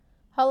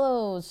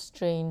Hello,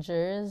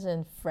 strangers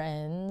and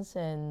friends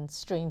and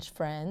strange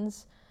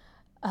friends.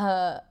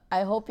 I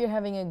hope you're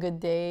having a good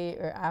day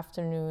or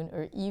afternoon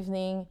or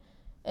evening.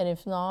 And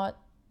if not,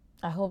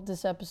 I hope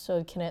this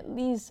episode can at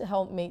least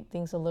help make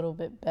things a little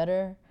bit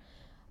better.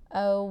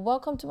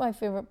 Welcome to my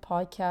favorite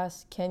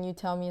podcast, Can You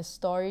Tell Me a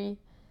Story?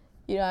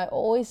 I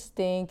always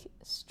think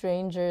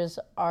strangers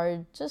are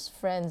just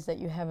friends that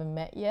you haven't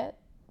met yet.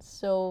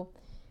 So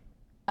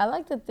I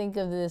like to think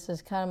of this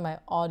as kind of my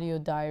audio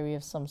diary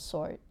of some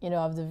sort,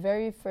 of the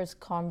very first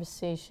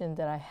conversation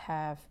that I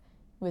have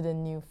with a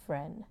new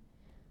friend.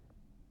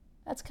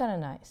 That's kind of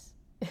nice.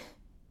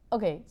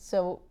 Okay,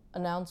 so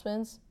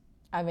announcements.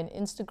 I have an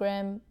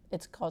Instagram.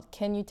 It's called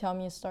Can You Tell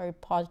Me a Story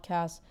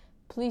Podcast.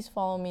 Please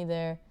follow me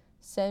there.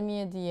 Send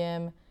me a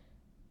DM.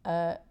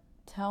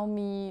 Tell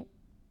me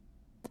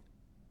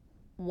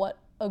what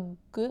a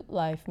good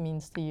life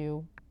means to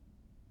you.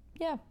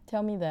 Yeah,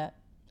 tell me that.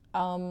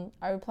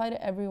 I reply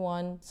to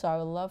everyone, so I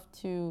would love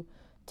to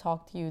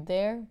talk to you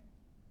there.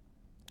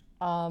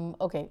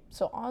 Okay,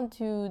 so on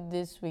to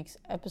this week's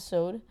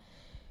episode.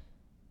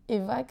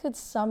 If I could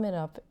sum it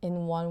up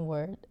in one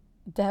word,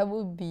 that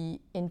would be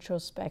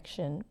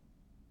introspection.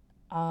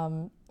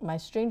 My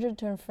stranger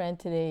turned friend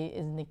today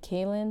is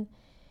Nikhilin,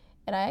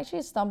 and I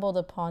actually stumbled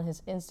upon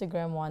his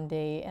Instagram one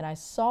day and I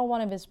saw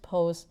one of his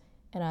posts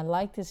and I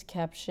liked his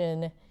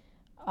caption.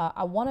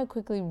 I want to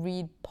quickly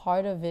read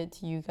part of it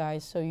to you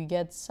guys so you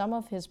get some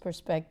of his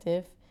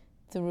perspective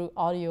through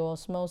audio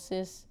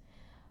osmosis.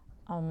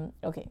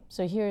 Okay,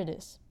 so here it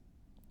is.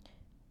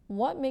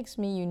 What makes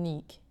me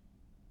unique?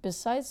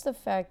 Besides the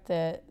fact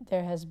that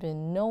there has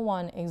been no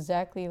one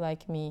exactly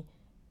like me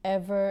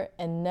ever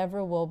and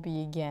never will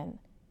be again,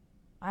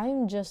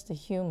 I'm just a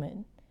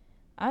human.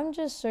 I'm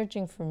just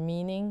searching for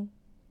meaning.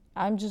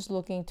 I'm just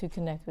looking to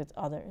connect with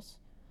others.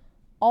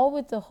 All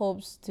with the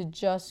hopes to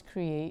just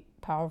create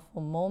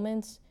powerful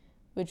moments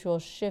which will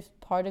shift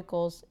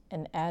particles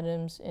and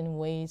atoms in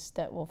ways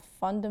that will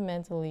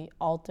fundamentally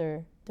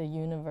alter the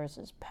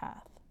universe's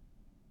path.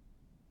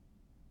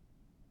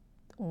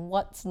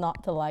 What's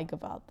not to like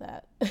about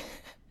that?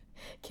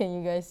 Can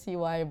you guys see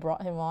why I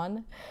brought him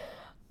on?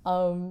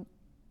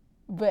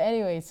 But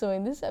anyway, so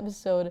in this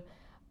episode,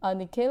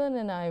 Nikhilin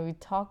and we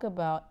talk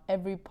about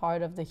every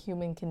part of the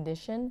human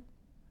condition.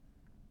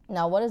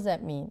 Now, what does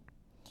that mean?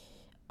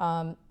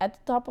 At the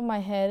top of my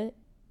head,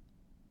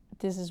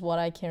 this is what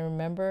I can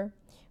remember.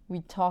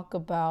 We talk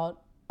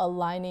about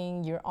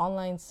aligning your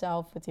online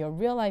self with your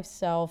real life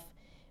self.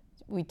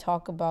 We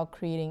talk about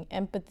creating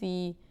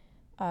empathy,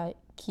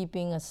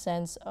 keeping a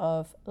sense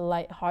of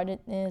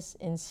lightheartedness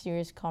in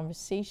serious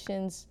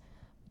conversations.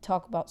 We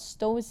talk about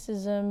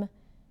stoicism,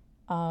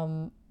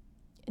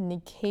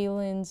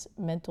 Nikhilin's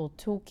mental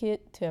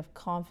toolkit to have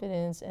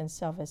confidence and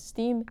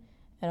self-esteem,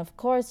 and of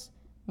course,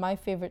 my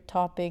favorite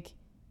topic,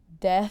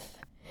 death,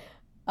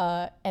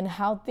 and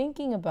how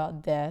thinking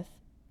about death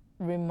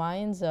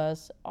reminds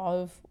us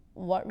of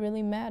what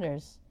really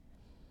matters.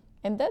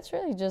 And that's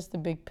really just the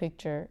big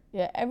picture.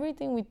 Yeah,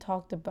 everything we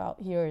talked about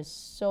here is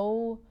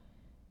so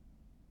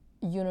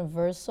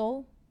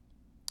universal,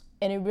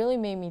 and it really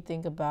made me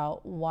think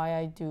about why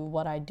I do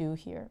what I do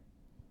here.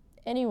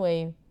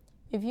 Anyway,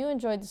 if you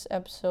enjoyed this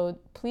episode,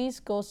 please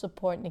go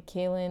support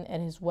Nikhilin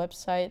at his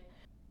website,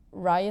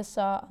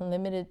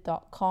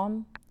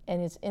 rayasaunlimited.com,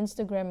 and his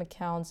Instagram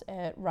accounts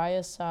at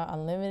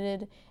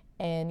rayasaunlimited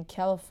and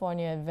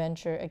California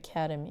Adventure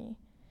Academy.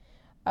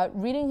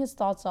 Reading his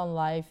thoughts on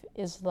life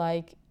is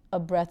like a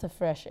breath of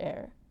fresh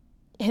air,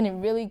 and it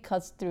really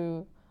cuts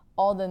through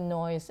all the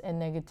noise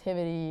and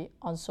negativity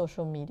on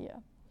social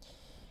media.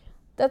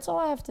 That's all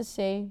I have to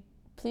say.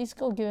 Please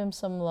go give him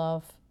some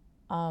love.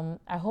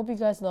 I hope you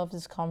guys loved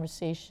this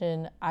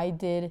conversation. I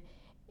did.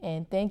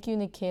 And thank you,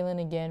 Nikhilin,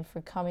 again for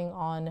coming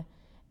on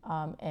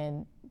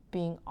and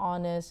being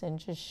honest and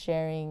just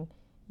sharing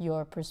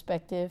your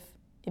perspective.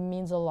 It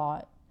means a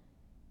lot.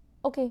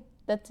 Okay,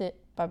 that's it.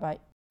 Bye-bye.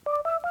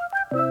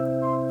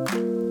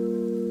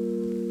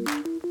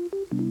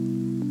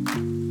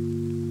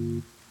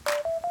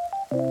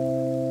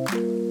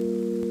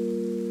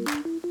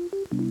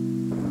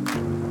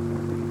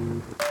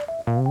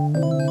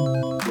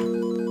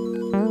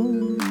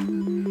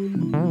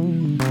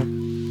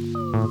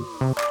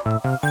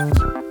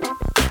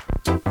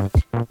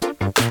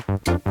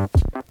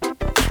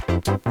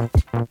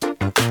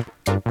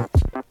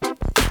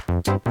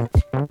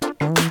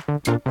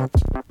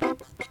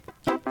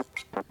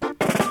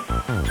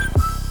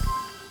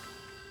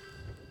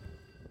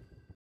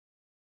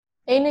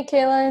 Hey,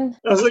 Nikhilin.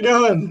 How's it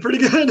going? Pretty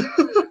good.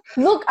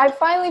 Look, I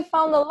finally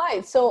found the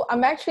light. So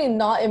I'm actually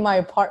not in my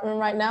apartment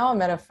right now.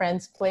 I'm at a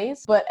friend's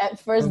place. But at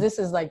first, this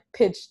is like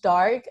pitch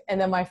dark.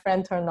 And then my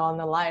friend turned on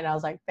the light. And I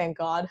was like, thank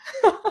God.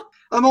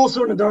 I'm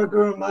also in a dark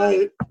room.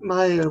 My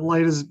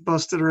light is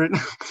busted right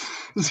now.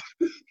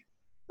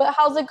 But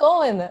how's it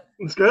going?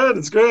 It's good.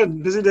 It's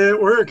good. Busy day at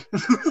work.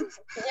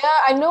 Yeah,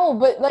 I know.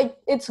 But like,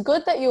 it's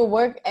good that your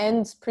work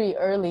ends pretty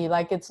early.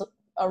 Like, it's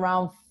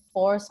around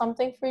for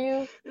something for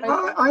you right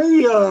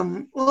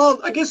now? Well,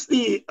 I guess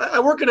I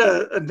work at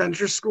a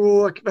adventure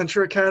school,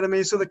 adventure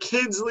academy. So the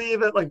kids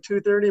leave at like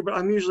 2:30, but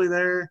I'm usually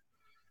there.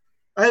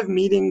 I have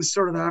meetings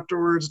sort of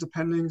afterwards,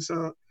 depending.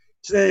 So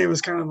today it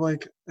was kind of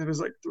like, it was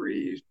like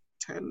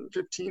 3:10,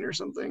 15 or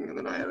something. And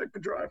then I had to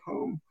drive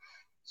home.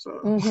 So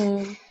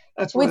Mm-hmm.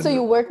 that's Wait, so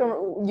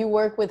when, you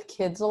work with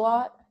kids a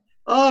lot?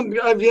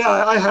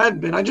 yeah, I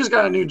had been. I just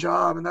got a new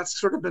job, and that's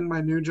sort of been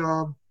my new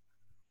job.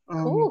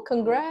 Um, Cool,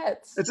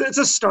 congrats. it's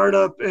a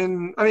startup,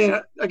 and I mean,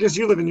 I guess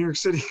you live in New York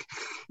City,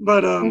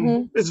 but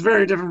Mm-hmm. it's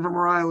very different from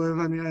where I live.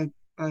 I mean,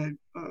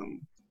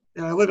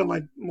 yeah, I live in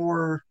like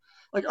more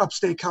like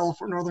upstate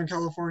California, Northern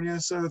California,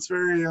 so it's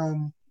very a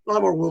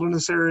lot more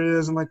wilderness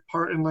areas and like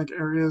part in like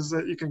areas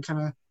that you can kind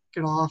of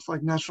get off,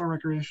 like national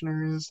recreation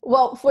areas.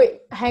 Well,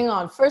 wait, hang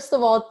on. First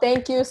of all,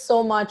 thank you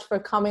so much for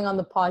coming on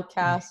the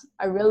podcast.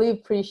 I really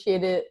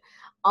appreciate it.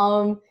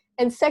 Um,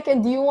 and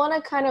second, do you want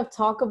to kind of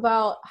talk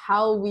about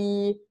how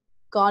we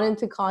got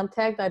into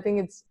contact? I think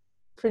it's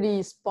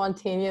pretty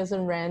spontaneous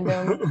and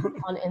random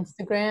on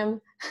Instagram.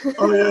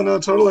 Oh yeah, no,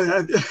 totally.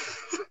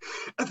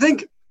 I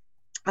think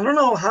I don't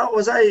know how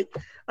was I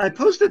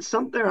posted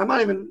something.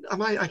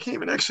 I can't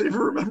even actually even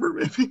remember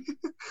maybe.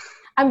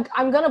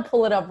 I'm gonna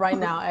pull it up right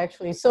now,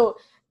 actually. So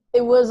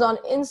it was on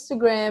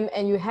Instagram,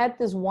 and you had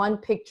this one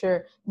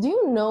picture. Do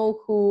you know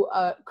who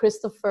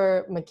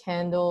Christopher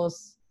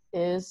McCandless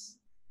is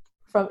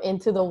from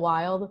Into the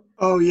Wild?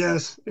 Oh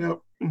yes, yep.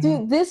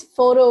 Dude, this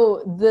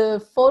photo, the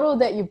photo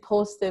that you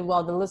posted,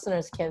 well, the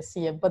listeners can't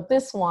see it, but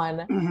this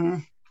one, Hmm.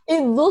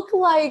 it looked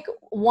like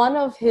one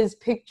of his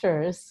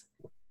pictures.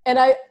 And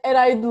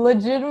I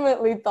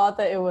legitimately thought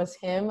that it was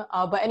him.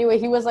 But anyway,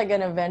 he was like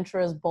an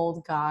adventurous,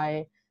 bold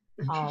guy.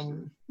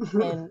 Um,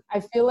 Interesting. and I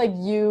feel like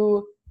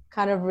you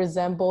kind of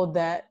resembled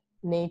that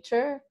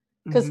nature.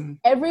 Because Hmm.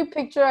 every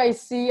picture I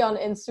see on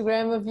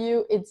Instagram of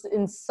you, it's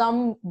in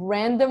some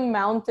random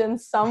mountain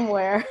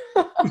somewhere.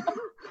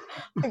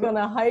 You're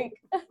gonna hike.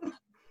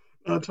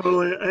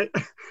 Totally.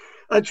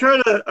 I try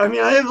to. I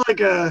mean, I have like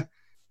a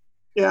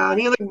yeah. I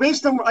mean, like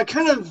based on I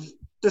kind of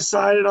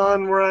decided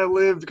on where I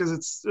live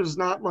because there's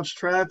not much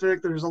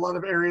traffic. There's a lot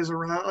of areas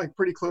around like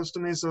pretty close to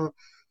me. So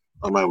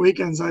on my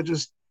weekends, I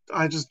just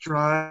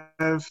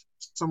drive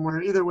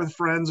somewhere either with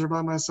friends or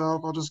by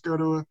myself. I'll just go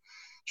to a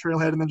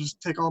trailhead and then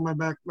just take all my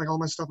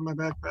stuff in my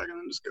backpack and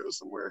then just go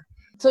somewhere.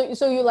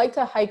 So you like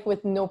to hike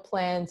with no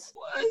plans?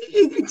 Well,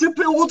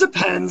 it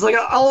depends. Like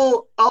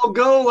I'll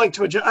go like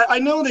I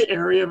know the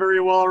area very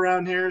well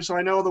around here, so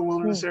I know the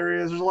wilderness Hmm,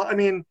 areas. There's a lot. I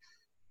mean,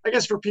 I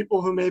guess for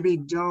people who maybe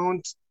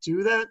don't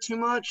do that too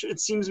much, it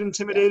seems yeah,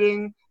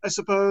 intimidating. I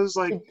suppose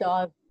it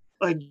does.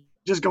 like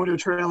just going to a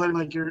trailhead,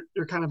 like you're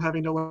kind of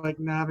having to like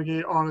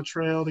navigate on a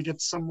trail to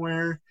get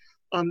somewhere.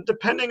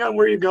 Depending on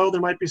where you go,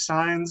 there might be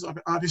signs,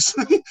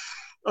 obviously.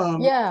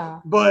 um, Yeah.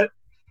 but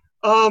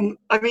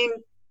I mean,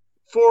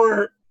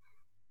 for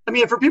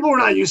for people who are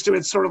not used to it,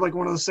 it's sort of like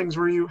one of those things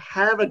where you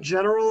have a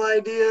general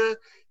idea.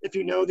 If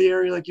you know the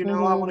area, like, I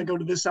want to Mm-hmm. go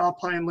to this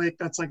alpine lake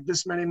that's like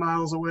this many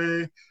miles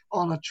away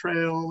on a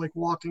trail, like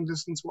walking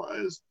distance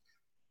wise.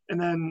 And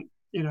then,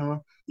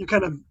 you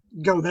kind of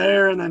go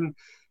there. And then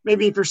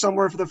maybe if you're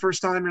somewhere for the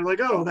first time, you're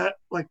like, oh,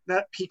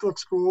 that peak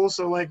looks cool.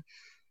 So, like,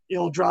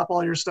 you'll drop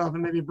all your stuff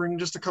and maybe bring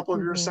just a couple of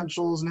your Mm-hmm.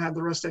 essentials and have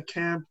the rest at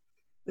camp.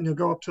 And you'll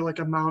go up to like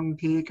a mountain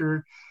peak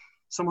or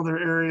some other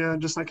area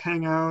and just like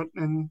hang out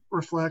and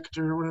reflect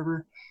or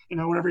whatever,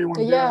 whatever you want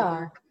to do out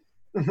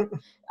Yeah. there.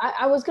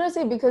 I was gonna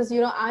say because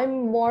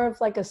I'm more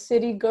of like a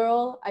city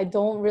girl. I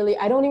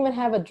don't even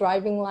have a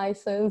driving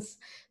license,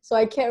 so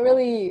I can't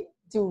really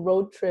do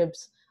road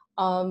trips.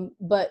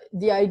 But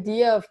the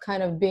idea of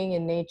kind of being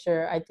in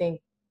nature, I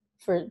think,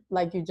 for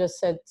like you just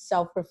said,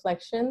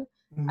 self-reflection,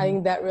 I Mhm,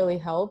 think that really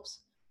helps.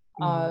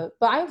 mhm.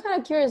 But I'm kind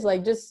of curious,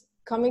 like just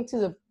coming to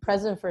the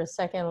present for a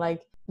second,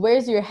 like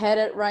where's your head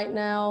at right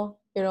now?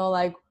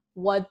 Like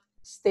what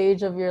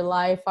stage of your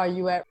life are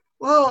you at?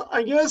 Well,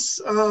 I guess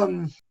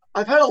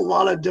I've had a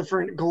lot of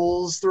different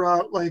goals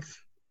throughout, like,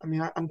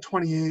 I'm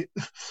 28.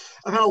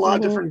 I've had a lot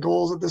of Mm-hmm. different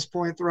goals at this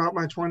point throughout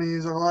my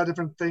 20s, a lot of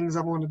different things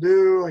I want to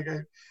do, like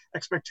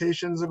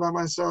expectations about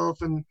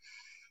myself. And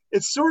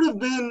it's sort of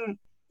been,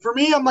 for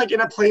me, I'm like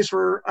in a place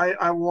where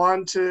I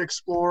want to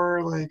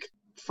explore, like,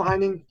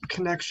 finding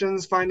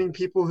connections, finding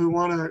people who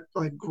want to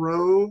like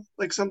grow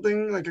like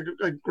something, like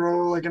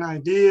grow like an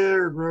idea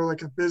or grow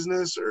like a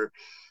business or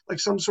like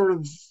some sort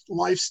of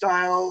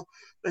lifestyle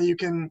that you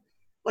can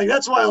like.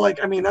 That's why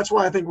that's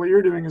why I think what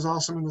you're doing is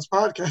awesome in this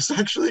podcast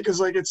actually, because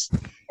like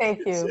Thank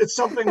it's you. it's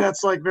something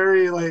that's like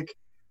very like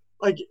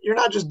you're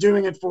not just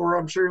doing it for,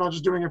 I'm sure you're not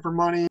just doing it for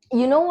money.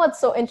 You know what's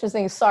so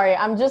interesting? Sorry,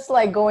 I'm just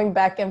like going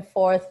back and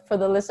forth for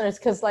the listeners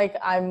because like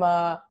I'm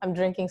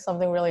drinking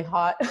something really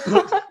hot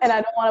and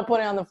I don't want to put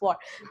it on the floor.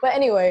 But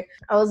anyway,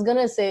 I was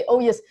gonna say, oh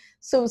yes.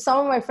 So some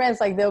of my friends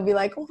like they'll be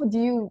like, oh, do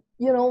you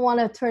don't want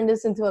to turn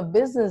this into a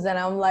business? And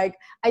I'm like,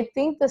 I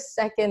think the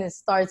second it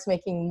starts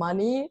making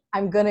money,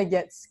 I'm gonna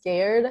get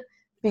scared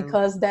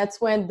because that's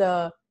when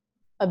the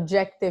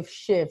objective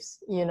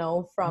shifts, you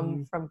know,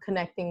 Mhm. from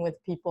connecting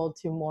with people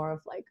to more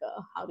of like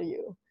how do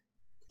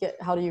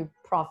you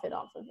profit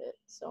off of it.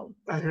 So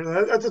I hear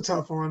that. That's a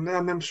tough one,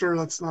 and I'm sure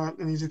that's not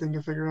an easy thing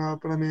to figure out.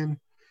 But I mean,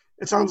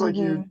 it sounds like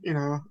hmm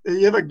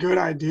you have a good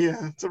idea.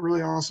 It's a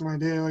really awesome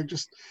idea. Like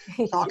just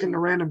thank talking you. to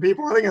random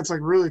people. I think it's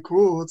like really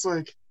cool. It's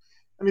like,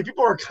 I mean,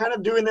 people are kind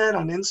of doing that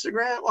on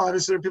Instagram. Well,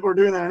 obviously, people are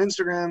doing that on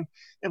Instagram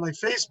and like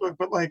Facebook,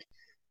 but like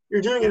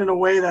you're doing it in a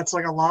way that's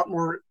like a lot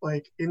more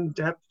like in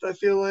depth. I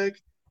feel like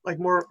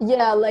more.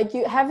 Yeah, like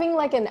you having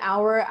like an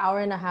hour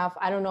and a half.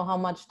 I don't know how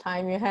much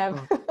time you have.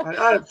 Oh,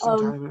 I have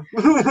some um,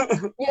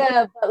 time.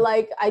 yeah, but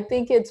like I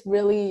think it's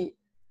really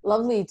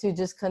lovely to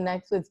just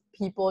connect with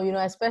people, you know,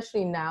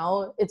 especially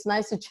now. It's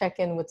nice to check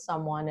in with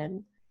someone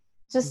and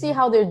just see Mhm.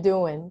 how they're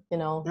doing, you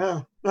know.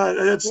 Yeah,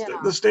 that's Yeah.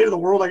 the state of the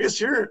world. I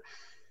guess you're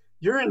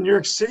in New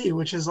York City,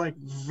 which is like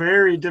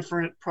very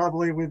different,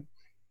 probably with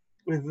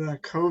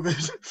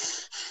COVID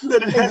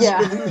than it has Yeah.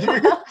 been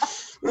here.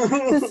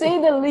 To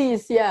say the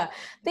least, yeah.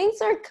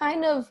 Things are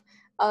kind of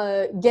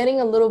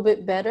getting a little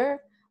bit better,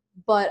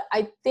 but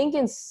I think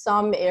in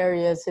some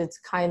areas it's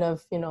kind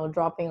of, you know,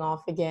 dropping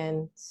off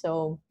again.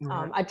 So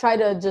Right. I try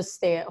to just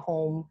stay at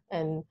home,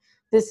 and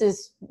this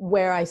is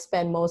where I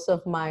spend most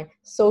of my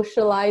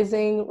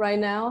socializing right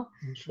now,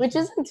 which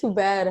Interesting. isn't too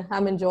bad.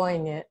 I'm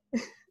enjoying it.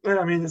 Yeah,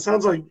 I mean, it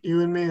sounds like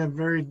you and me have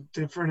very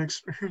different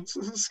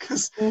experiences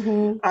because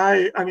Mm-hmm.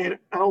 I mean,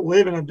 I don't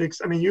live in a big.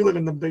 I mean, you live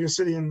in the biggest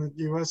city in the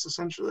U.S.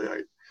 essentially.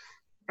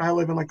 I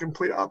live in like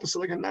complete opposite,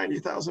 like a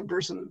 90,000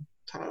 person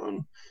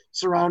town,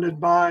 surrounded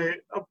by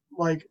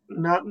like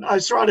not. I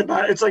surrounded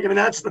by. It's like, I mean,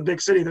 that's the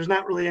big city. There's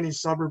not really any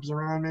suburbs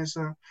around me,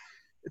 so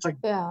it's like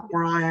Yeah.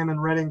 where I am in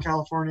Redding,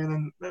 California,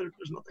 and then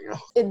there's nothing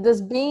else.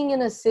 Does being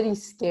in a city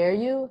scare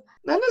you?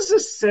 Not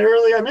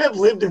necessarily. I mean, I've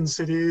lived in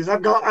cities.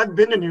 I've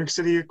been to New York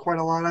City quite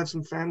a lot. I have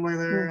some family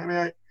there. I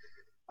mean,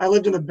 I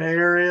lived in the Bay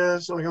Area,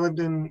 so like I lived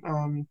in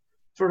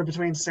sort of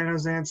between San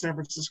Jose and San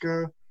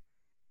Francisco.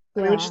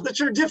 I mean, Yeah. which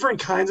are different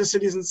kinds of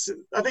cities, and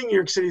I think New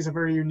York City is a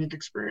very unique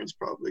experience,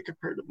 probably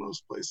compared to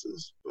most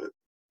places. But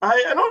I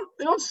don't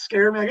they don't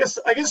scare me. I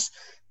guess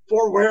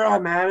for where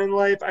I'm at in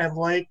life, I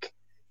like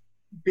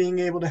being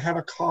able to have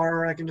a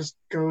car. I can just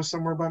go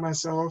somewhere by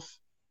myself,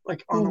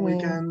 like on the Mm-hmm.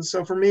 weekends.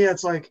 So for me,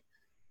 it's like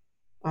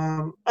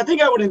I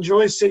think I would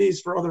enjoy cities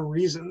for other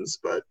reasons,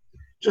 but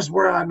just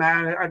where I'm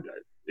at,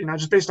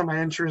 just based on my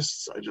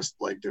interests, I just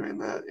like doing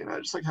that. I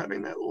just like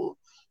having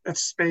that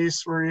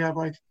space where you have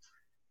like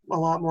a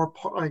lot more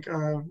like I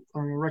don't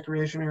know,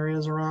 recreation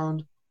areas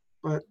around.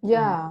 But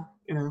Yeah.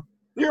 you know,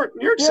 New York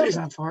You have City's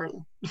not far.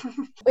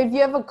 if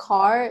you have a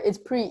car, it's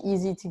pretty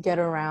easy to get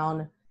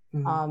around,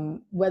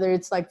 Mhm. whether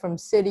it's like from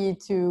city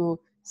to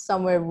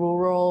somewhere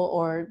rural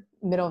or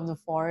middle of the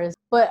forest.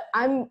 But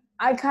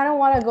I kind of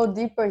want to go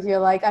deeper here.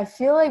 Like I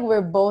feel like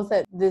we're both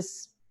at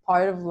this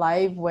part of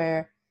life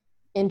where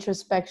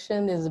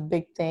introspection is a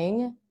big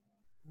thing.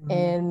 Mhm.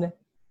 And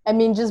I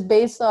mean, just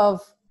based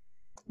off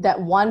that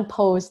one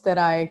post that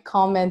I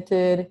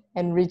commented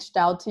and reached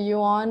out to you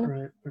on,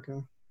 Right.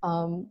 Okay.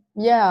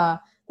 yeah,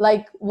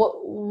 like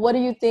what do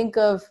you think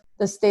of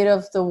the state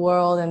of the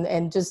world,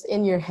 and just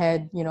in your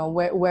head, you know,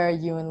 where are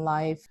you in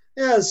life?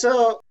 Yeah.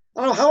 So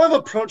I don't know how I've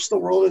approached the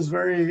world is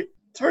very.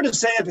 It's hard to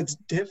say if it's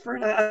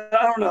different. I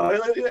don't know.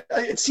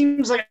 It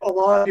seems like a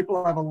lot of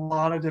people have a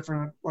lot of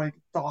different like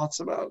thoughts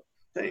about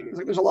things.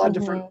 Like there's a lot of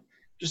different. Mm-hmm.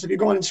 Just if you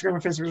go on Instagram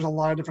and Facebook, there's a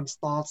lot of different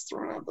thoughts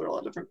thrown out there. A lot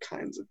of different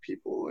kinds of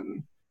people,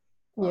 and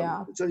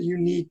Yeah. it's a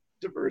unique,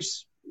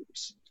 diverse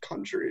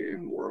country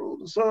and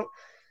world. So,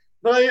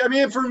 but I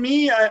mean, for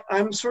me,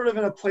 I'm sort of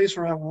in a place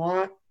where I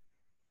want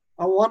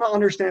to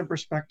understand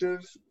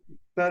perspective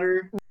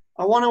better.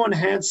 I want to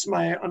enhance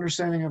my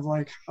understanding of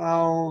like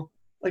how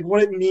like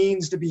what it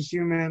means to be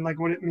human, like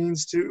what it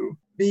means to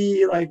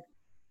be like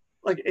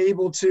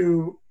able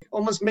to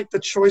almost make the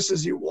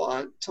choices you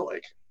want to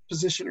like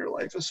position your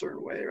life a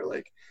certain way, or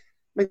like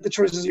make the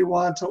choices you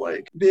want to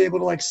like be able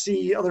to like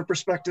see other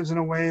perspectives in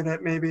a way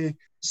that maybe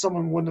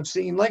someone wouldn't have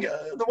seen. Like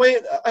the way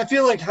I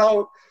feel like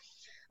how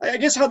I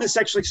guess how this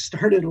actually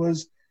started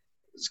was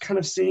kind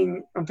of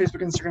seeing on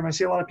Facebook, Instagram. I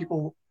see a lot of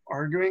people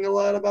arguing a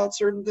lot about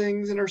certain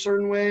things in a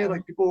certain way. Yeah.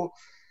 Like people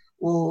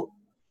will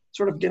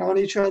sort of get on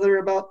each other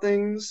about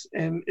things,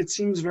 and it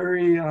seems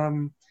very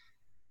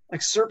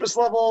like surface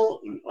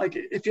level. Like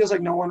it feels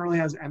like no one really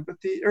has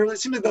empathy, or it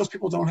seems like those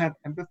people don't have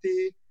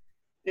empathy.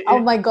 Oh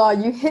It, my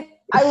god, you hit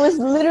I was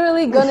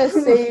literally gonna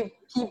say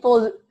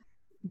people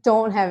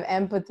don't have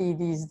empathy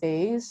these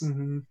days.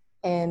 mm-hmm.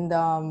 And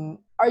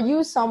are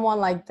you someone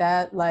like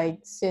that, like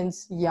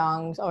since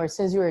young or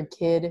since you were a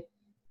kid,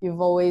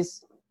 you've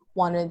always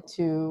wanted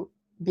to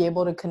be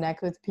able to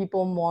connect with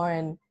people more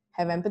and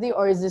have empathy?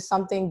 Or is this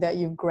something that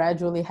you've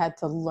gradually had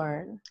to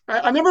learn?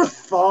 I never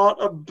thought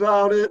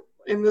about it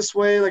in this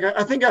way. Like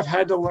I think I've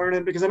had to learn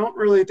it because I don't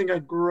really think I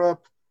grew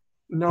up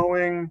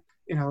knowing.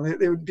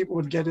 People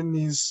would get in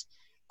these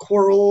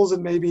quarrels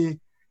and maybe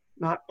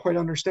not quite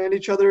understand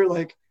each other.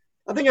 Like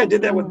I think I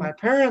did that with Mm-hmm. my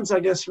parents, I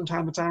guess, from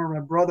time to time, or my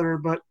brother,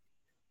 but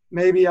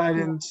maybe I Yeah.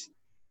 didn't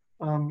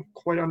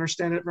quite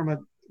understand it from a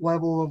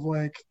level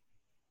of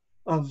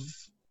of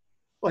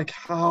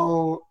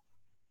how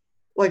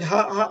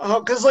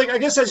because I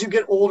guess as you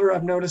get older,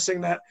 I'm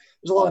noticing that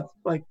there's a lot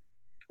of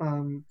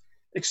um,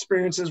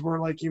 experiences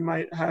where you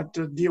might have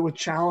to deal with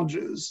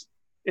challenges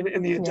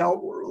in the Yeah.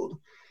 adult world,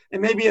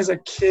 and maybe as a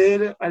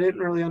kid I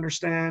didn't really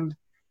understand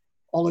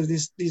all of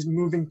these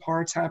moving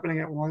parts happening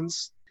at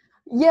once.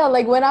 Yeah,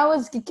 like when I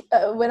was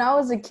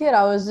a kid,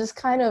 I was just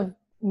kind of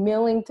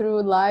milling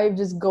through life,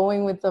 just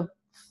going with the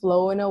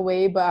flow in a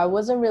way, but I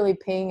wasn't really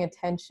paying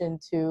attention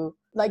to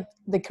like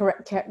the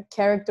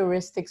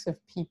characteristics of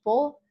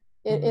people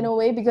in Mhm. a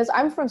way, because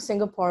I'm from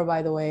Singapore,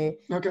 by the way,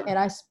 Okay. and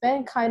I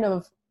spent kind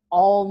of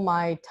all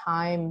my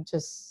time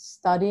just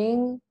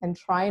studying and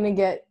trying to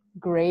get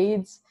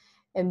grades,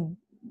 and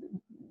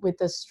with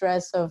the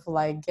stress of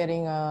like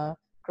getting a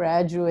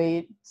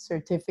graduate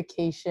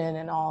certification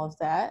and all of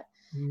that,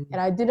 Mhm. and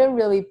I didn't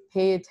really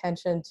pay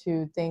attention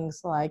to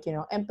things like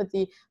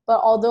empathy. But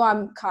although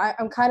I'm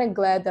kind of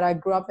glad that I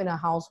grew up in a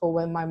household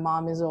where my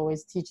mom is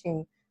always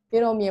teaching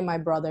me and my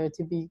brother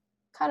to be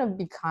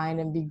kind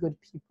and be good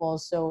people.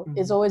 So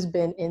it's Mhm. always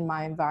been in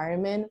my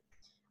environment.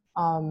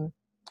 Um,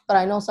 but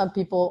I know some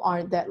people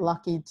aren't that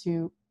lucky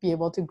to be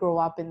able to grow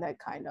up in that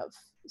kind of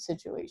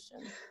situation.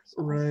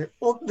 So Right.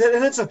 Well,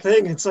 and that's the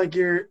thing. It's like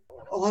you're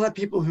a lot of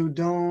people who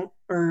don't,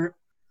 or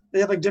they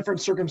have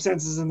different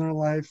circumstances in their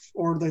life,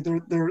 or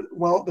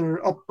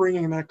their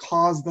upbringing that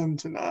caused them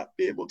to not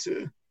be able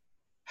to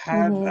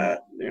have mm-hmm.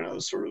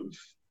 that sort of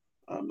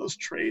those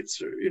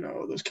traits, or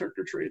those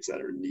character traits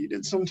that are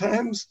needed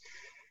sometimes.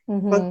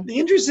 But Mm-hmm. the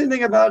interesting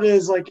thing about it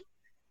is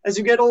as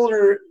you get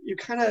older, you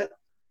kind of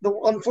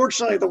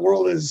unfortunately the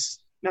world is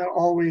not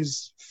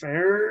always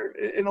fair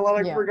in a lot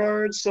of Yeah.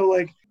 regards. So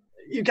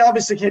you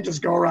obviously can't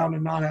just go around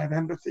and not have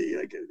empathy.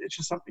 It's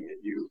just something that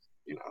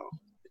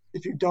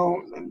if you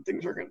don't, then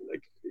things are gonna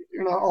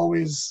you're not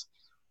always,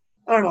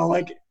 I don't know,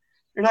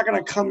 you're not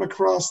gonna come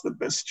across the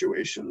best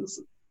situations.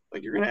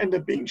 You're gonna end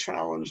up being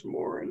challenged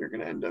more, and you're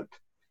gonna end up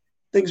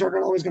things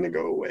aren't always going to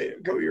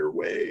go your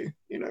way,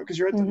 because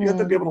you have to be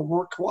Mm-hmm. able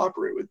to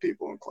cooperate with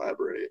people and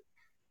collaborate.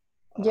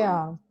 Um,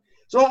 Yeah.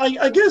 so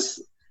I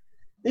guess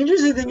the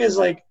interesting thing is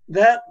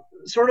that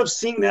sort of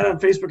seeing that on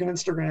Facebook and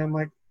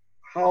Instagram,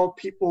 how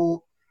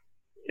people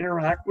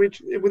interact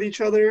with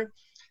each other.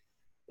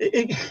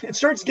 It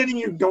starts getting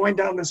you going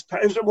down this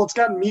path. Well, it's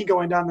gotten me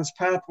going down this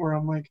path where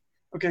I'm like,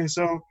 okay,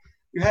 so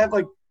you have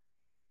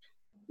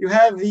you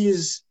have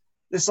this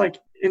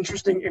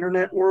interesting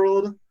internet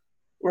world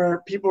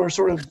where people are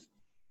sort of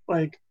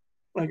like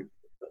like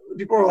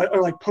people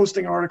are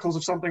posting articles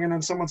of something, and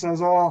then someone says,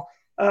 "Oh,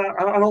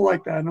 I don't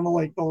like that," and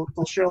then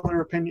they'll share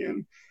their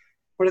opinion.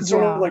 But it's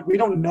sort of Yeah. we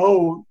don't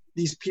know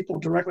these people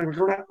directly.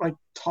 We're not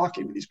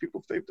talking to these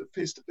people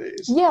face to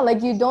face. Yeah,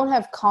 like you don't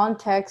have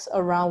context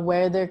around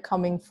where they're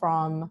coming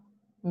from.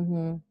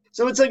 Mm-hmm.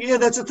 So it's yeah,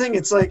 that's the thing.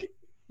 It's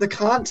the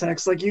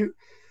context.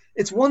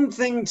 It's one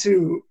thing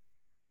to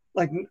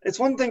it's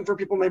one thing for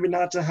people maybe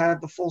not to have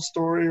the full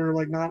story, or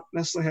not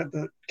necessarily have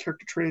the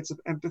character traits of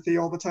empathy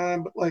all the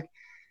time, but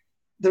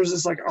there's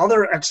this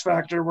other X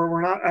factor where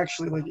we're not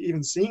actually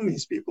even seeing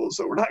these people,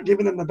 so we're not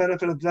giving them the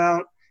benefit of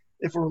doubt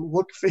if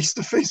we're face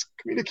to face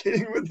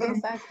communicating with them.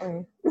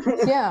 Exactly.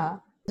 Yeah.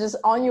 Just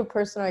on your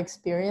personal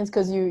experience,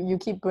 because you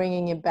keep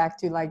bringing it back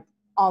to like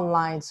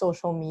online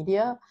social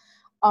media.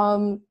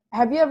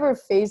 Have you ever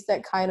faced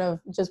that kind of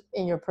just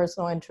in your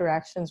personal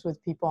interactions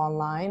with people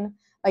online?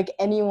 Like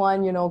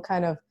anyone,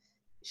 kind of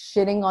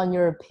shitting on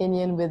your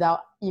opinion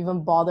without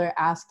even bother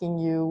asking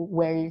you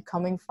where you're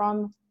coming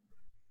from?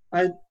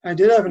 I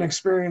did have an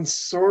experience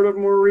sort of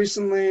more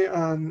recently.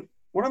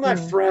 One of my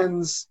Mm,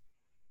 friends,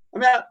 I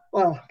mean,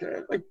 well,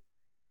 okay,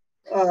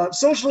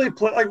 socially,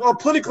 well,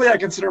 politically, I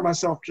consider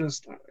myself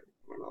just, I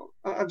don't know,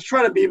 I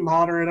try to be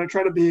moderate. I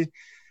try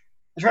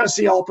to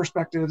see all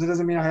perspectives. It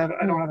doesn't mean I don't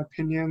mm, have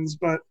opinions,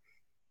 but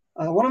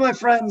one of my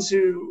friends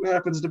who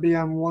happens to be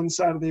on one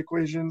side of the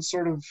equation,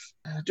 sort of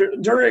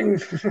during,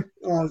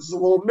 it's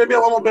maybe a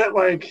little bit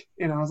it's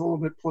a little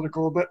bit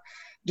political, but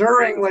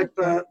during it's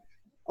okay.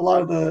 a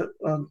lot of the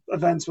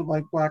events with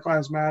Black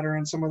Lives Matter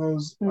and some of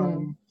those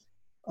Mm,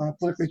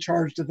 politically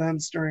charged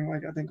events during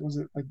I think was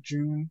it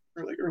June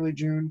or early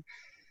June,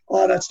 a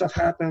lot of that stuff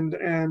happened,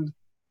 and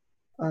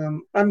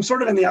I'm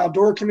sort of in the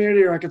outdoor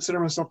community, or I consider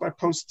myself. I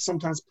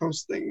sometimes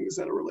post things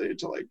that are related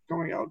to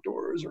going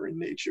outdoors or in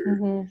nature,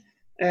 mm-hmm.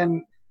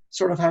 and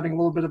sort of having a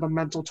little bit of a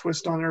mental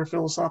twist on it, or a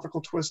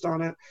philosophical twist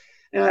on it.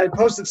 And I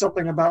posted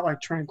something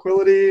about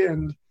tranquility,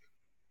 and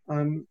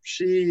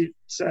she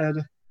said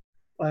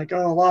oh,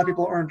 a lot of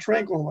people aren't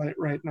tranquil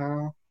right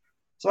now.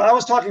 So I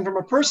was talking from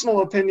a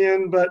personal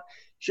opinion, but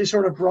she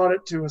sort of brought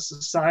it to a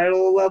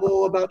societal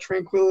level about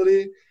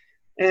tranquility.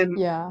 And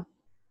Yeah.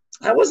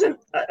 I wasn't,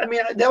 I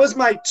mean, that was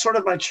my sort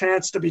of my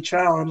chance to be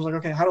challenged.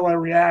 Okay, how do I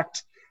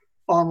react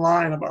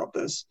online about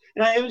this?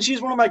 And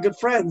she's one of my good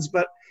friends,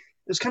 but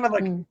it's kind of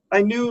Mm,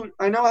 I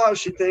know how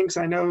she thinks,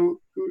 I know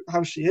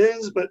how she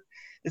is, but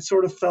it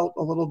sort of felt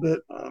a little bit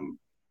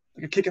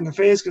like a kick in the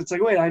face, because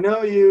it's wait, I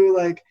know you,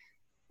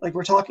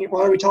 we're talking,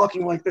 why are we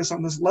talking like this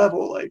on this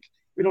level?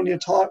 we don't need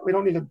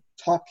to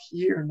talk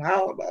here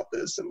now about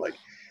this. And like,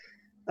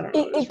 I don't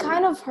know, It it was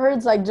kind really, of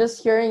hurts, like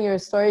just hearing your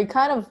story, it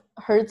kind of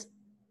hurts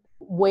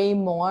way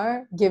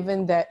more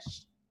given that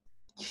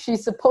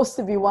she's supposed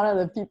to be one of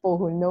the people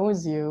who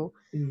knows you.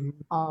 mhm.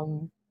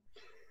 Um,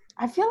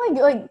 I feel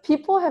like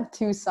people have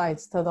two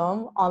sides to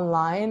them,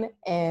 online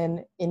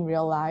and in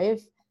real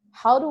life.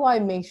 How do I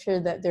make sure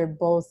that they're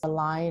both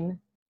aligned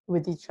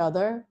with each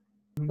other?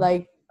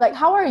 Like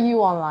how are you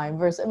online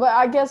versus, but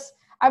I guess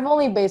I've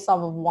only based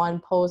off of one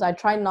post. I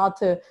try not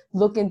to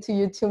look into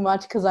you too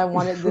much because I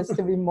wanted this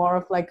to be more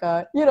of like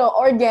a,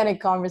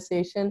 organic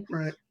conversation.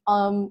 Right.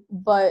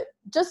 But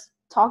just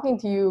talking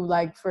to you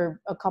like for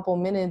a couple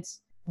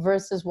minutes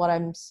versus what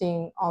I'm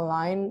seeing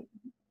online,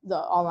 the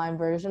online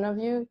version of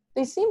you,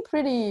 they seem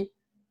pretty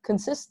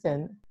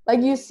consistent. Like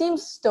you seem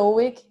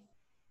stoic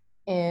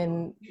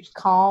and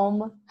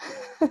calm.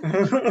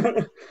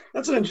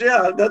 That's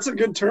a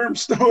good term,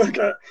 stoic.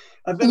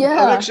 I've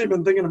Yeah. actually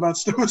been thinking about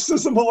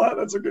stoicism a lot.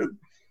 That's a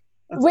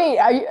Wait,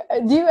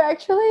 do you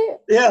actually?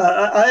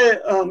 Yeah,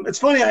 it's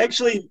funny. I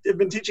actually have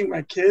been teaching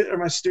my kid or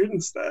my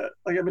students that.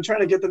 Like, I've been trying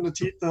to get them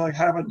to like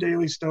have a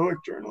daily Stoic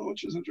journal,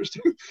 which is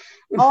interesting.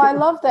 Oh, I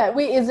love that.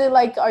 Wait, is it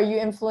like, are you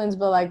influenced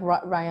by like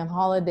Ryan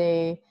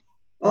Holiday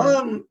or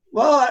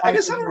Well, I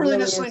guess I Marcus don't really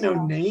necessarily Aurelius?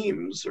 know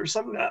names or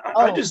something.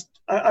 Oh,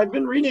 I've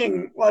been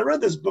reading. Well, I read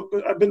this book.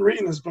 I've been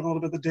reading this book a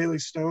little bit, The Daily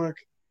Stoic.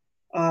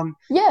 Um,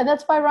 yeah,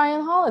 that's by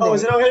Ryan oh,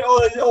 is Holiday. it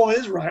okay? It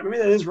is Ryan. Maybe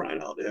that is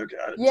Ryan Holiday. Okay,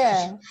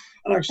 Yeah.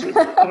 I don't actually.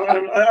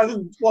 I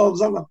didn't. Well, it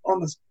was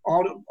on this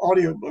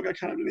audio book. I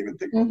kind of didn't even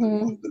think about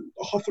Mm-hmm. the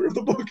author of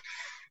the book.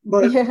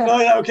 But Yeah. no,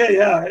 yeah, okay,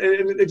 yeah,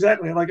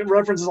 exactly. Like, it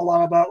references a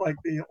lot about like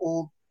the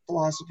old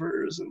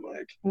philosophers and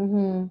like,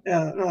 Mm-hmm.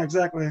 yeah, no,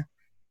 exactly.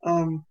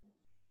 Um,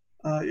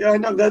 yeah, I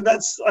know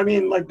that's. I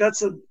mean, like,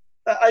 that's a.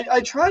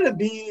 I try to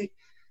be.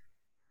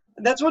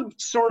 That's what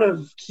sort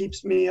of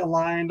keeps me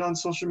aligned on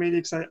social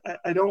media because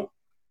I don't.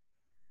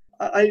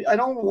 I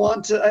don't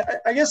want to.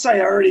 I guess I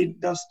already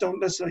just don't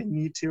necessarily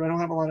need to. I don't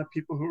have a lot of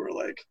people who are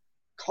like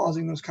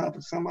causing those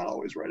conflicts. I'm not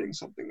always writing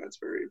something that's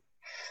very.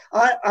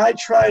 I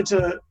try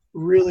to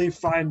really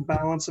find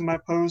balance in my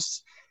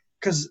posts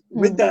because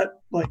with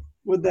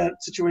that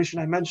situation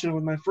I mentioned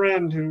with my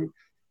friend who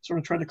sort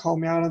of tried to call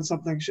me out on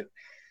something,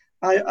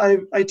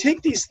 I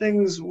take these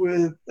things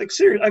with like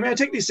serious. I mean, I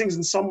take these things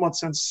in somewhat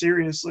sense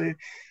seriously.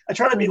 I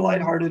try to be Mm-hmm.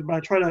 lighthearted, but I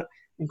try to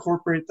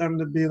incorporate them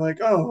to be like,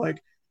 oh,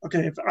 like,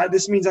 okay,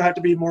 this means I have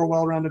to be a more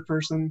well-rounded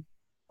person,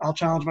 I'll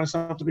challenge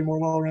myself to be more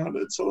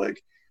well-rounded. So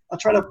like, I'll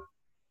try to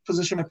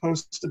position my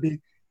posts to be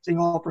seeing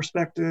all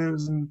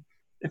perspectives, and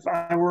if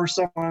I were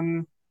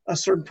someone, a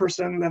certain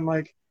person, then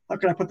like, how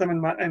can I put them in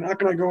my, and how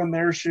can I go in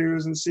their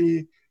shoes and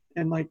see,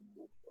 and like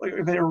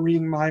if they were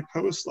reading my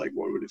post, like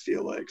what would it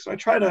feel like? So I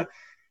try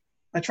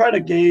to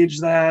gauge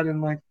that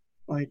and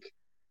like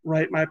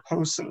write my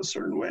posts in a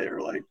certain way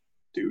or like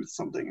do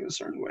something in a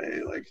certain way,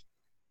 like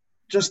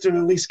just to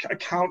at least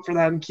account for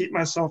that and keep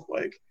myself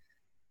like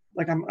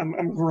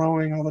I'm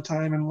growing all the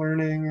time and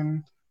learning.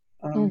 And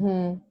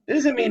Mm-hmm. it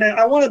doesn't mean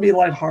I want to be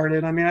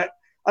lighthearted. I mean,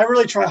 I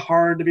really try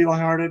hard to be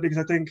lighthearted because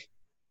I think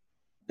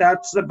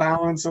that's the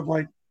balance of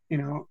like,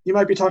 you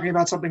might be talking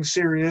about something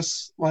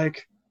serious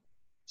like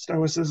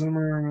stoicism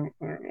or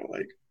I don't know,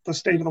 like the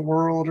state of the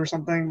world or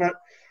something, but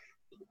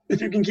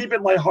if you can keep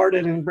it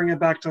lighthearted and bring it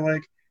back to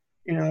like,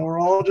 we're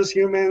all just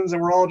humans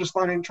and we're all just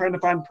trying to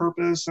find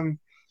purpose, and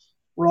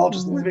we're all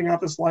just Mm-hmm. living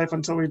out this life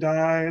until we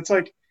die. It's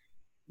like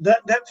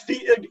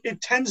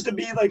it tends to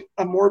be like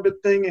a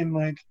morbid thing and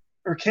like,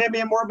 or can be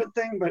a morbid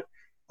thing, but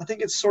I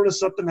think it's sort of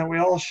something that we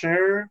all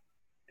share.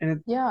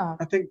 And Yeah.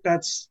 I think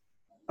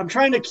I'm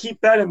trying to keep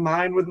that in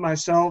mind with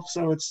myself.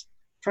 So it's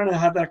trying to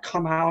have that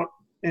come out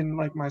in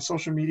like my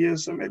social media.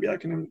 So maybe I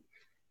mean,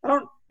 I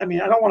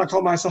don't want to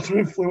call myself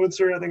an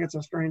influencer. I think it's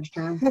a strange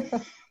term,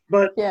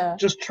 but Yeah.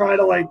 just try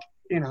to like,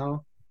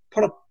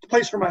 put a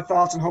place for my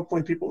thoughts, and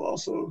hopefully people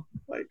also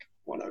like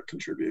want to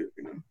contribute.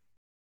 And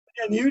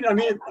I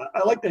mean,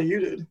 I like that you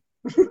did.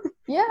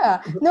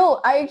 Yeah. No,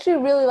 I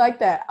actually really like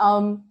that.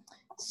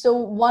 So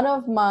one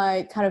of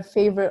my kind of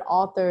favorite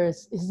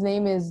authors, his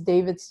name is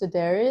David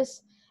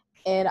Sedaris,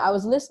 and I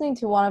was listening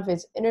to one of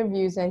his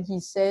interviews, and he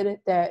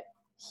said that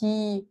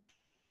he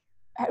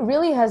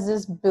really has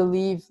this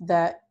belief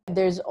that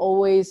there's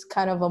always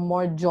kind of a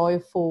more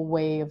joyful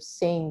way of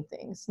saying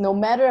things. No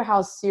matter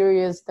how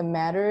serious the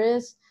matter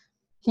is,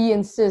 he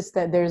insists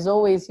that there's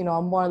always, a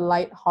more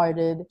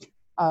lighthearted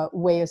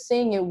way of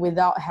saying it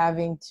without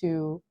having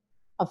to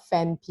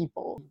offend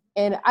people.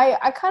 And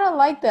I kind of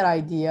like that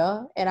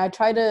idea. And I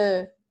try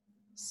to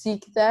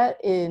seek that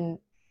in,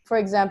 for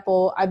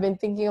example, I've been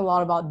thinking a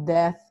lot about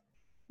death,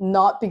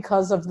 not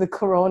because of the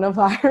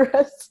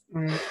coronavirus,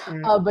 Right,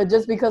 right. but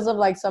just because of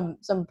like some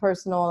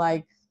personal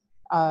like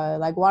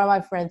one of my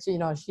friends,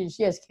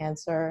 she has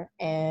cancer,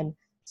 and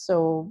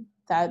so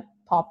that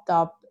popped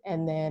up.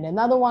 And then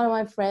another one of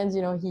my friends,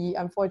 he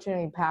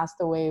unfortunately passed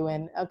away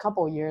when a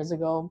couple years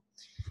ago.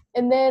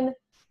 And then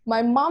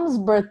my mom's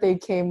birthday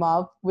came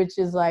up, which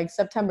is like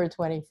September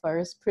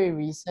 21st, pretty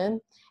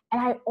recent. And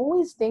I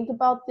always think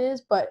about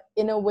this, but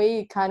in a way,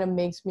 it kind of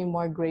makes me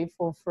more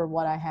grateful for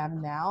what I have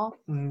now.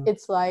 Mm,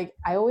 It's like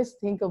I always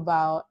think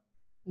about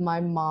my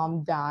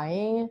mom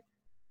dying,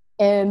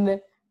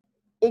 and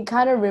it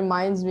kind of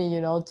reminds me,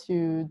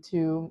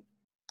 to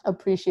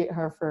appreciate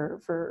her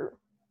for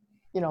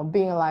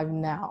being alive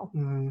now,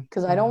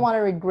 because I don't mm, want to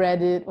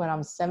regret it when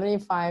I'm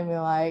 75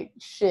 and like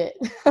shit.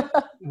 right,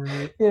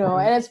 right.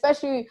 And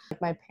especially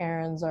my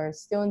parents are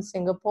still in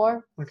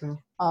Singapore, Okay.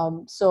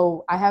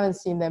 so I haven't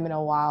seen them in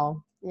a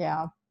while.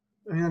 Yeah.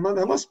 Yeah,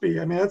 that must be.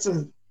 I mean, that's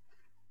a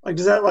like.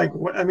 Does that like?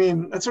 I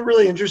mean, that's a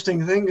really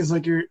interesting thing. Is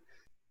like you're.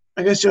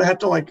 I guess you have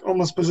to like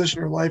almost position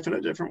your life in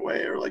a different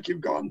way, or like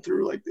you've gone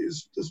through like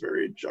this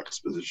very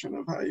juxtaposition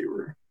of how you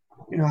were,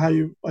 how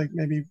you like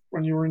maybe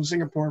when you were in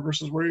Singapore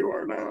versus where you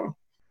are now.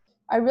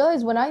 I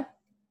realize when I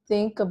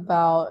think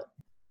about,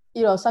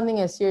 something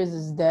as serious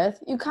as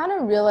death, you kind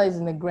of realize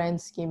in the grand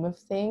scheme of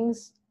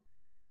things,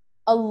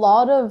 a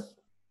lot of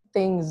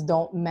things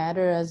don't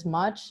matter as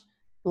much,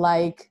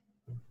 like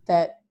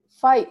that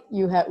fight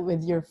you had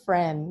with your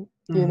friend,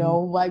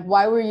 Mm-hmm. like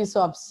why were you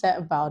so upset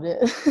about it?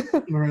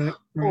 Right,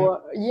 right,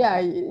 Or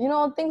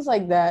yeah, things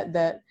like that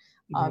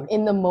right.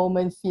 in the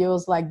moment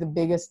feels like the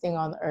biggest thing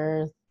on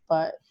earth,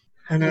 but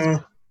I just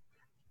know.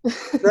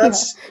 yeah,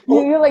 That's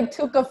you like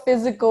took a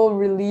physical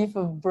relief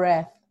of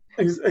breath.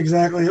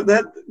 exactly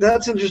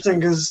that's interesting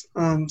because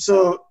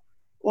so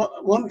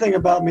one thing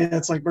about me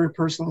that's like very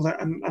personal is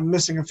that I'm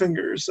missing a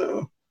finger,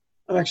 so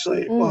I'm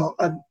actually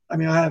Mm. I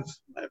mean I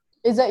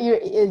Is that your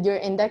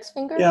index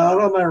finger? yeah, I'm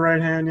on my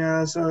right hand,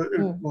 yeah, so it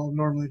Mm. will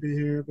normally be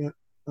here, but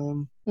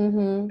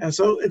Mm-hmm. and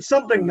so it's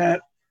something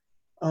that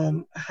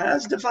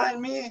has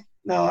defined me.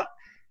 Now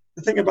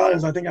the thing about it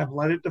is I think I've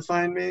let it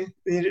define me.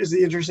 Is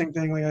the interesting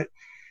thing. Like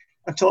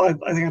I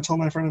think I told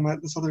my friend in I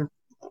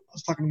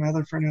was talking to my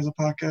other friend who has a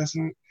podcast,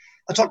 and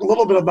I talked a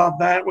little bit about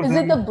that with Is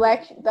it the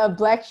him.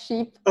 black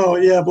sheep? Oh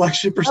yeah, Black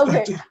Sheep Okay,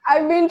 Perspective.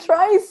 I've been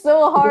trying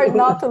so hard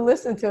not to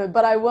listen to it,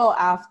 but I will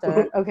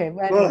after. Okay,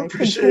 but Well, I anyway,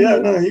 appreciate it. Yeah,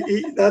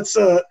 continue. no, that's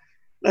no,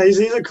 he's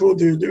a cool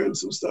dude doing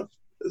some stuff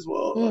as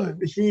well.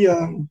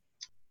 Mm,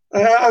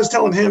 I was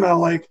telling him how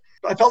like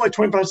I felt like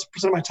 25%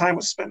 of my time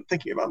was spent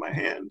thinking about my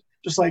hand,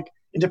 just like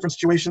in different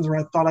situations where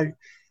I thought I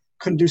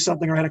couldn't do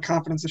something or had a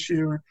confidence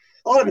issue. Or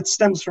a lot of it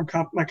stems from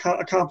a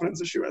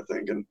confidence issue, I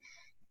think. And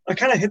I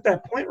kind of hit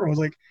that point where I was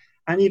like,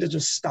 I need to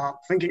just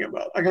stop thinking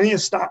about it. Like I need to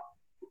stop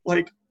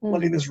like mm,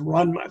 letting this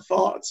run my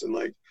thoughts, and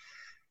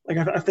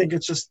I think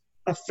it's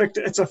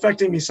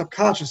affecting me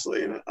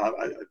subconsciously, and I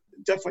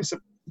definitely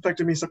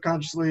affected me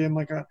subconsciously in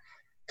like a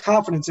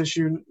confidence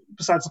issue.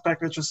 Besides the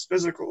fact that it's just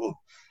physical,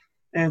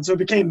 and so it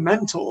became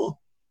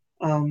mental.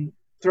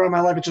 Throughout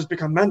my life, it just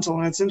become mental,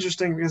 and it's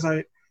interesting because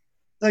I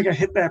think I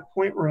hit that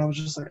point where I was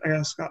just like, I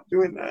gotta stop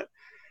doing that.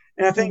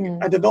 And I think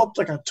mm-hmm, I developed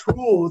like a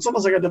tool. It's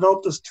almost like I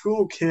developed this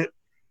toolkit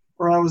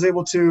where I was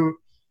able to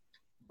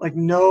like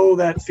know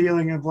that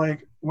feeling of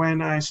like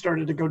when I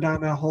started to go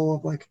down that hole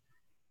of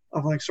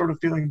like sort of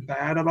feeling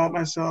bad about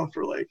myself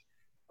or like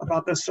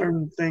about this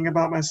certain thing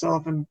about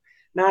myself. And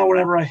now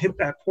whenever I hit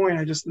that point,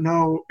 I just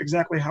know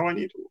exactly how I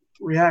need to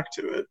react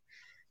to it.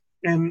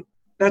 And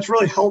that's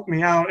really helped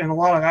me out in a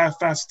lot of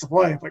facets of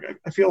life. Like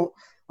I feel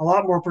a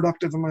lot more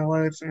productive in my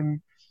life and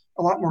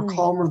a lot more mm,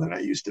 calmer than I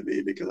used to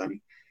be because I'm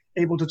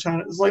able to try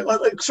to, it's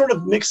like sort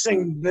of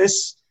mixing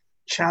this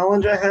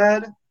challenge I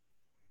had,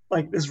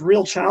 like this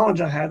real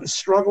challenge I had, this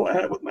struggle I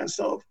had with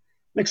myself,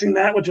 mixing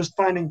that with just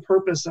finding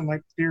purpose and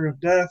like fear of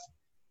death.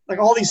 Like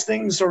all these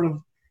things sort of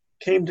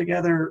came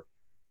together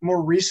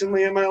more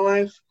recently in my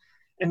life.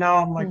 And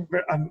now mm.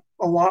 I'm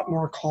a lot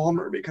more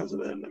calmer because of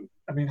it. And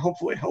I mean,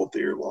 hopefully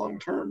healthier long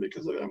term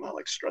because of it. I'm not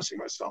like stressing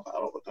myself out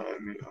all the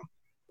time,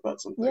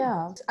 about something.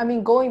 Yeah, I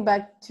mean, going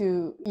back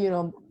to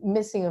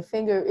missing a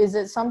finger, is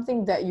it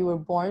something that you were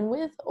born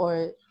with,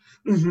 or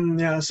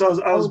Yeah.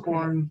 So I was okay?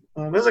 born,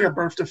 it was like a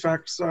birth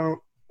defect. So,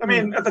 I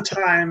mean, Mm, at the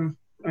time,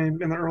 I mean,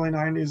 in the early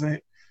 90s,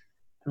 I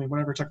mean,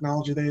 whatever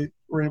technology they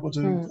were able to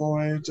mm,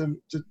 employ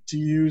to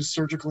use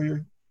surgically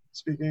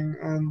speaking.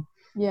 So,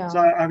 yeah.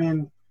 I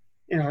mean,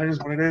 it is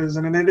what it is.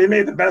 I mean, they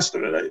made the best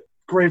of it. I'm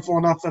grateful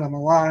enough that I'm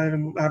alive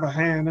and have a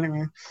hand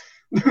anyway.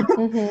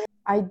 Hmm.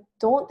 I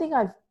don't think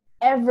I've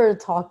ever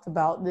talked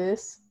about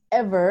this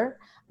ever,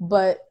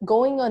 but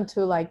going on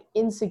to like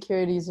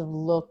insecurities of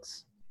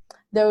looks,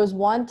 there was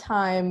one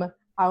time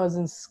I was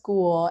in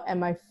school and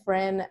my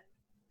friend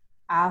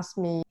asked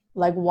me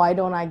like, why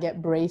don't I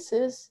get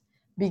braces?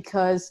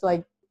 Because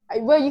like,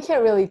 well, you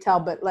can't really tell,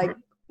 but like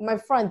my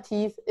front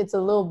teeth, it's a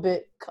little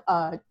bit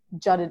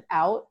jutted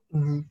out.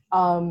 Mm-hmm.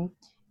 um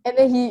and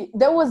then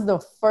that was the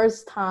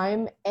first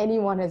time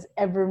anyone has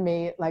ever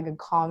made like a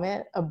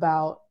comment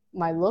about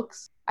my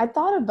looks. I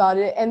thought about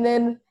it, and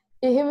then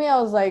it hit me. I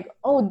was like,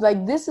 oh,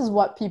 like this is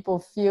what people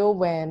feel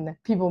when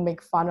people make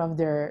fun of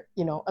their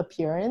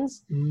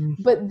appearance.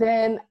 Mm-hmm. But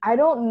then I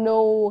don't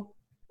know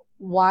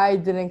why I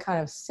didn't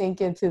kind of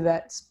sink into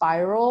that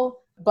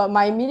spiral, but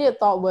my immediate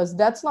thought was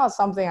that's not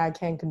something I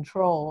can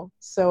control.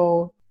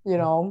 So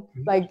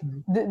like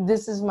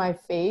this is my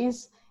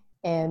face,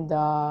 and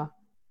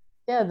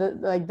Yeah,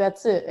 like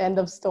that's it. End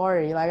of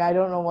story. Like I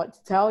don't know what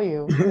to tell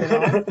you, you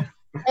know?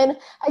 And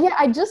yeah,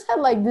 I just had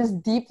like this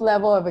deep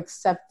level of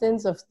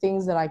acceptance of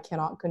things that I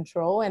cannot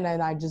control, and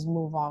then I just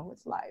move on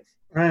with life.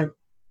 Right.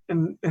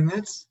 And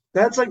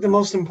that's like the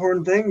most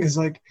important thing is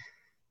like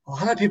a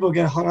lot of people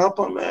get hung up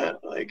on that.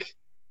 Like,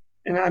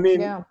 and I mean,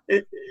 Yeah.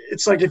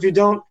 it's like if you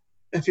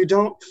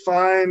don't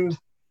find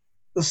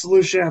the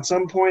solution at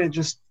some point, it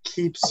just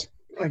keeps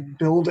like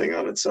building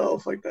on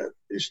itself. Like that,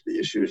 the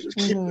issues just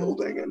keep Mm-hmm.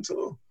 building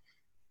until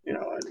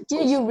Yeah,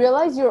 until you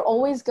realize you're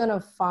always gonna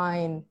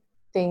find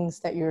things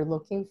that you're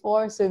looking for.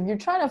 So if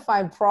you're trying to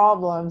find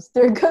problems,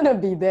 they're gonna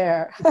be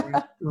there.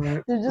 right,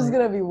 right, They're just right.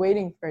 gonna be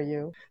waiting for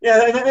you. Yeah,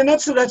 and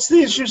that's the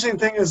interesting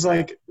thing is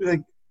like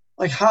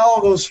how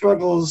those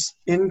struggles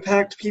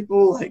impact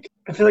people. Like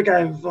I feel like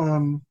I've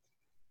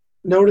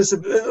noticed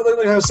it,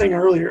 like I was saying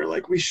earlier,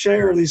 like we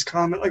share these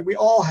comments, like we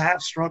all have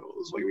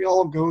struggles, like we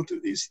all go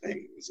through these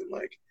things, and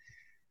like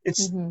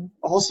it's Mm-hmm.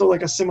 also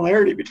like a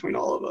similarity between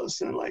all of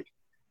us, and like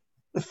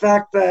the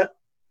fact that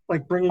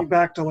like bringing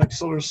back to like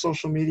sort of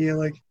social media,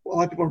 like a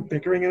lot of people are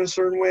bickering in a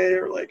certain way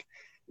or like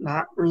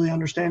not really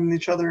understanding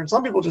each other, and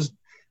some people just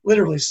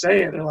literally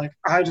say it. They're like,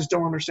 I just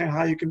don't understand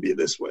how you can be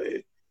this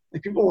way.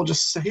 Like people will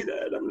just say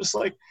that. I'm just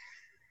like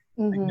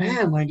Mm-hmm.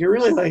 man, like you're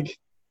really like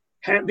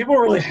people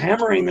are really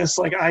hammering this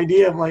like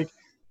idea of like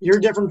you're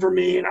different from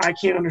me and I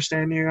can't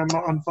understand you. I'm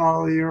not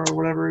unfollow you or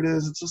whatever it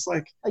is. It's just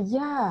like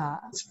Yeah.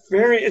 it's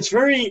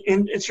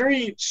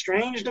very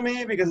strange to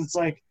me because it's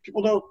like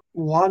people don't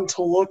want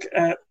to look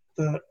at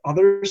the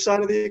other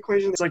side of the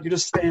equation. It's like you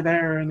just stay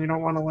there and you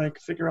don't want to like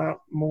figure out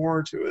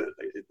more to it.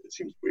 It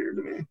seems weird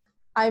to me.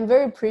 I'm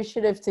very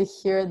appreciative to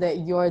hear that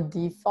your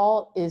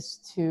default is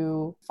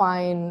to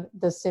find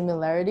the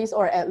similarities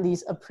or at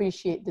least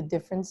appreciate the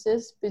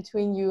differences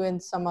between you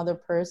and some other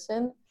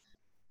person.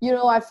 You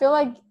know, I feel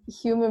like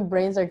human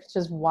brains are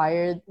just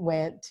wired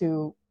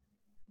to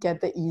get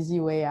the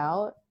easy way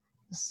out.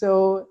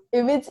 So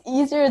if it's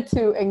easier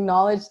to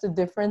acknowledge the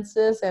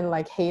differences and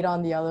like hate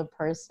on the other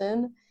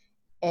person,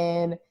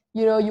 and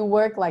you know, you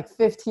work like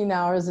 15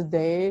 hours a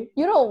day,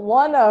 you don't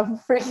want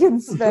to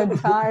freaking spend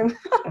time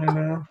I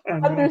know.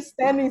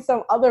 understanding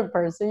some other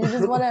person. You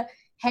just want to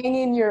hang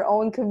in your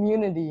own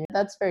community.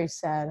 That's very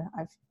sad,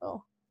 I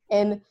feel.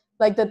 And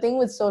like the thing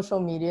with social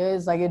media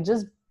is like it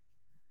just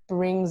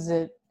brings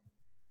it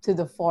to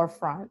the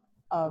forefront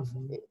of,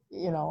 Mhm.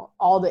 you know,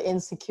 all the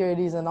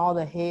insecurities and all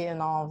the hate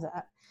and all of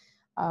that.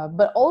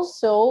 But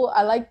also,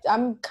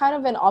 I'm kind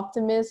of an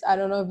optimist. I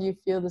don't know if you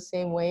feel the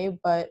same way,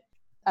 but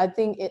I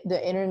think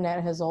the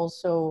internet has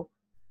also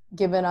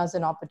given us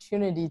an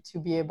opportunity to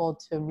be able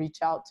to reach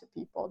out to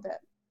people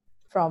that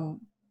from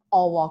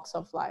all walks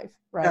of life,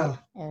 right?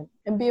 Yeah,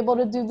 And be able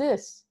to do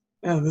this.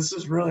 yeah. This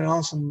is really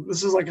awesome.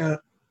 This is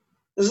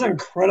an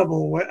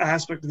incredible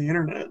aspect of the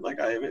internet.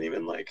 Like I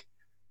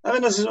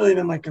haven't necessarily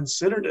even like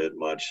considered it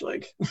much,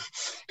 like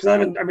because I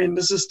haven't. I mean,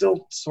 this is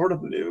still sort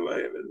of new. I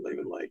haven't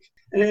even like,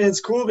 and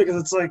it's cool because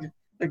it's like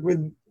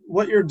with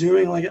what you're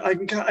doing. Like I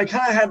kind of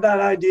had that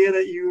idea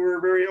that you were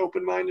very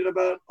open minded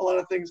about a lot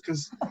of things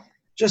because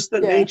just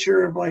the Yeah.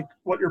 nature of like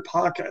what your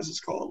podcast is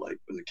called. Like,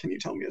 can you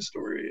tell me a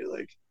story?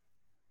 Like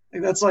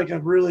that's like a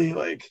really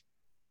like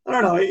I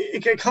don't know.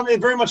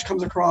 It very much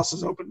comes across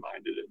as open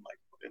minded and like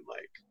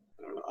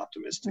I don't know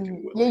optimistic and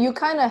Yeah, willing. you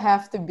kind of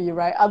have to be,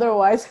 right?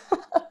 Otherwise,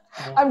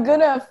 Yeah. I'm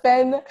gonna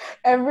offend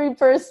every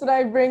person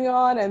I bring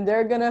on, and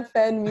they're gonna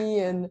offend me,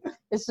 and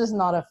it's just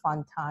not a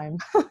fun time.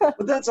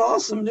 But that's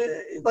awesome.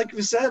 Like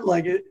you said,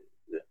 like it.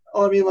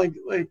 I mean,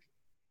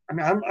 I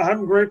mean,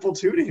 I'm grateful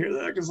too to hear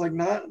that because like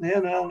not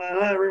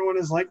everyone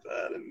is like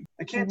that, and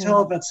I can't tell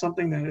Hmm. if that's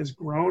something that has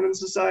grown in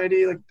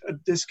society, like a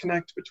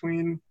disconnect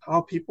between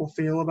how people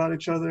feel about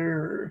each other.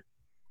 Or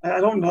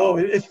I don't know.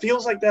 It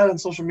feels like that on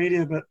social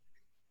media, but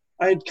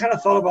I had kind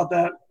of thought about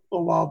that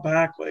a while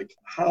back, like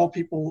how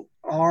people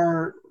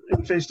are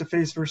in face to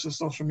face versus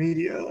social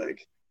media.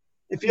 Like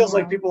it feels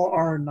like Yeah, people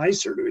are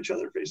nicer to each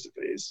other face to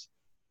face.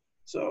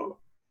 So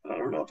I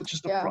don't know if it's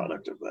just a yeah.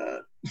 product of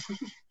that.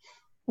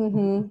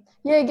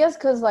 Yeah, I guess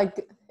because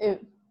like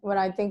when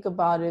I think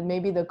about it,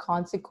 maybe the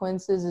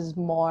consequences is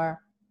more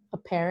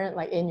apparent,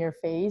 like in your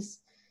face,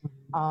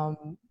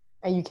 um,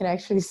 and you can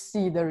actually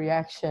see the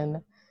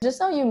reaction. Just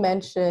now, you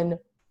mentioned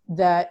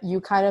that you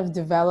kind of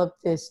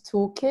developed this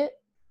toolkit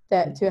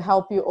that to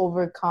help you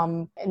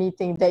overcome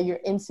anything that you're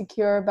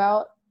insecure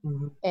about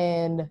Mhm.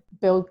 and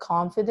build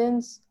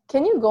confidence.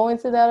 Can you go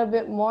into that a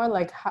bit more?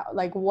 Like how,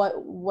 like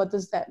what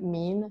does that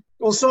mean?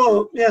 Well,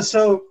 so yeah,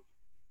 so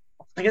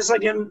I guess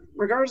like in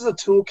regards to the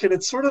toolkit,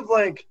 it's sort of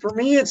like for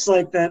me, it's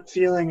like that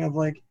feeling of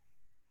like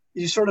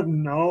you sort of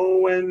know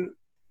when.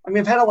 I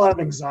mean, I've had a lot of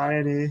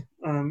anxiety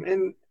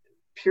and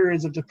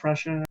periods of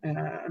depression. And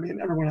I mean,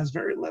 everyone has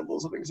varied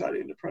levels of anxiety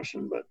and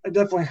depression, but I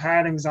definitely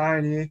had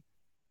anxiety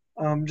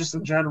just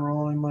in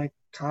general and like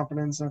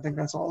confidence. And I think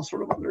that's all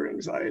sort of under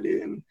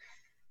anxiety. And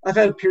I've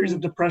had periods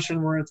of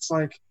depression where it's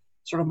like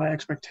sort of my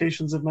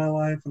expectations of my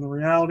life and the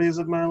realities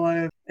of my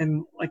life.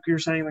 And like you're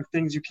saying, like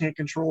things you can't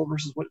control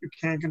versus what you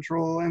can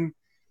control. And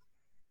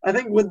I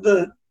think with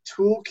the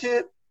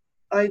toolkit,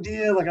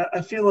 idea. Like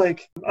I feel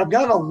like I've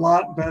gotten a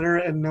lot better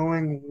at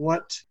knowing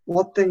what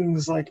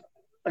things like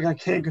I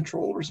can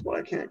control versus what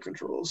I can't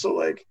control. So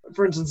like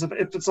for instance,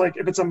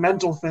 if it's a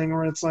mental thing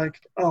where it's like,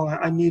 oh,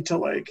 I need to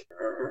like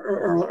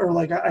or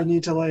like I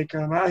need to like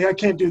I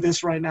can't do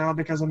this right now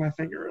because of my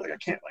finger. Like I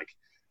can't like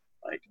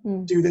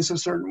Mm. do this a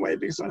certain way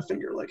because of my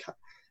finger. Like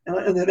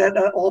and then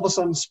that all of a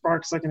sudden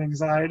sparks like an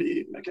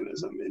anxiety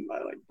mechanism in my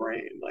like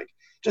brain. Like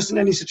just in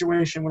any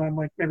situation when I'm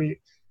like maybe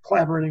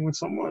collaborating with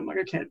someone, like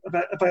I can't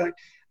if I like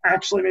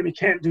actually maybe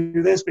can't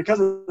do this because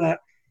of that.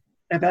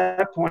 At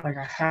that point, like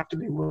I have to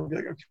be willing to be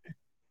like, okay,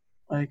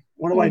 like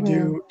what do I Mm-hmm.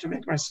 do to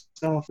make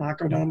myself not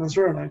go down this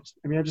road?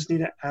 Maybe I just need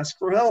to ask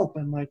for help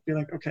and like be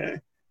like, okay,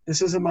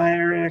 this isn't my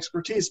area of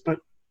expertise, but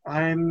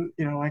I'm,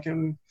 you know, I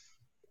can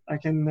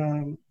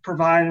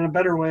provide in a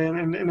better way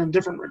and in a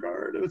different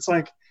regard. It's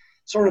like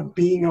sort of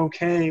being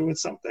okay with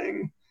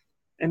something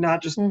and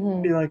not just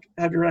Mm-hmm. be like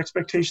have your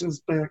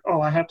expectations be like,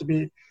 oh, I have to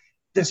be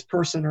this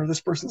person or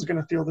this person's going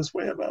to feel this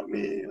way about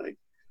me.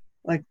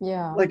 Like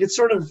Yeah. like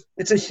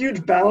it's a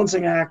huge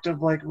balancing act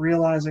of like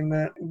realizing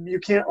that you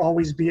can't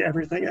always be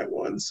everything at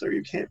once, so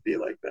you can't be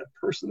like that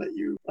person that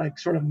you like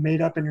sort of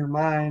made up in your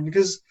mind.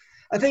 Because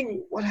I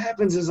think what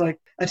happens is like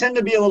I tend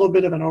to be a little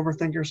bit of an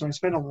overthinker, so I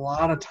spend a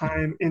lot of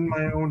time in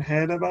my own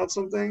head about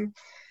something,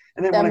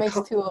 and then That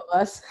makes two of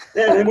us.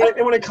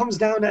 when it comes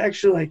down to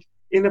actually like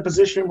in a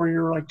position where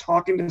you're like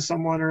talking to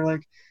someone or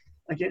like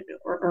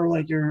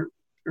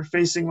you're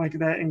facing like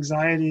that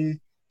anxiety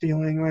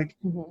feeling, like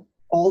Mm-hmm.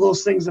 all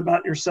those things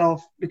about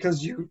yourself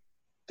because you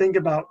think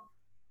about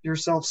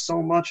yourself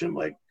so much and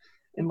like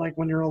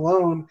when you're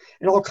alone,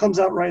 it all comes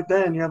out right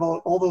then. You have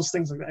all those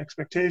things like the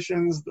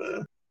expectations,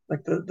 the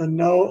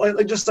know,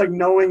 like just like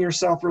knowing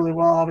yourself really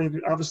well,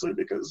 obviously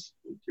because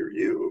you're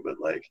you, but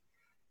like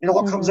it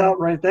all comes Mm-hmm. out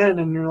right then,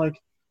 and you're like,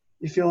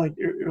 you feel like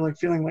you're like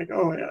feeling like,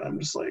 oh yeah, I'm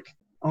just like,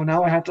 oh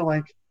now I have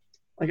to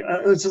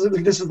this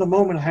is the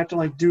moment I have to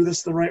like do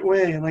this the right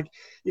way, and like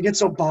you get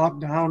so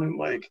bogged down in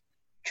like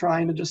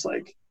trying to just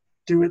like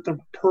do it the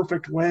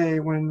perfect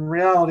way when in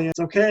reality it's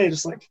okay,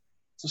 just like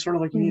so sort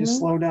of like you need to Mm-hmm.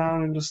 slow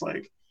down and just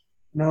like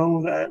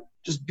know that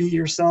just be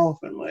yourself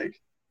and like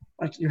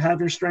you have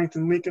your strengths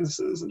and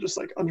weaknesses and just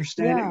like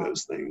understanding Yeah.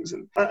 those things.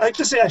 And I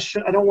just say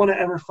I don't want to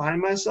ever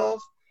find myself,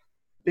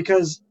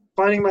 because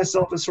finding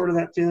myself is sort of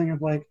that feeling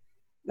of like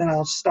then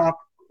I'll stop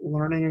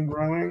learning and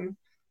growing.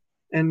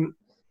 And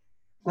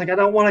like I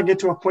don't want to get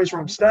to a place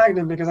where I'm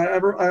stagnant, because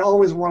I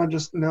always want to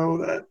just know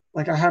that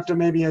like I have to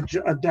maybe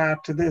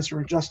adapt to this or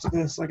adjust to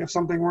this. Like if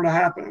something were to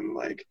happen,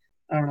 like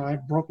I don't know, I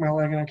broke my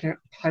leg and I can't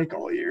hike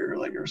all year,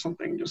 like or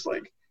something just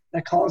like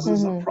that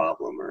causes a Mm-hmm.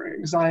 problem or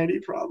anxiety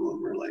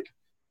problem or like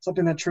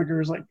something that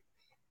triggers like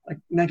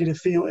negative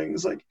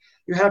feelings. Like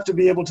you have to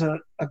be able to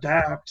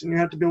adapt, and you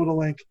have to be able to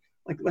like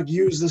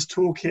use this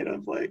toolkit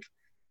of like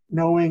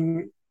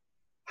knowing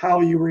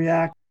how you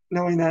react,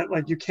 knowing that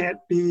like you can't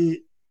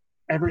be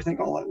everything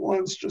all at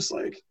once, just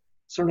like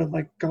sort of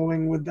like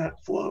going with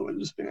that flow and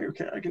just being like,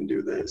 okay, I can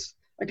do this.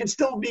 I can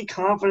still be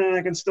confident,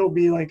 I can still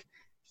be like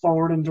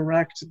forward and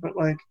direct, but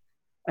like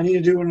I need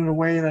to do it in a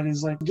way that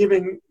is like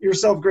giving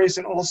yourself grace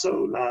and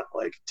also not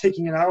like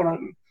taking it out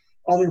on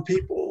other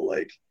people,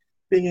 like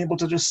being able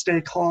to just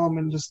stay calm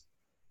and just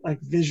like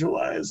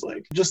visualize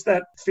like just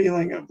that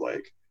feeling of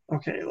like,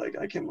 okay, like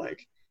I can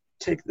like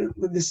take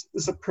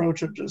this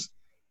approach of just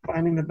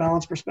finding the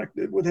balanced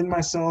perspective within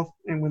myself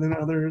and within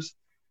others,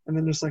 and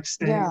then just like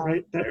staying Yeah.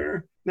 right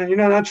there. Now you're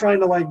not trying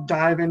to like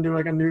dive into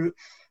like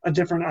a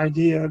different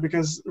idea,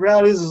 because the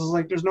reality is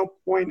like there's no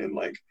point in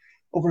like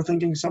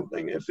overthinking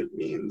something if it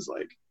means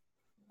like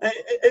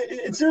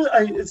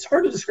it's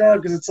hard to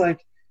describe, because it's like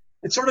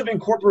it's sort of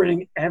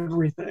incorporating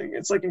everything.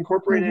 It's like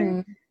incorporating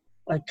Mm-hmm.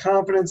 like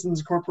confidence and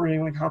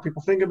incorporating like how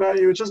people think about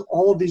you. It's just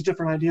all of these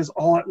different ideas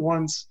all at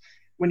once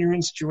when you're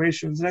in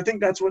situations. And I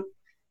think that's what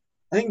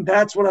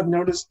I've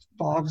noticed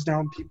bogs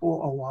down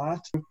people a lot.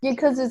 Yeah,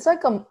 because it's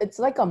like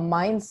a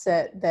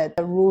mindset that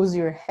rules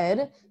your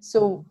head.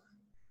 So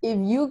if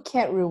you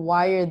can't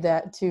rewire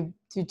that to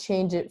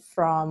change it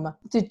from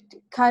to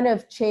kind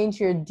of change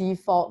your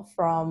default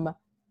from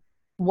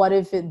what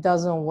if it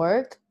doesn't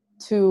work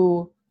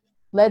to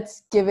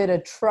let's give it a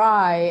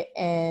try,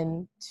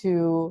 and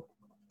to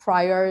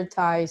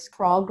prioritize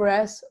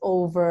progress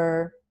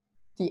over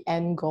the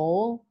end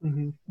goal,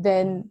 Mm-hmm.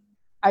 then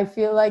I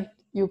feel like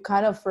you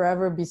kind of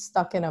forever be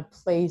stuck in a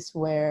place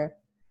where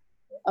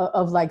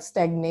of like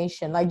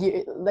stagnation, like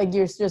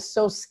you're just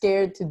so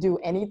scared to do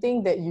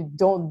anything that you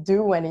don't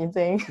do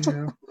anything.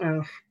 Yeah,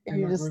 yeah, And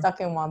you're just exactly.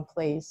 stuck in one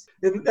place.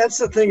 And that's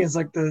the thing, is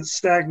like the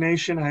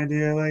stagnation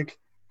idea. Like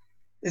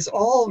it's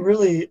all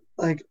really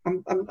like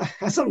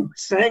as I'm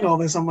saying all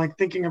this, I'm like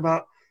thinking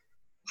about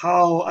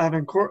how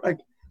like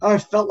how I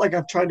felt like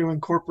I've tried to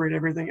incorporate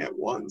everything at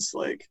once.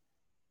 Like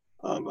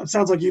it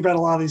sounds like you've had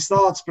a lot of these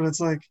thoughts, but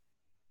it's like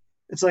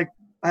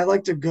I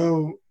like to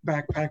go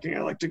backpacking.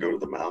 I like to go to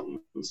the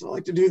mountains. I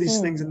like to do these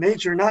Mm. things in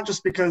nature, not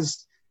just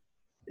because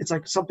it's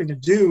like something to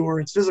do or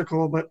it's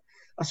physical, but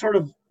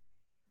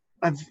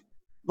I've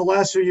the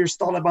last few years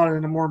thought about it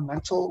in a more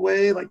mental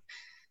way. Like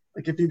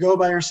Like if you go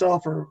by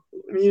yourself, or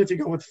I mean, if you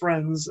go with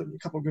friends and a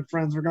couple of good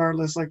friends,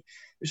 regardless, like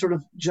you're sort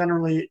of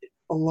generally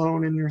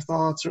alone in your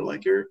thoughts, or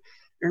like you're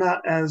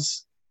not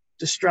as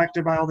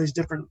distracted by all these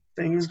different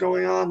things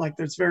going on. Like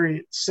it's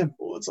very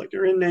simple. It's like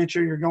you're in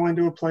nature, you're going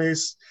to a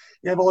place,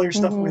 you have all your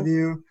stuff Mm-hmm. with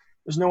you.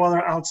 There's no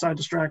other outside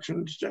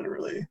distractions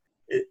generally.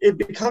 It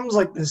becomes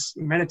like this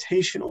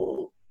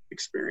meditational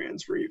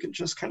experience where you can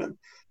just kind of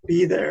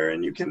be there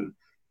and you can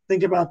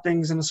think about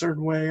things in a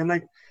certain way. And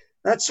like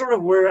that's sort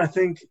of where I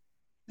think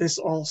this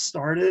all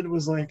started,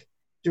 was like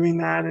doing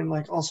that, and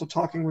like also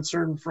talking with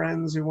certain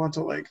friends who want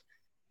to like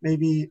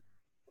maybe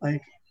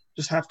like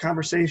just have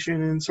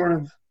conversation, and sort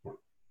of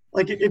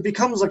like it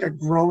becomes like a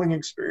growing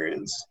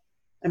experience.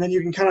 And then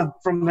you can kind of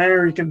from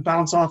there you can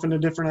bounce off into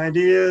different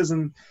ideas,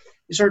 and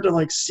you start to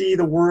like see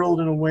the world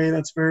in a way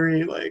that's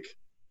very like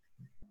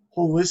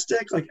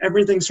holistic. Like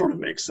everything sort of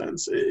makes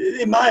sense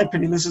in my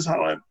opinion. This is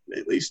how I,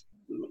 at least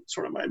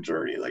sort of my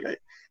journey, like I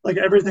like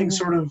everything Mm-hmm.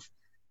 sort of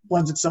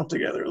blends itself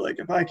together. Like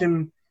if I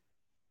can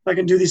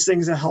do these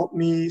things that help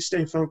me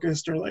stay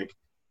focused, or like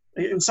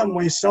in some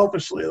way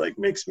selfishly like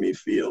makes me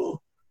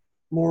feel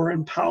more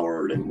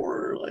empowered and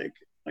more like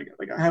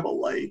I have a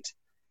light,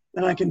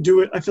 then I can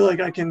do it. I feel like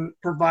I can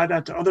provide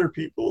that to other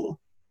people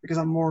because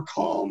I'm more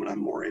calm and I'm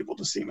more able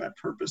to see my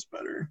purpose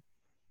better.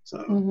 So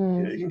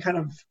Mm-hmm. you can kind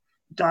of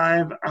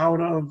dive out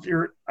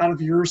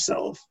of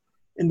yourself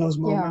in those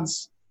Yeah.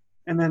 moments,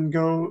 and then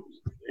go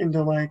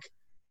into like,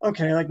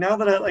 okay, like now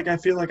that I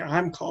feel like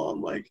I'm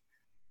calm, like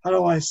how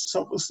do I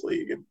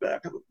selflessly get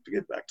back to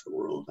the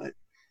world? I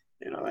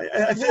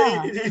think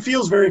Yeah. it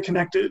feels very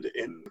connected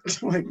in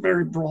like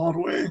very broad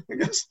way, I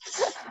guess.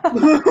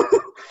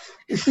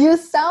 You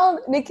sound,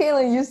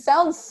 Nikayla, you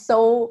sound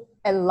so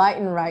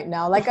enlightened right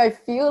now. Like I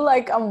feel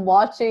like I'm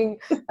watching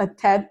a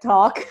TED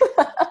talk.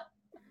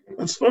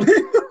 That's funny.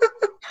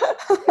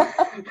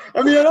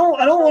 I mean, I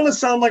don't want to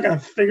sound like I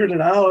figured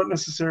it out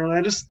necessarily.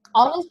 I just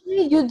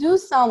Honestly, you do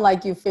sound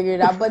like you figured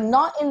it out, but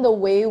not in the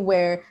way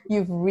where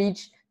you've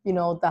reached,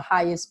 the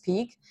highest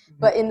peak,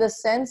 but in the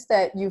sense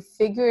that you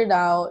figured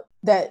out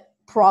that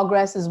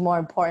progress is more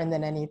important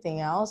than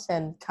anything else,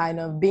 and kind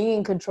of being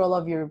in control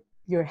of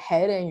your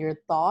head and your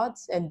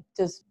thoughts, and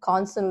just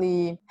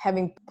constantly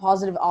having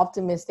positive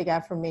optimistic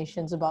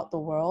affirmations about the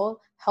world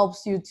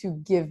helps you to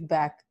give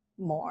back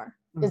more.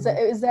 Is that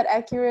Mhm. is that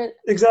accurate?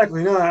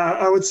 Exactly. No,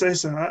 I would say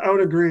so. I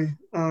would agree.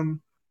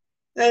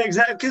 Yeah,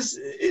 exactly, because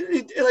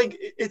like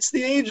it's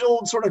the age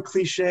old sort of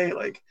cliche,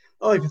 like,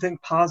 oh, if you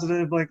think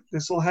positive, like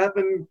this will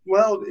happen.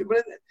 Well,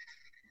 but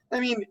I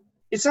mean,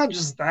 it's not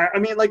just that. I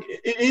mean, like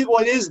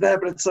well, it is that,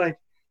 but it's like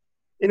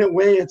in a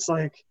way, it's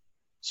like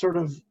sort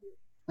of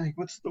like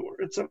what's the word?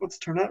 It's what's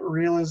the term? Not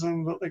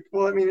realism, but like,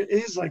 well, I mean, it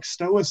is like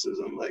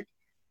stoicism. Like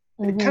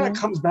it kind of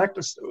Mm-hmm. comes back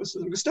to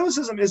stoicism, because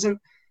stoicism isn't.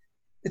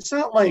 It's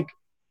not like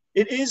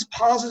it is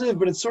positive,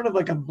 but it's sort of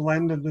like a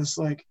blend of this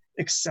like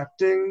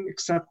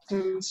acceptance. You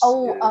know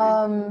Oh, what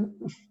I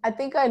mean? I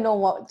think I know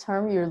what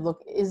term you're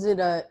looking. Is it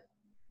a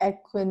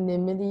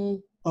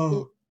equanimity?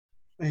 Oh,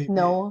 maybe.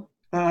 No.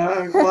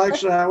 Well,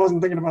 actually, I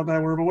wasn't thinking about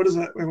that word, but what is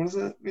that? Wait, what does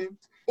that mean?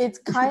 It's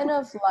kind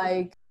of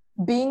like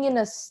being in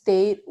a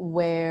state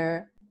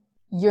where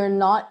you're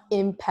not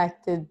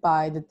impacted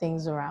by the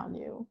things around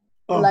you.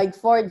 Oh, Like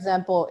for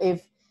example,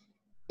 if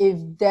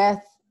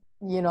death,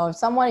 if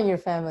someone in your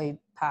family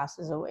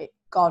passes away,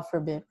 God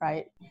forbid,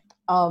 right?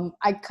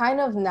 I kind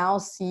of now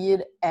see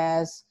it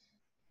as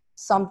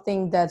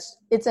something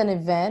it's an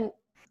event,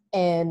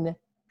 and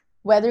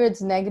whether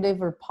it's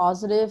negative or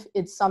positive,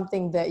 it's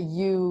something that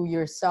you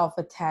yourself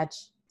attach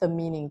the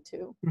meaning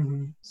to.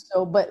 mm-hmm,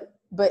 So but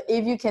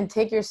if you can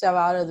take yourself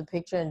out of the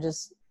picture and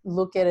just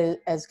look at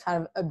it as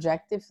kind of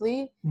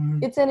objectively, mm-hmm,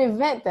 it's an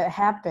event that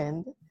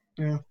happened.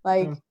 yeah, yeah,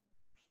 Like,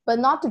 but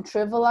not to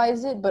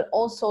trivialize it, but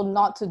also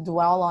not to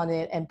dwell on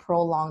it and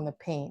prolong the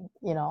pain.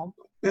 yeah.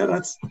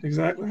 That's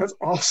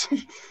awesome.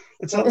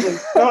 It sounds like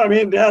no, I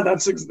mean, yeah,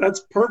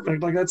 that's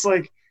perfect. Like that's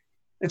like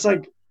it's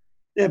like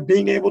yeah,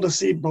 being able to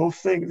see both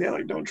things. Yeah,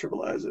 like don't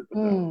trivialize it, but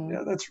no, Mm,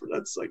 yeah,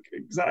 that's like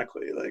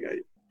exactly like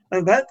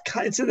and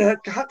it's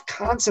that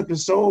concept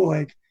is so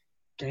like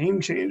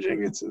game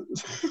changing. It's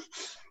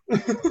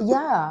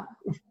yeah,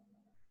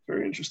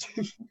 very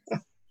interesting.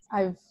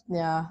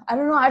 yeah, I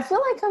don't know. I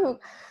feel like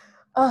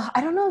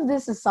I don't know if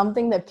this is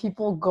something that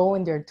people go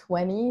in their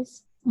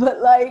 20s,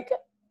 but like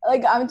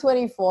I'm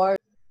 24.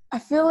 I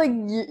feel like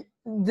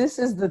this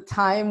is the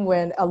time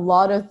when a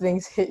lot of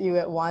things hit you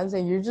at once,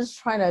 and you're just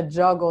trying to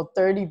juggle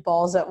 30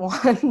 balls at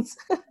once.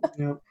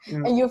 Yeah,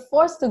 yeah, And you're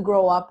forced to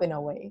grow up in a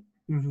way.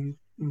 mm-hmm,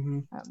 mm-hmm.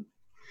 Um,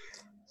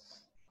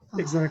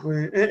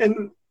 Exactly.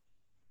 And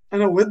I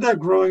know with that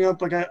growing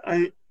up, like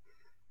I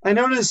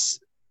notice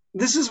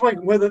this is like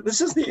whether this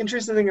is the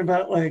interesting thing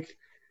about like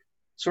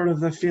sort of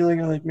the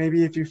feeling of like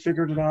maybe if you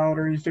figured it out,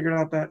 or you figured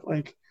out that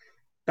like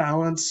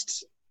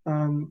balanced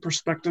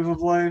perspective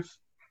of life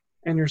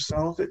and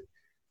yourself,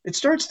 it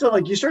starts to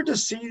like you start to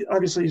see,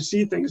 obviously you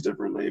see things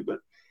differently, but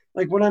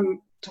like when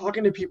I'm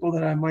talking to people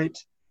that I might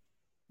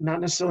not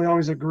necessarily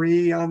always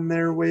agree on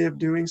their way of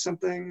doing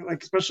something,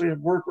 like especially at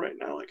work right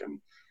now, like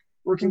I'm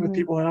working with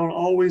people. I don't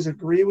always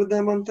agree with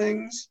them on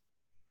things,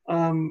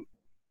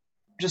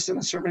 just in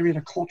a certain, maybe in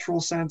a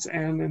cultural sense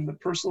and in the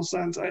personal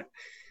sense.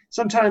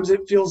 Sometimes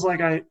it feels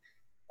like at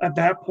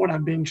that point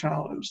I'm being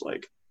challenged.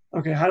 Like,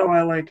 okay, how do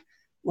I like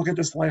look at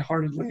this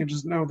lightheartedly and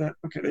just know that,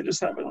 okay, they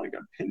just have an like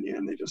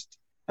opinion. They just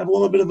have a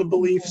little bit of a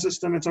belief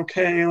system. It's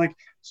okay. Like,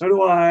 so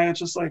do I. It's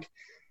just like,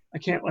 I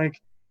can't like,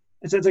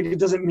 it's like, it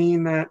doesn't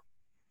mean that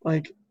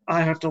like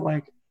I have to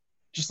like,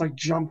 just like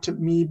jump to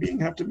me being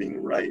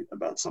right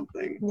about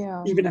something.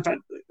 Yeah. Even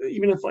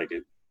if like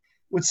it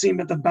would seem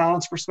that the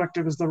balanced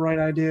perspective is the right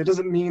idea, it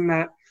doesn't mean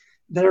that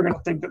they're going to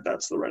think that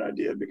that's the right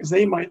idea, because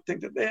they might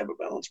think that they have a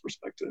balanced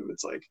perspective.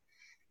 It's like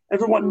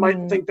everyone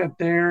might think that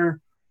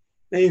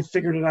they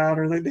figured it out,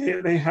 or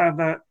they have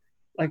that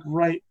like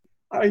right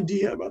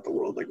idea about the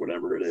world, like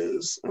whatever it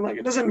is. And like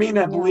it doesn't mean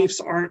that beliefs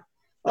aren't,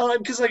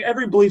 because like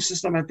every belief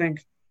system, I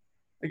think,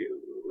 like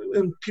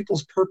in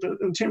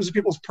terms of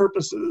people's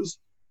purposes,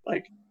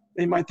 like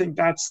they might think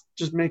that's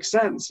just makes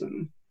sense,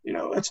 and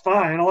that's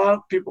fine. A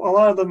lot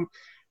of them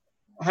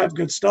have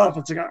good stuff.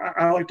 It's like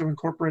I like to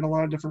incorporate a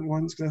lot of different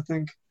ones, because I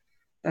think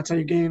that's how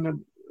you gain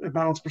a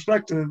balanced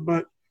perspective.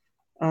 But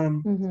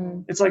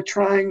it's like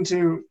trying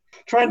to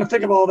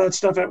think of all that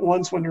stuff at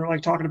once when you're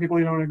like talking to people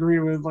you don't agree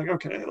with. Like,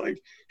 okay,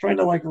 like trying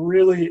to like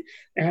really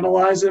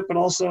analyze it, but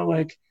also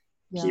like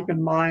keep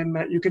in mind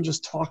that you can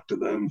just talk to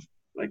them.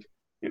 Like,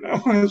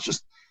 it's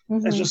just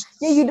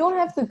you don't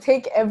have to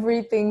take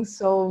everything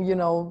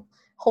so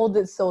hold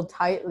it so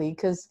tightly,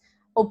 because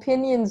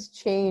opinions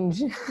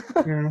change.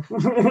 Yeah.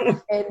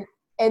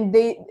 and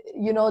they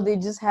they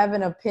just have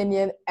an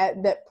opinion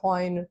at that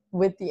point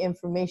with the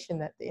information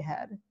that they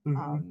had,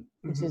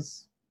 which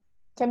is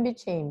can be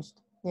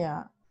changed.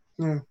 Yeah.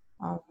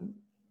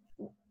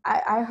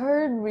 I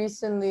heard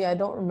recently, I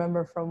don't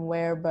remember from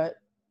where, but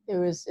it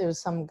was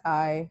some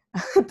guy.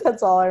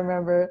 That's all I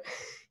remember.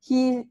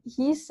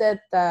 He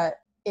said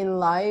that in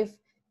life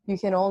you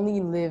can only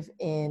live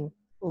in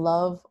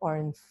love or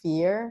in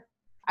fear.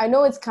 I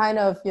know it's kind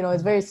of,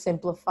 it's very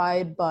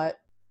simplified, but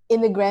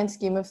in the grand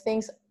scheme of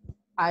things,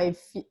 I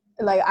feel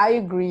like I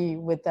agree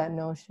with that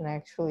notion,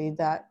 actually,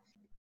 that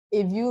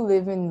if you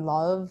live in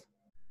love,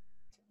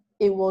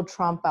 it will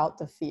trump out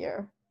the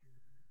fear,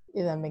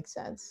 if that makes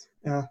sense.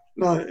 Yeah,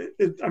 no,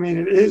 I mean,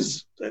 it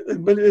is,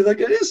 but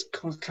it is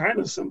kind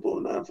of simple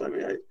enough. I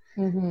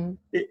mean,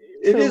 it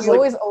is we like,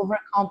 always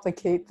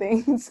overcomplicate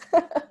things.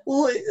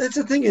 well, it's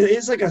the thing. It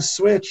is like a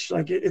switch.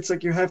 Like it's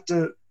like you have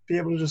to be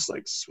able to just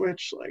like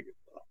switch like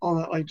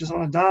just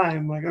on a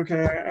dime. Like,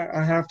 okay,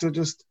 I have to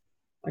just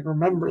like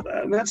remember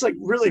that, and that's like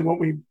really what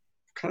we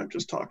kind of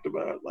just talked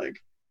about. Like,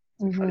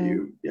 how do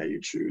you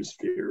choose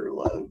fear or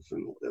love,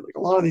 and like a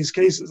lot of these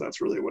cases,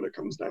 that's really what it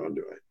comes down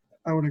to.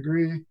 I would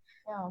agree.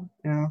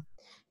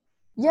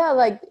 Yeah,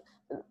 like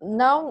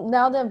now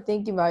that I'm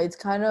thinking about it, it's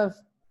kind of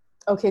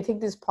okay.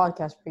 Take this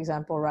podcast for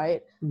example,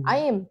 right? I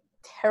am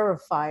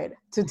terrified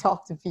to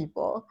talk to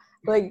people.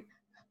 Like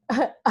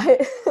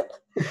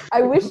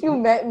I wish you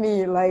met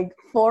me like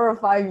 4 or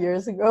 5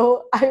 years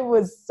ago. I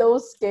was so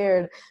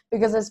scared,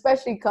 because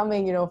especially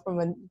coming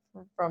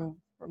from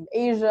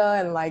Asia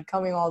and like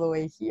coming all the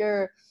way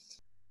here.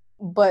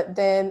 But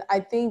then I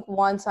think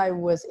once I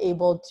was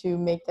able to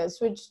make that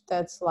switch,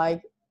 that's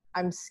like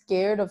I'm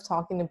scared of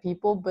talking to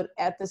people, but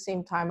at the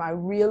same time, I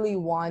really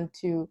want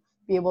to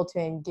be able to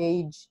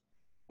engage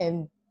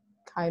and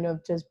kind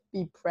of just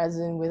be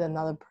present with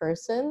another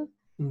person.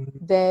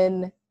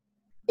 Then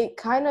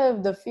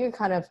the fear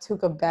kind of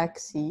took a back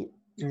seat,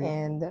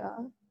 and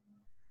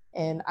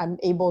I'm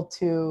able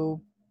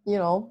to,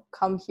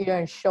 come here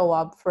and show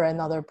up for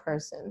another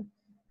person.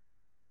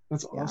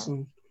 That's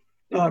awesome.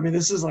 No, I mean,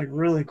 this is like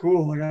really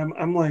cool. Like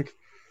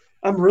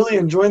I'm really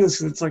enjoying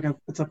this, because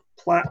it's a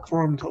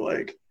platform to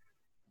like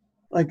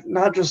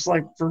not just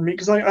like for me,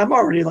 because I'm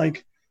already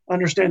like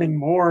understanding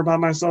more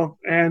about myself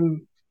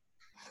and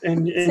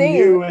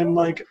you and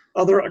like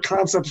other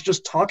concepts,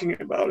 just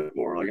talking about it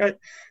more. Like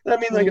I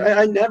mean, like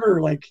I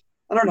never like,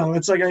 I don't know.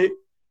 It's like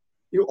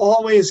you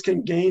always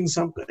can gain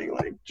something,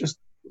 like just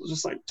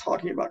like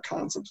talking about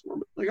concepts more.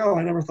 Like, oh,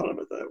 I never thought of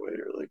it that way,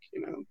 or like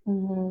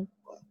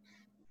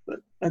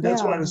But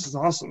that's why this is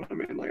awesome. I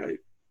mean, like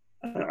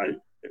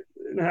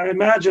I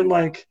imagine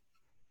like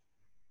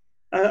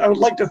I would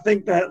like to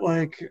think that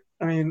like,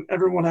 I mean,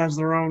 everyone has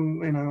their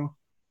own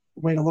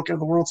way to look at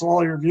the world, so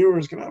all your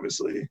viewers can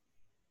obviously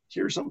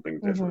hear something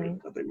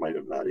different that they might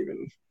have not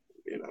even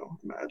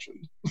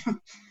imagined.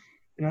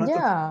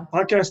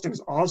 Podcasting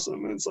is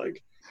awesome. And it's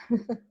like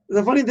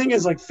the funny thing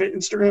is like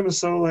Instagram is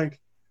so like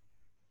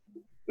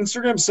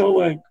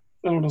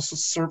I don't know,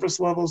 surface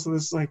level. So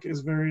this like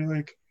is very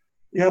like,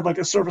 you have like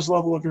a surface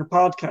level of your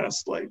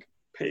podcast like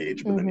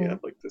page, but then you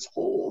have like this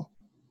whole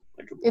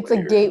like it's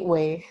layer. A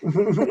gateway.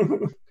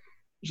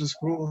 Which is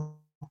cool.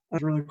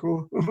 That's really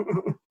cool.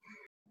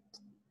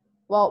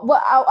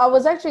 Well, I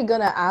was actually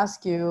gonna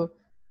ask you,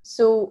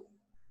 so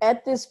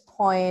at this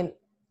point,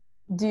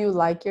 do you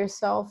like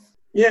yourself?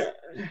 Yeah.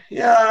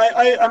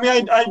 I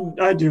mean,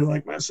 I do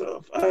like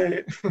myself.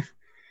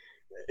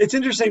 It's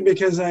interesting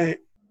because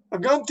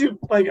I'm going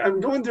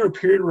through a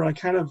period where I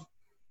kind of,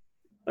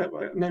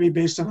 maybe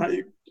based on how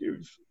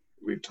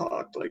we've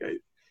talked, like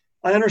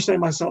I understand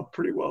myself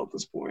pretty well at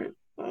this point,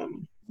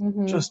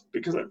 Mm-hmm. just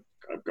because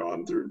I've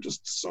gone through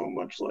just so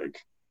much like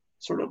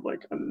sort of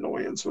like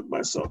annoyance with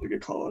myself, you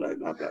could call it.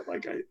 Not that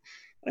like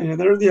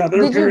there are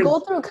Did you go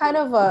periods. through kind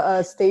of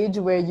a stage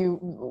where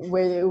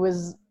it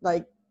was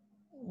like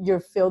you're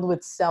filled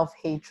with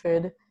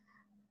self-hatred?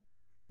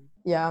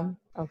 Yeah.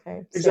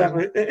 Okay. Same.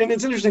 Exactly, and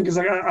it's interesting because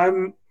like I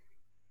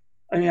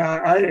mean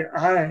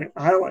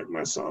I like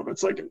myself.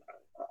 It's like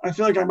I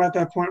feel like I'm at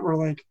that point where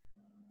like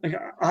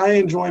I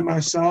enjoy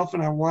myself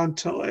and I want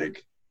to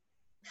like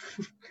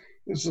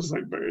this is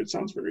like very, it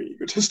sounds very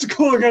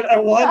egotistical again. I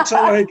want to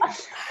like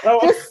I,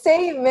 Just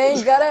say it, man.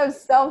 You gotta have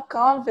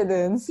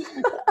self-confidence.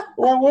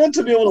 well, I want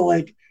to be able to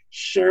like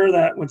share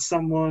that with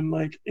someone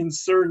like in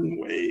certain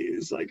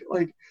ways, like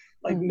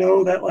Mm,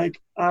 know that like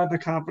I have the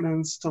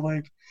confidence to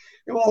like,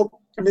 well,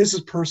 I mean this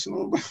is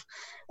personal, but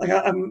like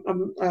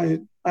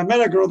I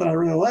met a girl that I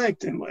really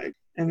liked and like,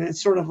 and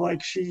it's sort of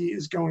like she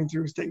is going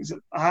through things that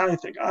I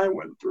think I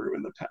went through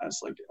in the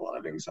past, like a lot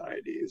of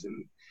anxieties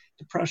and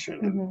depression,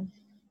 and mhm,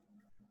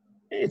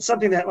 it's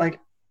something that like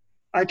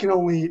I can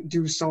only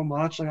do so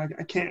much. Like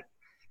I can't,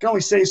 I can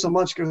only say so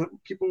much because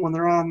people when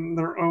they're on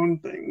their own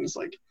things,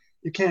 like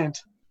you can't.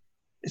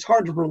 It's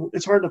hard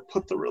to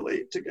put the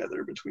relate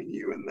together between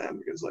you and them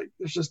because like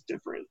there's just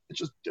different. It's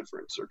just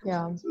different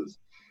yeah. circumstances.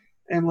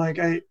 And like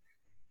I'm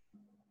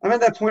at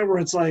that point where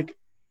it's like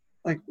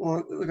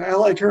well like I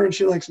like her and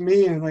she likes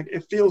me and like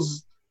it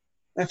feels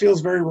that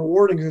feels very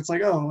rewarding because it's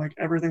like oh like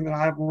everything that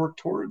I've worked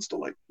towards to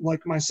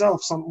like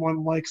myself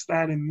someone likes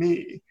that in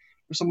me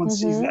or someone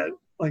sees Mm-hmm. that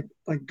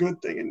like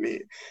good thing in me,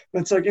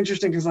 but it's like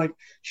interesting because like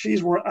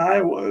she's where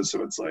I was,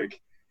 so it's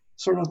like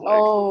sort of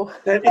like Oh,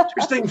 that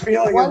interesting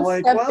feeling of one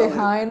like step well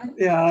behind.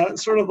 yeah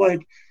sort of like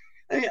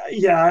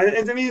yeah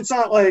I mean it's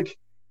not like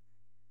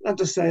not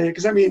to say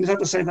because I mean it's not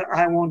to say that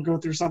I won't go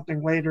through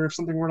something later if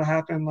something were to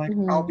happen like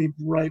I'll Hmm. be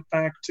right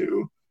back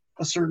to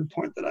a certain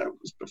point that I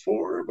was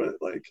before, but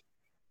like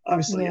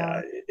obviously,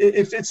 Yeah. yeah,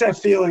 if it's that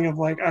feeling of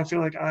like, I feel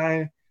like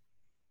I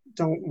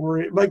don't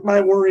worry, like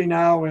my worry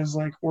now is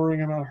like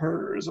worrying about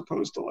her as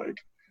opposed to like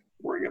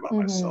worrying about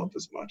Hmm. myself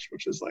as much,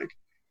 which is like,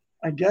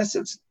 I guess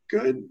it's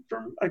good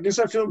for, I guess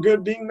I feel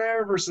good being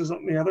there versus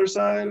on the other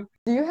side.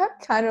 Do you have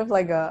kind of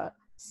like a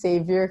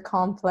savior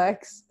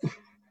complex?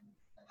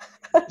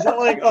 Is that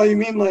like, oh, you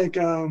mean like,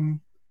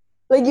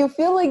 Like you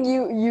feel like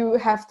you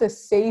have to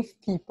save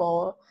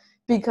people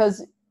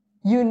because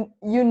you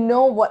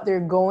know what they're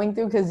going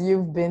through because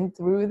you've been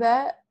through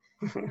that.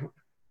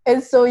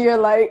 And so you're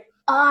like,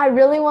 I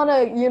really want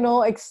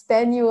to,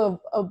 extend you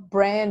a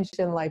branch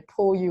and like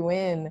pull you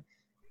in.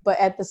 But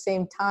at the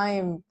same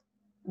time,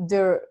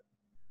 they're,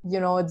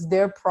 it's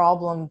their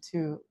problem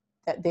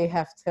that they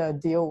have to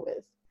deal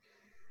with.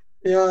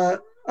 yeah,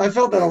 I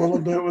felt that a little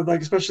bit with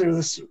like, especially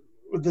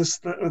with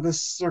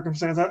this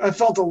circumstance. I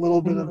felt a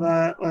little bit of Hmm.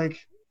 that. Like,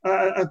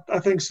 I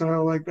think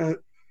so. Like that,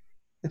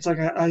 it's like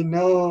I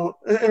know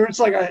or it's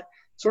like I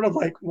sort of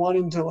like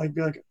wanting to like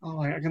be like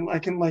oh I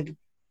can like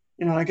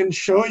I can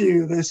show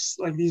you this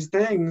like these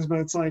things but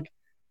it's like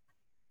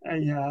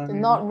yeah I They're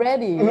mean not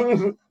ready.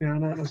 yeah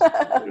not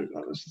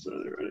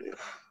necessarily ready.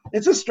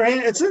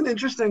 It's an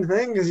interesting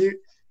thing because you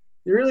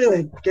really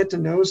like get to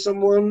know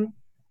someone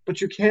but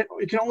you can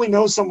only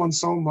know someone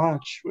so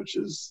much, which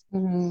is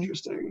Hmm.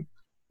 interesting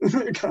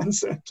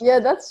concept. Yeah,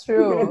 that's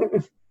true.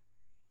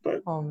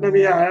 But Oh I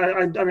mean yeah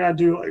man. I mean I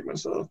do like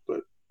myself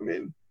but I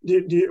mean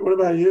what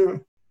about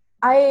you?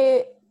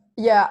 I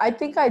Yeah, I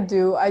think I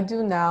do. I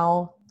do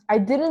now. I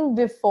didn't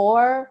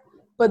before,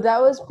 but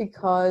that was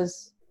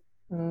because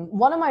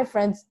one of my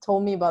friends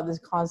told me about this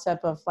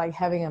concept of like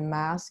having a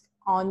mask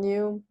on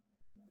you,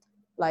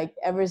 like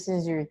ever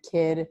since you're a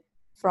kid,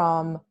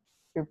 from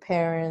your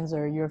parents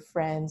or your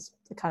friends,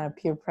 the kind of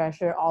peer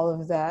pressure, all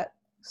of that,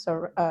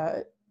 so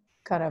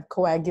kind of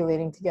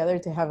coagulating together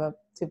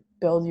to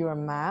build you a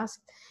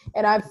mask.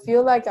 And I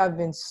feel like I've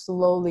been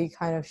slowly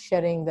kind of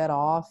shedding that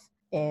off.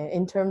 And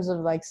in terms of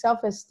like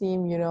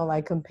self-esteem,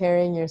 like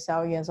comparing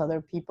yourself against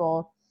other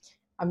people,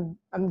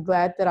 I'm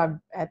glad that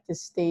I'm at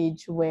this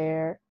stage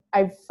where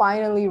I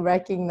finally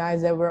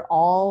recognize that we're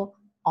all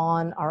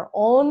on our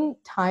own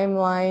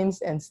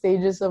timelines and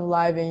stages of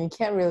life, and you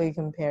can't really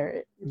compare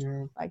it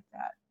Yeah. like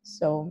that.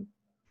 So,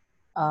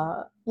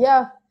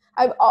 yeah,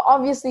 I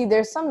obviously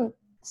there's some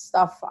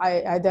stuff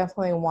I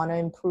definitely want to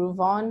improve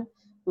on,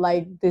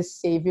 like this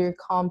savior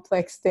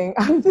complex thing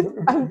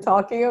I'm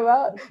talking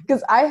about,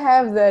 because I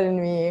have that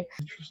in me,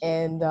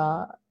 and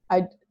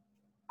I,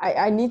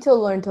 I need to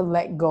learn to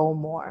let go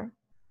more,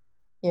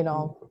 you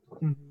know.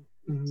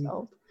 Mm-hmm.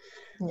 So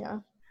yeah.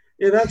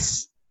 Yeah,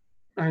 that's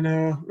I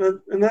know,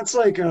 and that's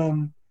like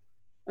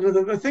I know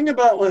the thing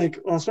about like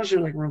well,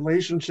 especially like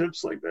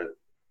relationships like that.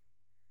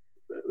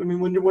 I mean,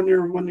 when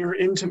you're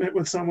intimate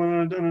with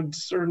someone on a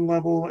certain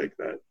level like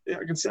that, yeah,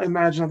 I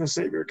imagine how the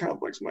savior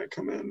complex might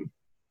come in,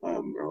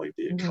 or like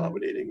the Hmm.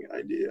 accommodating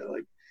idea.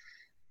 Like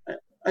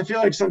I feel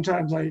like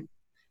sometimes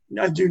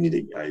I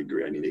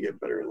agree. I need to get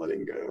better at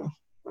letting go.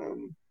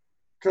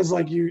 Cause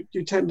like you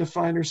tend to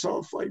find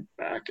yourself like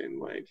back in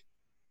like,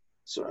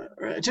 so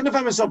I tend to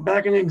find myself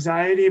back in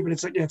anxiety, but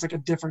it's like, yeah, it's like a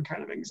different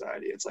kind of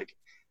anxiety. It's like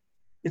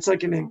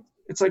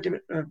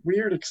a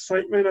weird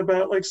excitement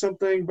about like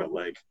something, but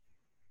like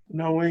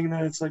knowing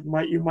that it's like,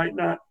 you might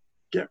not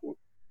get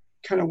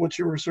kind of what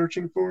you were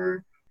searching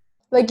for.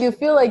 Like you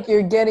feel like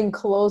you're getting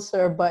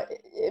closer, but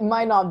it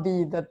might not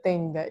be the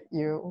thing that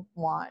you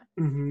want.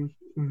 Mm-hmm.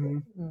 Mm-hmm.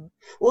 Mm.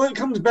 Well, it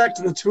comes back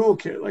to the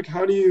toolkit. Like,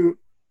 how do you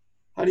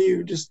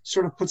just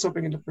sort of put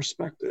something into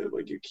perspective?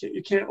 Like, you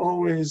can't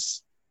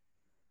always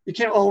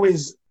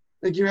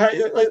like you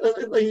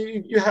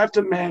have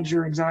to manage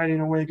your anxiety in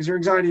a way, because your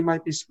anxiety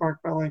might be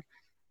sparked by like,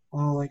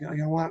 oh, like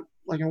I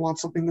want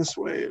something this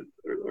way,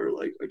 or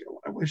like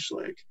I wish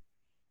like,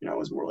 I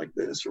was more like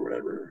this or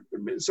whatever.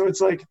 So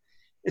it's like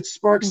it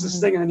sparks this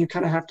Mm-hmm. thing, and then you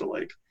kind of have to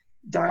like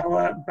dial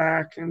that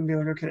back and be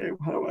like, okay,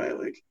 how do I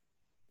like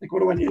what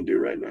do I need to do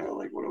right now?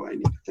 Like, what do I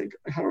need to think?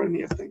 How do I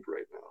need to think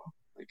right now?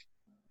 Like,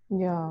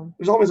 Yeah.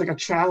 there's always like a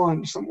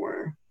challenge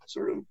somewhere,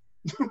 sort of.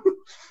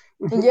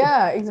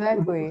 Yeah,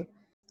 exactly.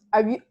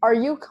 Are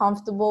you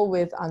comfortable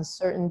with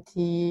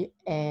uncertainty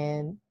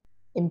and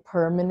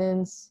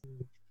impermanence?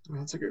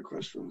 That's a good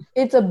question.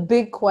 It's a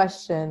big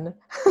question.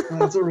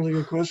 That's a really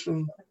good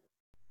question.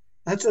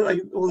 That's a,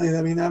 like, well,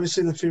 I mean,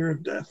 obviously the fear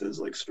of death is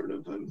like sort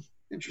of an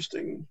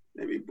interesting,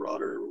 maybe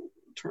broader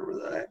term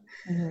of that.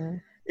 Hmm.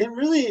 It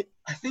really,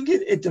 I think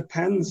it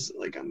depends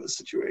like on the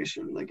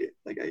situation.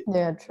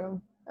 Yeah,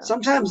 true. Yeah.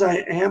 Sometimes I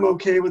am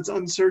okay with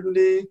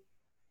uncertainty.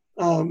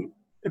 Um,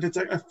 if it's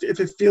like, if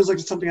it feels like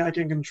it's something I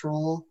can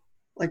control,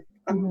 like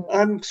Hmm.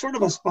 I'm sort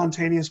of a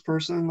spontaneous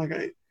person. Like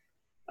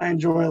I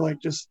enjoy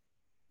like just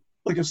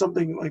like if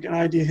something like an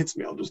idea hits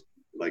me, I'll just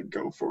like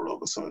go for it all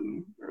of a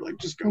sudden, or like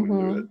just go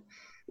into it. Hmm.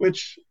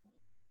 Which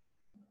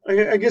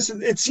I guess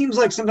it seems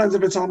like sometimes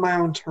if it's on my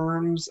own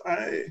terms,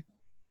 I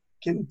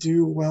can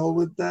do well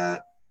with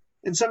that.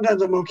 And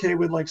sometimes I'm okay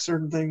with like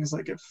certain things,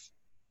 like if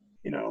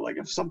like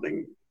if some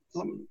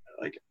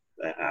like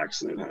an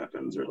accident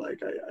happens, or like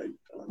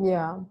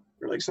Yeah.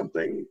 or like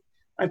something,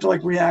 I have to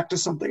like react to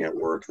something at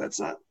work that's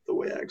not the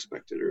way I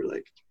expected, or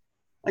like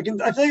I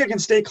think I can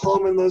stay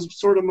calm in those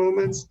sort of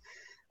moments.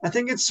 I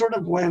think it's sort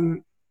of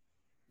when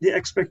the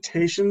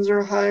expectations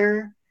are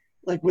higher,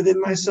 like within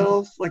Hmm.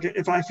 myself, like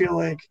if I feel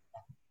like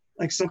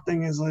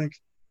something is like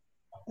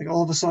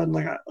all of a sudden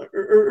like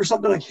or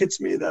something like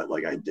hits me that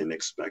like I didn't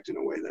expect, in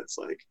a way that's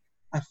like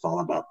I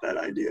thought about that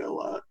idea a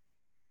lot,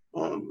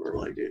 or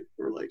like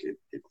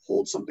it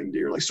holds something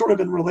dear, like sort of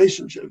in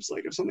relationships,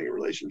 like if something in a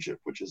relationship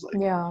which is like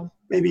Yeah.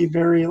 maybe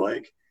very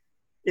like,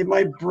 it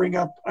might bring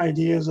up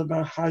ideas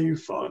about how you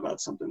thought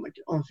about something, like,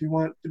 oh, if you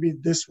want it to be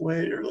this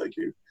way, or like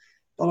you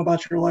thought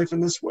about your life in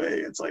this way,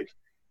 it's like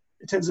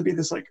it tends to be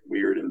this like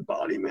weird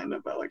embodiment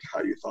about like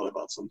how you thought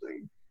about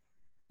something.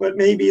 But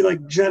maybe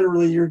like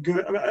generally you're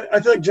good. I mean, I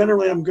feel like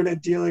generally I'm good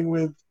at dealing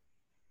with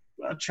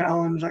a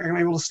challenge. Like I'm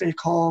able to stay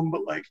calm,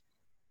 but like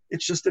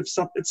it's just if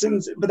something it's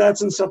in, but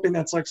that's in something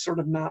that's like sort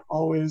of not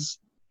always.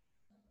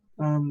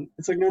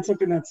 It's like not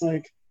something that's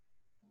like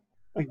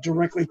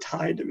directly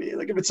tied to me.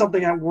 Like if it's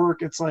something at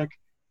work, it's like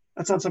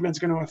that's not something that's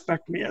going to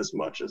affect me as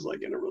much as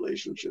like in a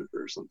relationship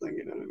or something.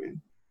 You know what I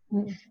mean?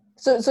 Mm.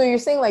 So you're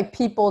saying like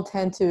people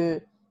tend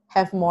to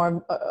have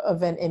more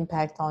of an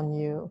impact on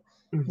you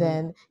Mm-hmm.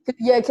 than,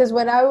 yeah, because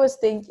when I was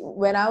saying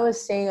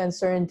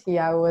uncertainty,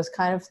 I was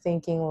kind of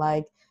thinking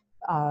like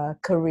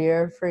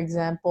career, for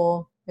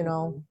example,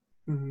 Mm-hmm.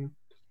 Mm-hmm.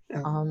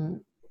 Yeah.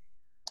 um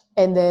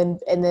and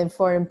then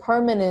for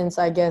impermanence,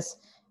 I guess,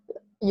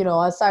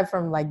 aside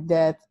from like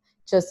death,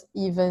 just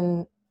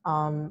even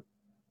um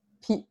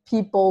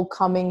people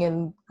coming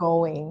and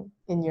going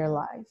in your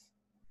life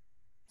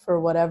for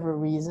whatever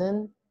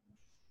reason.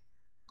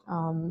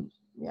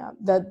 Yeah,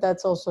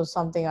 that's also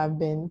something I've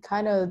been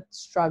kind of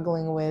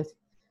struggling with,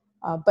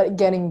 but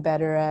getting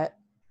better at,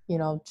 you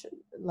know,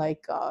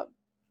 like uh,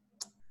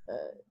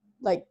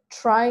 like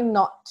trying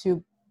not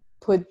to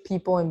put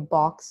people in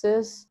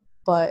boxes,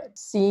 but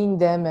seeing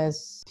them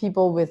as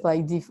people with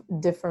like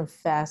different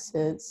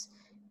facets.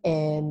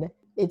 And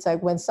it's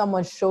like when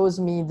someone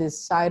shows me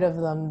this side of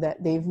them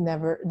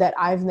that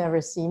I've never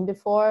seen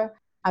before,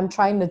 I'm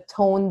trying to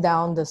tone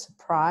down the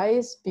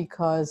surprise,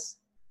 because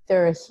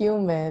they're a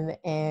human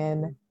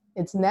and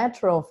it's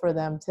natural for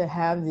them to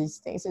have these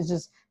things. It's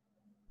just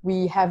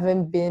we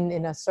haven't been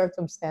in a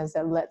circumstance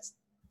that lets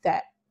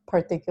that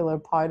particular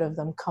part of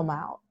them come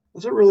out.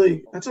 That's a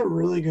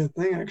really good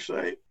thing,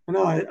 actually.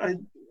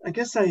 I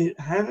guess I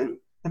haven't.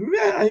 I mean,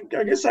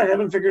 I guess I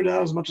haven't figured it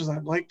out as much as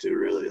I'd like to.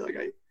 Really, like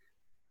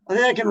I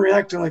think I can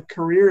react to like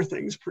career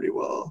things pretty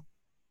well,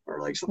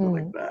 or like something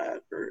like Mm.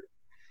 that.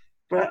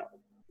 But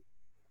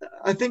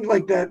I think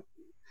like that.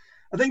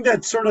 I think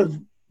that sort of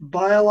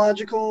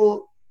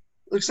biological,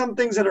 like some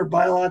things that are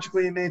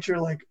biologically in nature,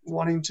 like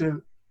wanting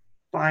to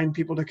find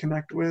people to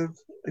connect with.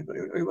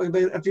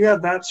 If you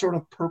have that sort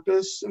of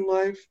purpose in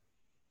life,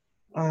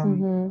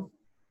 um, Mm-hmm.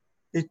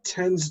 it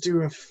tends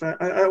to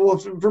affect. Well,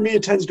 for me,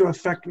 it tends to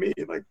affect me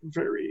like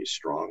very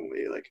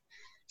strongly. Like,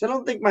 I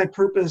don't think my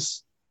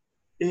purpose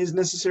is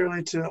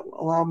necessarily to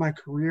allow my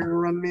career to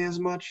run me as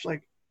much.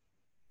 Like,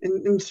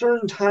 in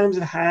certain times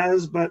it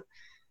has, but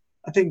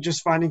I think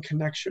just finding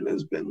connection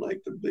has been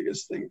like the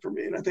biggest thing for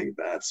me, and I think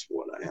that's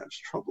what I have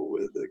trouble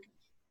with. Like,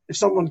 if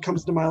someone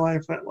comes to my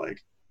life that like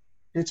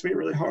hits me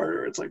really hard,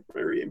 or it's like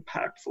very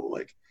impactful,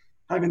 like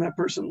having that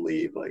person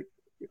leave, like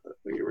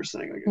you were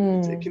saying, like it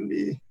Mm.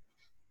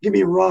 can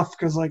be rough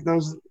because like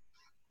those.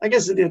 I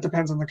guess it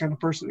depends on the kind of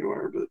person you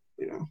are, but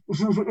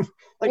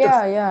like to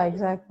Yeah, yeah,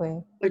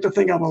 exactly. like to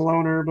think I'm a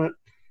loner, but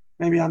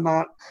maybe I'm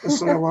not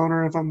necessarily a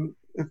loner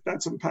if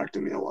that's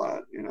impacting me a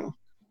lot.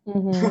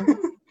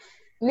 Mm-hmm.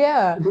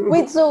 Yeah.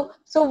 Wait, so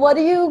what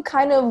are you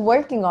kind of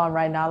working on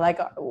right now? Like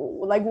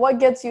what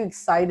gets you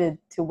excited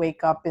to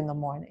wake up in the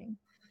morning?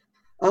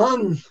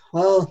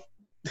 Well,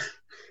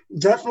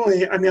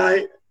 definitely. I mean,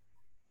 I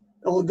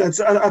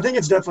think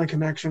it's definitely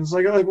connections.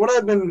 Like what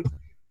I've been.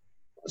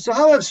 So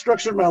how I've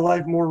structured my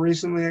life more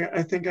recently,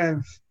 I think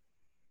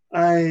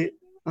I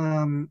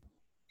um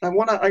I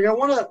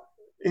wanna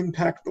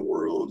impact the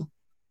world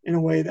in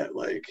a way that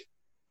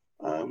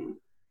um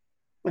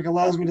like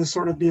allows me to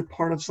sort of be a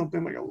part of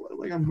something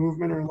like a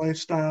movement or a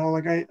lifestyle.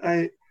 Like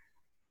I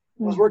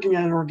was Mm. working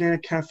at an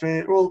organic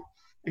cafe. Well,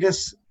 I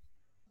guess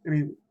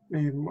maybe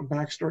a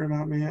backstory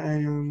about me.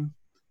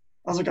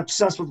 I was like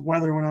obsessed with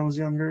weather when I was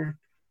younger.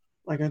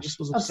 Like I just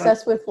was obsessed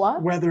Obsessed with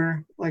what?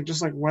 weather, like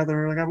just like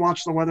weather. Like I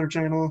watched the Weather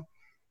Channel.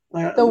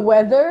 Like, The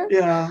weather?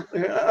 yeah,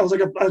 I was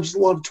like I just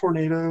love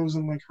tornadoes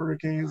and like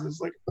hurricanes. It's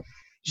like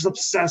just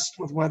obsessed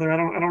with weather. I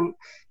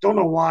don't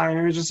know why.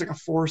 It was just like a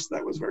force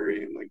that was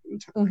very like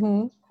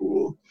Mm-hmm.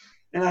 cool.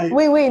 And I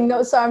Wait,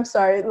 no, so I'm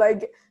sorry.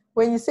 Like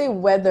when you say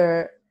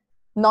weather,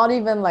 not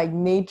even like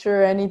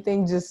nature or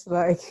anything, just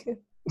like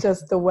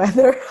just the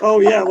weather. oh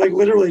yeah, like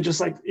literally just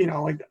like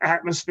like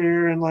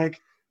atmosphere and like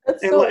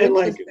That's so and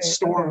like interesting. Okay.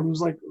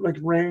 storms, like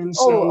rain,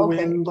 Oh, snow,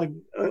 okay. wind,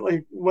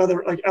 like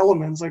weather, like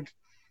elements, like just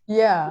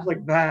Yeah.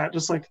 like that,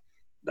 just like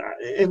that,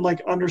 and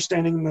like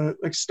understanding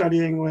like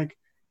studying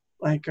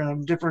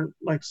different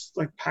like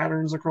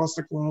patterns across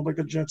the globe, like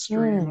the jet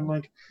stream, and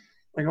Mm.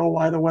 like oh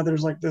why the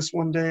weather's like this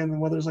one day and the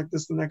weather's like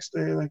this the next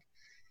day, like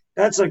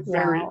that's like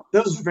Wow.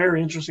 that was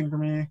very interesting for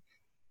me,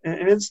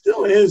 and it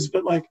still is,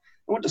 but like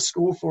I went to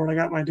school for it. I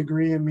got my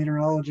degree in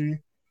meteorology,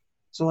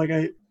 so like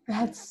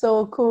That's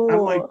so I'm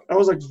like cool. I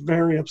was like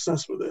very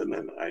obsessed with it, and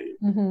then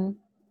Mm-hmm.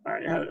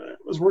 I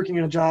was working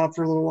in a job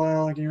for a little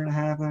while, like a year and a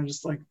half, and I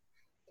just like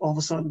all of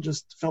a sudden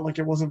just felt like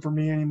it wasn't for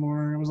me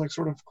anymore. It was like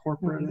sort of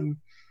corporate, Mm-hmm. and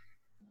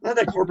not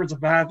that corporate's a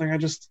bad thing.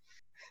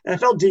 I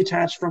felt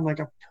detached from like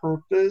a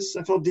purpose.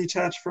 I felt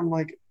detached from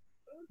like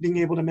being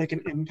able to make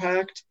an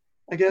impact.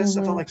 I guess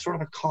I felt Mm-hmm. like sort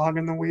of a cog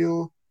in the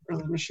wheel or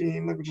the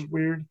machine, like, which is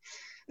weird.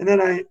 And then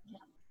I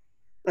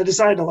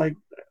decided to like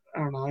I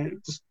don't know. I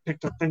just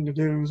picked a thing to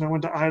do. So I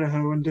went to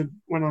Idaho and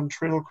went on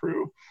trail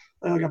crew,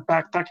 like a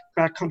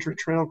backcountry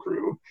trail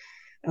crew,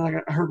 and like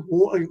I heard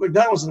like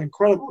that was an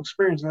incredible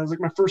experience. And it was like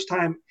my first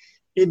time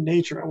in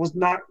nature. I was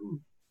not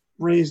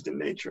raised in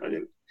nature. I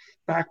didn't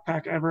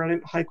backpack ever. I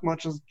didn't hike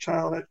much as a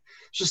child. It's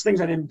just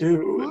things I didn't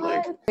do. And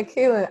like, What?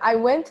 Kaylin, I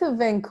went to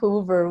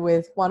Vancouver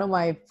with one of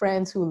my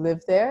friends who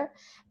lived there,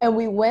 and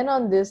we went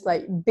on this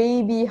like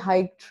baby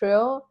hike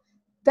trail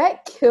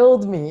that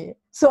killed me.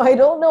 So I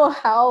don't know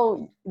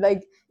how,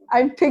 like,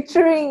 I'm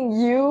picturing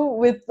you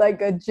with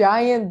like a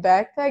giant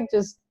backpack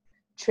just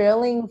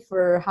trailing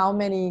for how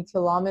many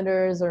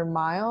kilometers or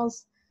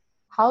miles?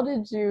 How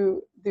did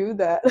you do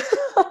that?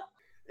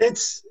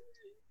 it's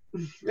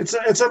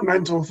it's a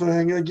mental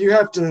thing. Like you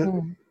have to,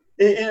 Mm.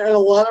 in a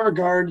lot of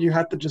regard, you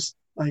have to just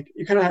like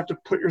you kind of have to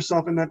put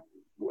yourself in that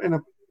in a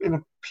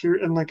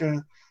in like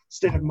a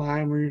state of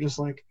mind where you're just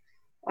like,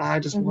 I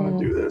just want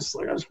to Mm-hmm. do this.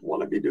 Like I just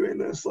want to be doing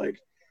this. Like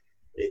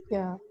it,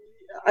 Yeah.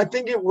 I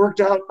think it worked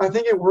out. I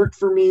think it worked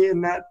for me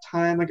in that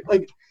time.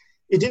 Like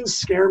it didn't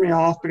scare me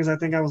off because I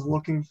think I was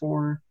looking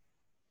for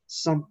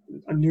some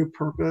a new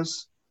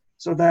purpose.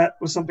 So that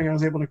was something I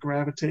was able to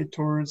gravitate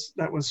towards.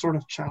 That was sort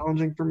of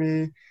challenging for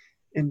me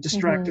and Mm-hmm.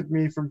 distracted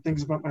me from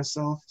things about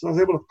myself. So I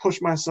was able to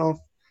push myself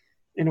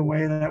in a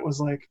way that was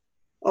like,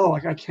 oh,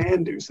 like I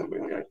can do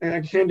something. Like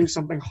I can do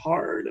something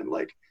hard, and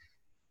like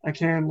I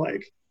can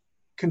like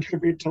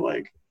contribute to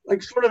like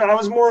sort of. I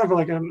was more of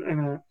like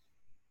in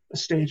a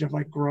stage of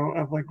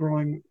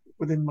growing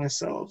within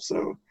myself.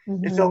 So it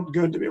Mm-hmm. felt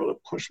good to be able to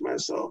push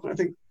myself. And I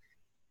think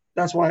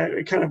that's why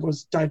it kind of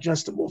was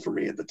digestible for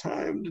me at the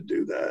time to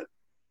do that.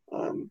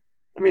 Um,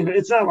 I mean,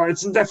 it's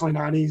definitely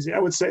not easy. I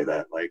would say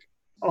that like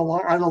a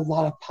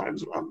lot of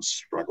times I'm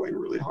struggling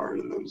really hard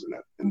in those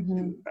Mm-hmm.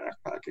 in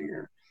backpacking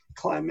or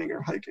climbing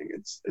or hiking.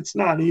 It's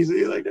not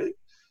easy. Like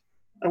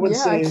I would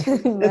Yeah, I say can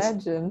it's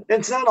imagine.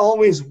 it's not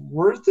always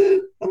worth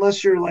it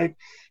unless you're like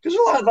because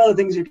there's a lot of other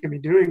things you can be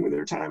doing with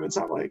your time. It's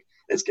not like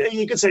it's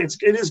you could say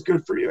it is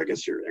good for you. I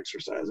guess you're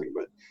exercising,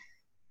 but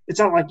it's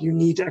not like you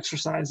need to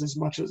exercise as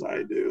much as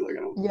I do. Like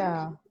I don't think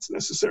Yeah. it's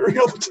necessary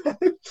all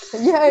the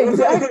Yeah,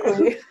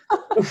 exactly.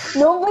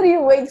 Nobody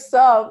wakes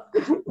up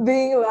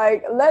being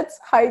like, let's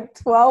hike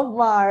 12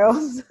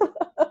 miles.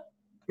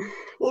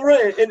 Well,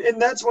 right,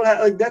 and that's what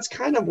like that's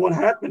kind of what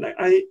happened.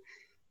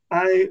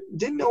 I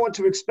didn't know what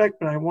to expect,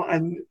 but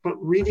but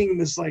reading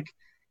this like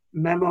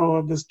memo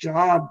of this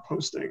job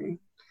posting,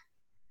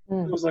 I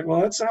Mm. was like,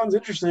 well, that sounds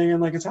interesting,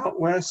 and like it's out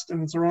west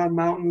and it's around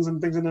mountains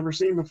and things I've never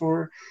seen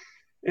before,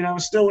 and I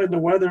was still into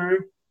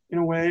weather in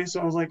a way,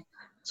 so I was like,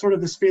 sort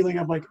of this feeling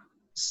of like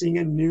seeing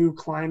a new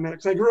climate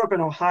because I grew up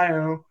in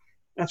Ohio,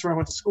 that's where I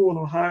went to school in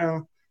Ohio,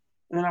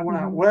 and then I went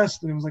out Mm-hmm.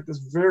 west and it was like this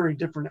very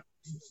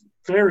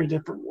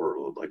different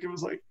world. Like it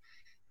was like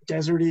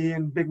deserty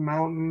and big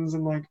mountains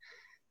and like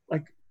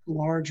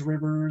large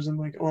rivers and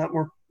like a lot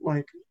more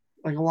like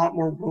a lot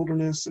more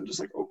wilderness and just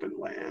like open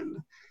land.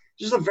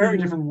 Just a very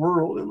Mm-hmm. different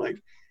world, and like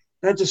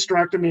that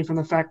distracted me from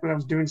the fact that I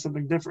was doing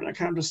something different. I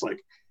kind of just like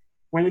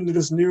went into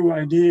this new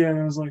idea and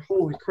I was like,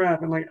 holy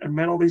crap. And like I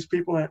met all these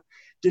people that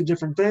did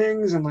different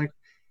things, and like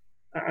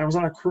I was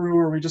on a crew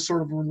where we just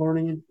sort of were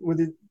learning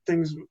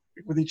things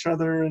with each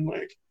other, and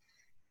like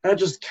that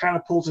just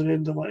catapulted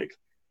into like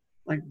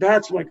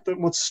that's like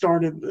what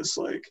started this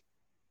like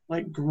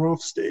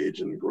growth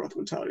stage and growth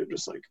mentality of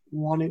just like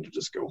wanting to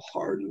just go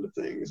hard into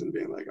things and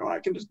being like, oh, I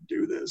can just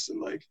do this, and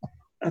like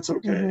that's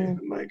okay. Mm-hmm.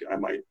 And like I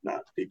might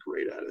not be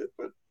great at it,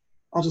 but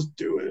I'll just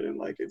do it, and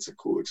like it's a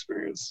cool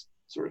experience.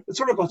 It's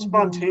sort of a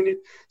Mm-hmm.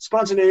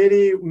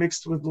 spontaneity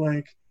mixed with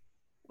like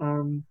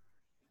um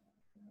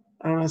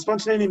I don't know,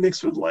 spontaneity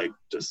mixed with like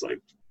just like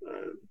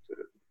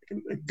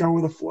go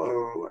with the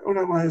flow. Like, oh,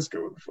 not why is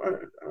go with the flow. I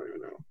don't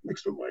even know.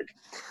 Mixed with like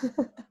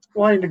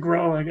wanting to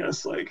grow, I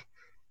guess. Like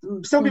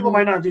some people Mm-hmm.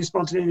 might not view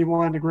spontaneity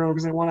wanting to grow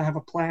because they want to have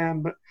a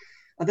plan, but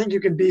I think you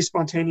can be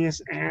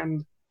spontaneous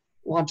and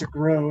want to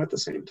grow at the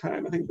same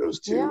time. I think those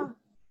two Yeah.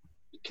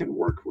 can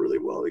work really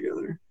well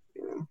together.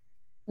 You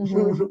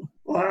Mm-hmm. know?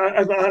 Well,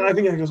 I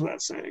think that goes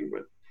without saying,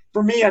 but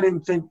for me, I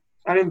didn't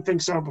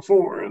think so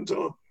before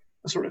until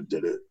I sort of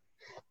did it.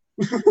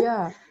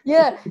 Yeah.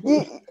 Yeah.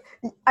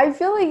 I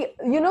feel like,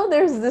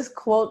 there's this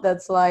quote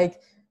that's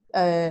like,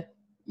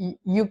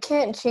 you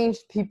can't change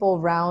people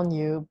around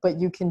you, but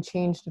you can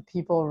change the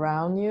people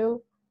around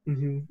you.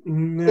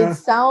 Yeah. You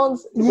sound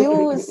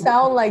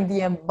like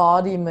the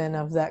embodiment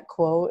of that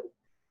quote,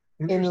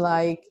 in Interesting.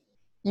 like,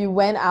 you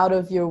went out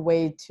of your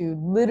way to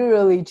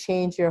literally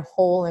change your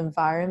whole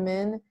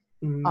environment,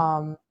 Mm-hmm.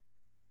 um,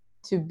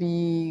 to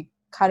be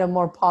kind of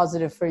more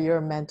positive for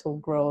your mental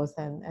growth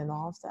and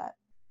all of that.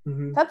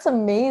 Mm-hmm. That's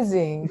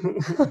amazing.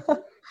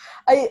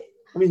 I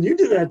I mean, you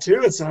did that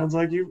too. It sounds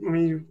like you. I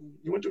mean,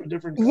 you went to a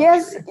different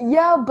Yes, country.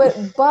 yeah,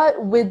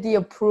 but with the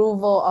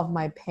approval of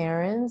my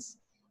parents.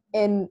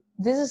 And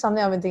this is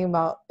something I've been thinking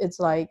about.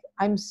 It's like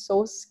I'm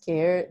so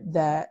scared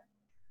that,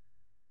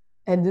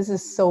 and this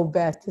is so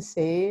bad to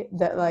say,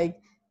 that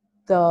like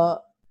the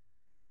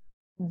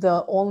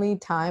the only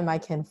time I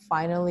can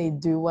finally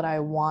do what I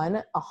want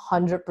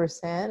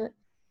 100%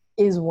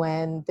 is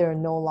when they're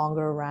no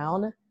longer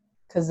around,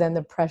 because then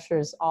the pressure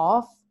is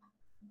off.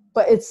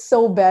 But it's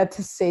so bad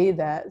to say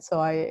that. So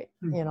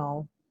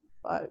Hmm.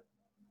 but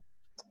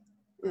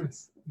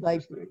it's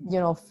like,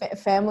 Interesting.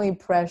 family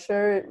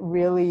pressure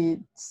really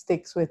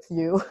sticks with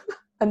you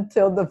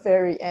until the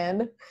very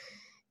end.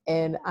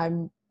 And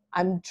I'm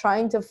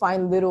trying to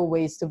find little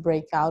ways to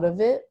break out of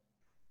it,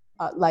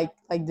 like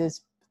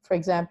this, for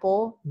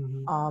example.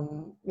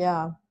 Mm-hmm.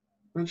 Yeah.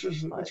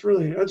 Interesting. But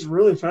That's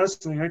really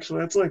fascinating. Actually,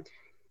 that's like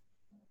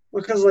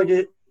because like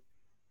it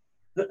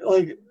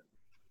like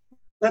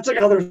that's like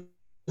another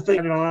thing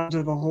added on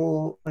to the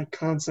whole like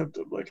concept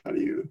of like how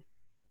do you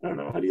I don't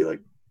know how do you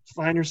like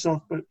find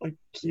yourself but like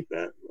keep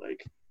that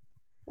like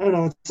I don't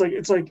know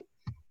it's like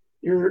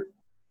you're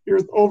you're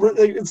over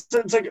like it's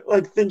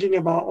like thinking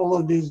about all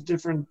of these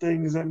different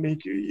things that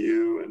make you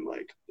you and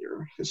like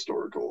your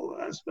historical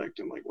aspect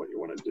and like what you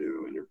want to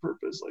do and your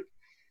purpose like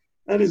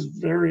that is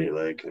very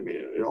like I mean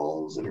it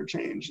all is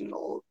interchanged and it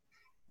all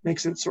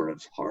makes it sort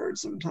of hard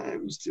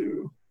sometimes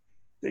to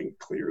think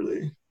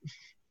clearly.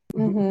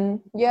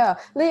 yeah,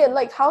 Leah,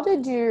 like, how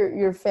did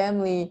your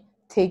family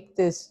take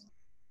this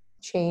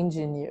change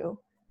in you?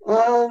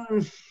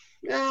 um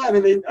yeah I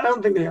mean I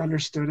don't think they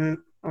understood it.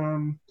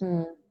 Hmm.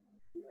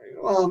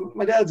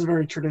 My dad's a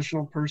very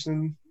traditional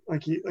person. I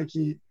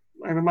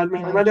mean, my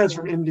Me dad's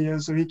from too. India,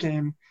 so he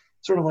came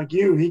sort of like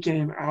you. He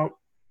came out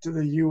to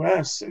the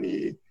U.S. and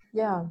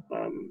Yeah.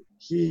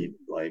 he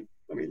like,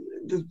 I mean,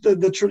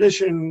 the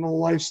traditional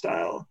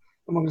lifestyle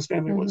among his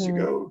family was Mm-hmm.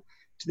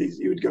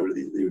 you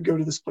would go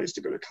to this place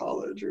to go to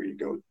college, or you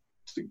go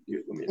to,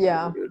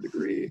 Yeah. get a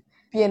degree.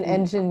 Be an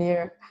And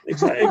engineer.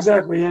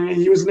 exactly, and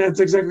that's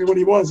exactly what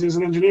he was. He was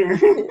an engineer.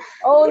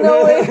 Oh,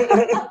 no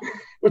way.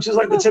 Which is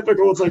like the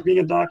typical. It's like being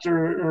a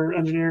doctor or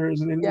engineer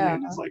as an Yeah.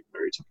 Indian is like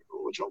very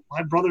typical. Which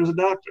my brother's a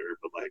doctor,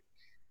 but like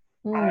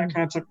I Mm.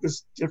 kind of took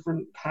this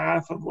different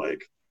path of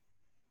like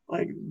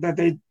that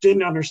they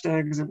didn't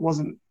understand because it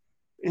wasn't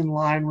in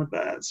line with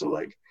that. So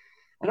like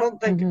I don't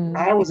think Mm-hmm.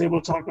 I was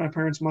able to talk to my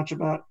parents much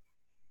about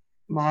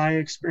my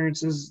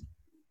experiences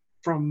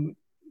from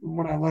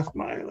when I left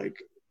my like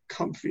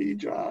comfy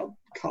job,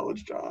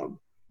 college job.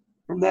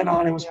 From then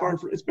on, Yeah.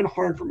 it's been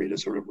hard for me to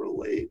sort of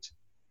relate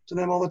to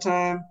them all the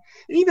time.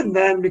 And even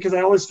then, because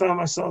I always found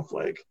myself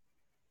like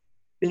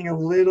being a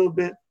little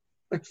bit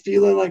like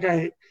feeling like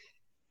I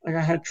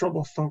had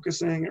trouble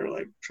focusing or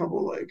like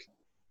trouble like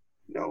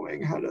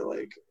knowing how to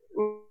like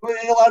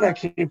a lot of that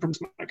came from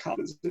my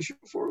confidence issue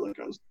before, like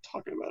I was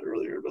talking about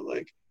earlier, but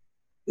like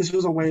this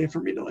was a way for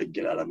me to like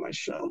get out of my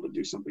shell to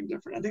do something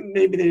different. I think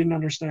maybe they didn't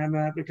understand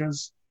that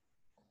because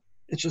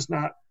it's just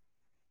not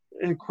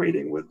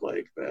equating with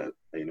like that,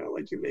 you know,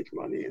 like you make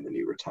money and then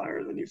you retire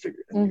and then you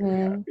figure and you're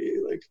Mm-hmm. happy.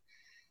 Like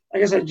I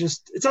guess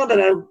it's not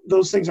that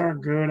those things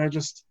aren't good. I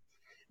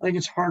think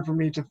it's hard for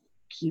me to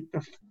keep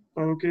the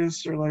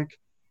focus or like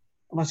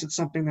unless it's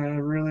something that I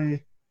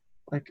really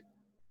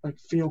like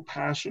feel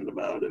passionate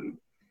about. And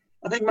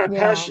I think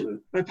Yeah.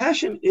 my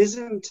passion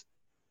isn't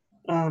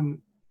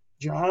um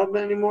job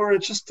anymore.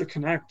 It's just to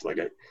connect.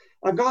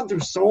 I've gone through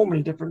so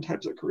many different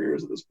types of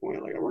careers at this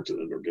point. Like I worked at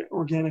an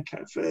organic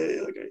cafe.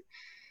 Like I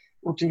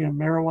worked in a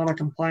marijuana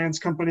compliance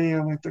company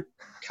on like the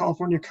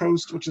California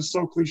coast, which is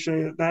so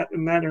cliche at that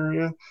in that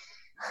area.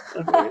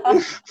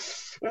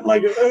 And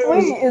like it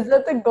was, Wait, is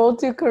that the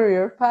go-to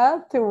career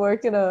path to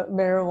work in a oh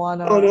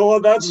marijuana? no,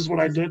 that's just what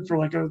I did for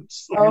like a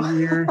Oh,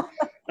 year.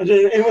 I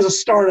did. It was a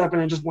startup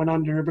and it just went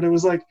under, but it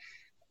was like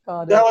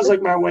got that it. was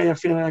like my way of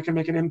feeling I could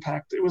make an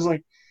impact. It was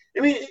like,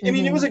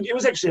 Mm-hmm. it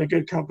was actually a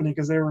good company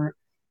because they were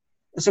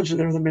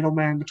the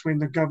middleman between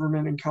the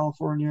government in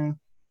California,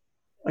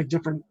 like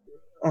different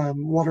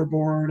water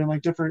board and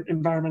like different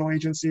environmental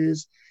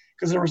agencies,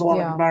 because there was a lot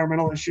of Yeah.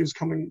 environmental issues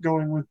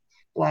going with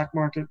black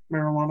market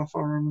marijuana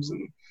farms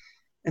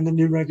and the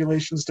new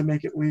regulations to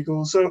make it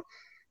legal. So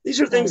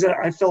these are things Right.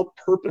 that I felt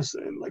purpose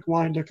in, like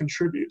wanting to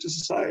contribute to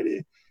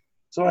society.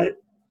 So I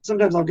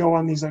sometimes I'll go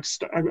on these like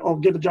I'll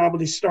get a job with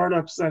these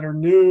startups that are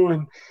new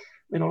and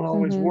they don't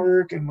always Mm-hmm.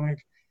 work and like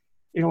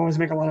you don't always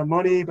make a lot of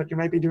money, but you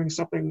might be doing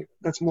something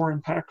that's more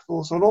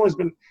impactful. So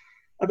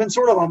I've been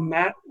sort of on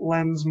that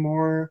lens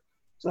more.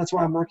 So that's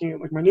why I'm working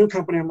at like my new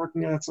company I'm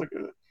working at. It's like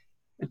a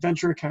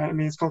adventure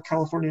academy. It's called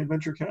California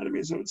Adventure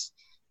Academy. So it's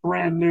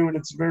brand new and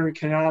it's very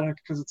chaotic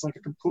because it's like a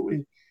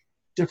completely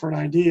different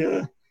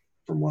idea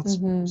from what's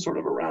Mm-hmm. sort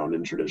of around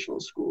in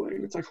traditional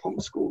schooling. It's like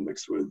homeschool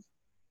mixed with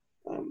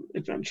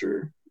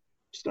adventure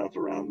stuff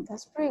around.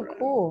 That's pretty around.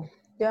 cool.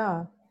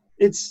 Yeah.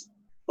 It's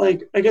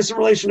like I guess in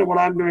relation to what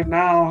I'm doing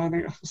now. I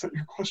think was that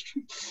your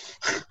question?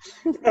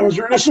 That was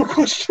your initial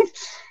question.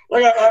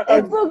 Like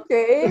It's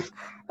okay.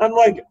 I'm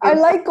like I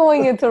like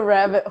going into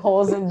rabbit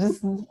holes and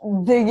just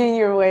digging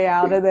your way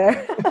out of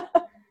there.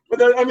 but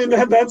that, I mean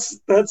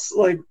that's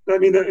like I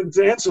mean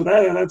to answer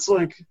that that's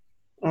like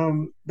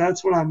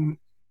that's what I'm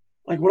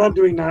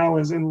doing now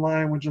is in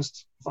line with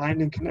just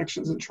finding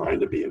connections and trying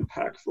to be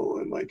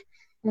impactful and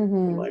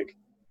Mm-hmm. like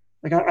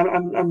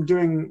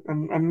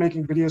I'm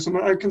making videos.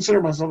 So I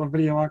consider myself a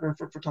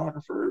videographer,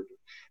 photographer.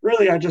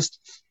 Really, I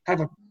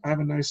have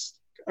a nice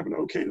I have an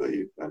okay I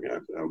mean I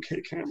have an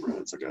okay camera.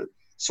 It's like a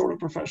sort of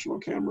professional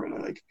camera,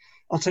 and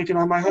I'll take it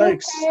on my Who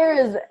hikes.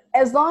 cares?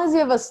 As long as you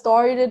have a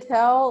story to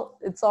tell,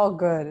 it's all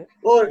good.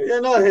 Well, yeah,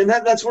 no, and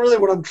that's really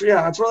what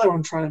that's really what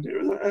I'm trying to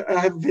do. I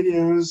have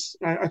videos.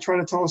 I try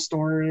to tell a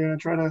story, and I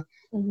try to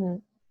Mm-hmm.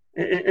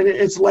 and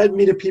it's led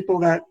me to people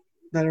that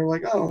are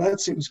like, oh,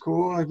 that seems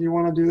cool. Like, you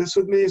want to do this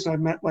with me? So I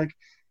met like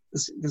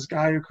this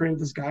guy who created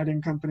this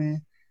guiding company,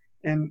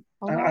 and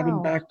Oh, I've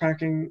been wow.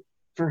 backpacking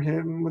for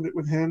him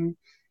with him,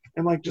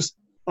 and like just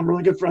I'm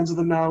really good friends with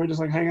him now. We just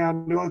like hang out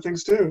and do other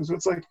things too. So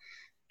it's like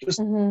just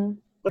Mm-hmm.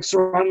 like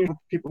surrounding with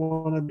people who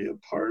want to be a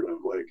part of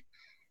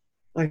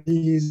like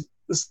these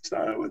this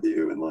style with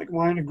you and like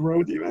wanting to grow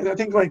with you. And I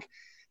think like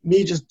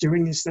me just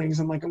doing these things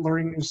and like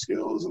learning new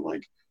skills and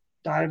like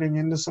diving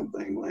into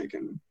something like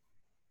and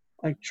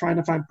like trying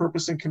to find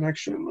purpose and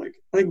connection. Like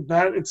I think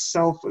that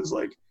itself is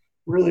like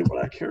really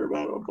what I care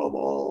about above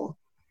all.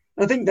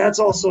 I think that's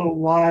also Mm-hmm.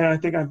 why I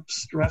think I'm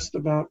stressed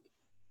about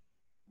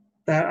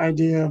that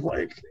idea of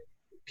like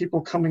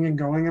people coming and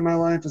going in my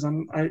life is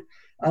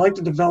I like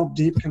to develop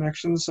deep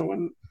connections. So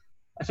when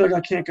I feel like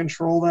I can't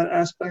control that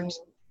aspect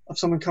of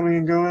someone coming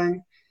and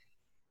going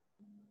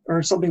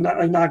or something not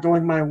like not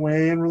going my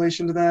way in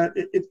relation to that,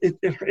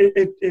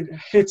 it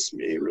hits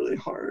me really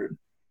hard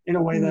in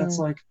a way that's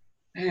Mm-hmm. like,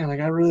 man, like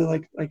I really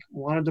like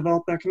want to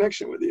develop that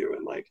connection with you,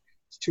 and like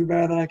it's too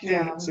bad that I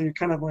can't. Yeah. So you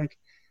kind of like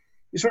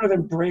you sort of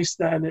embrace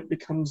that, and it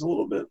becomes a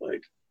little bit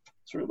like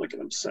sort of like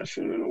an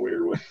obsession in a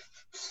weird way.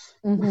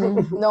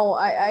 No,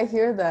 I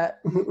hear that.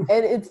 And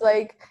it's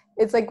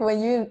like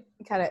when you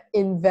kind of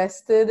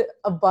invested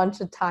a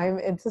bunch of time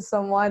into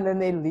someone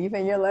and they leave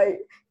and you're like,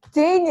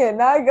 dang it,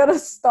 now I gotta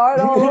start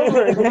all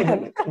over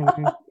again.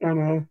 I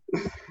know.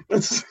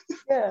 That's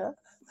Yeah.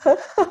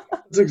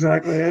 that's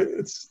exactly it.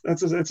 It's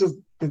just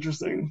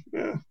interesting.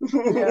 Yeah.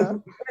 Yeah.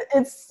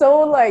 It's so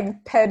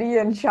like petty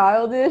and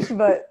childish,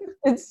 but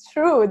it's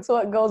true. It's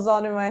what goes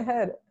on in my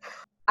head.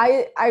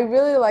 I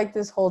really like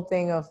this whole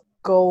thing of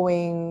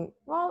going,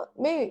 well,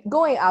 maybe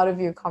going out of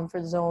your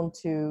comfort zone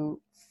to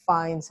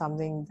find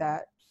something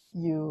that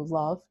you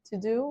love to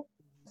do.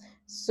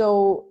 So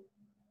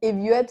if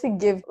you had to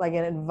give like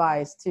an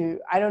advice to,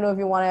 I don't know if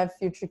you want to have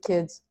future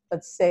kids,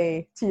 but say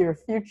to your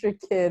future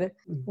kid,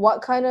 what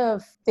kind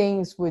of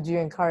things would you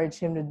encourage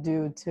him to do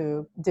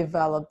to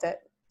develop that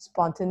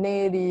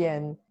spontaneity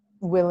and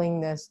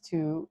willingness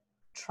to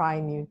try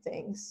new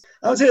things?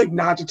 I would say like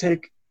not to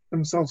take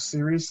themselves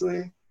seriously.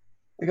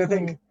 Like I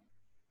think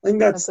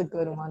That's a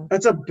good one.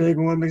 that's a big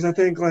one, because I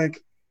think like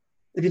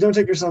if you don't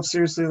take yourself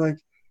seriously, like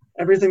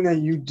everything that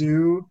you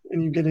do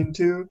and you get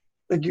into,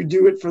 like you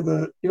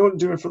don't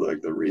do it for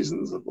like the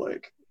reasons of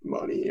like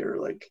money or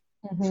like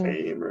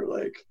fame or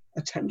like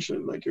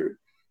attention. Like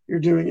you're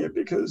doing it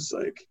because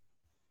like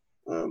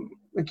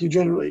you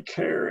generally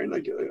care and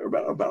like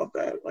about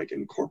that, like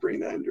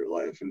incorporating that into your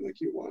life, and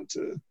like you want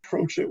to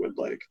approach it with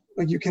like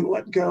you can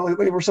let go, like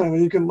we're saying,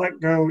 like, you can let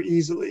go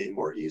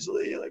more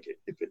easily, like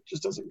if it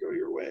just doesn't go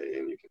your way,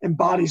 and you can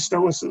embody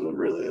stoicism.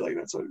 Really, like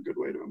that's a good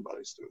way to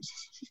embody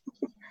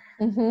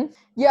stoicism.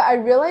 Yeah, I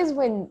realize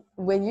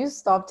when you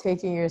stop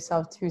taking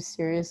yourself too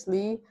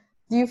seriously,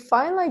 do you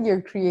find like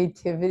your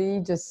creativity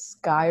just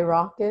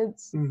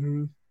skyrockets?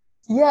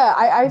 Yeah,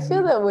 I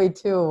feel that way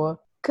too.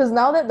 Because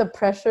now that the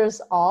pressure's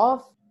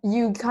off,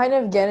 you kind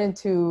of get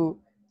into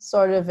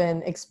sort of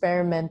an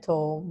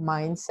experimental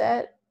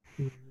mindset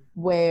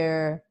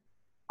where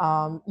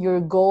your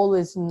goal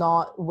is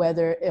not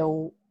whether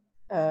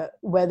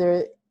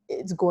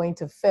it's going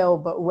to fail,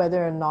 but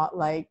whether or not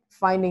like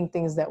finding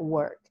things that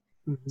work.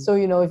 So,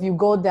 if you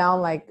go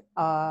down like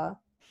a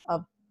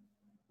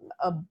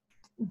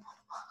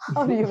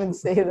how do you even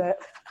say that?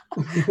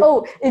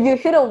 Oh, if you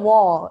hit a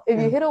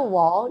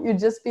wall, you'd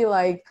just be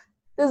like,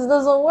 this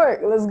doesn't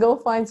work. Let's go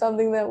find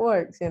something that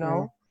works, Yeah.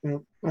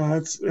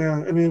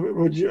 I mean,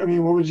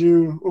 what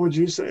would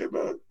you say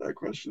about that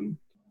question?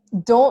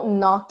 Don't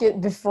knock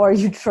it before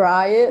you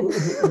try it.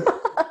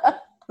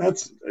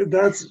 That's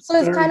so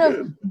it's kind of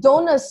good.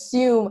 Don't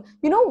assume.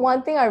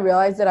 One thing I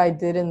realized that I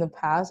did in the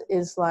past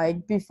is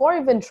like before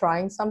even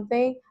trying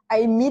something, I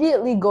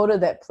immediately go to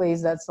that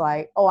place that's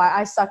like, oh,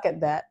 I suck at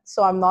that,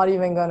 so I'm not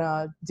even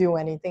gonna do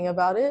anything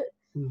about it.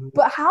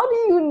 But how do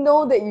you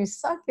know that you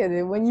suck at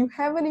it when you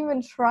haven't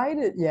even tried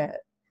it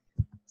yet?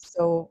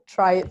 So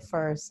try it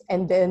first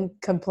and then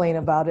complain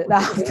about it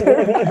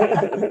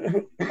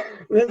after.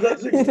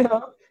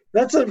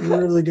 That's a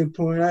really good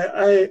point.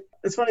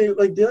 It's funny,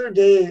 like the other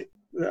day,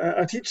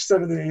 I teach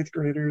 7th and 8th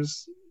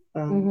graders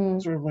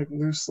sort of like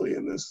loosely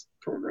in this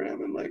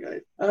program, and like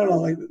I don't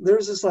know, like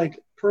there's this like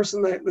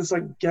person this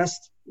like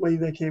guest lady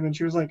that came in.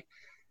 She was like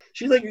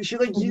she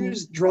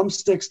used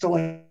drumsticks to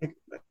like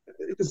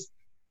it's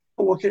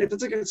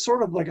it's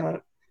sort of like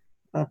a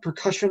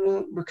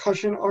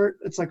percussion art.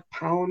 It's like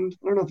pound.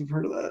 I don't know if you've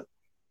heard of that.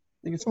 I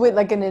think it's with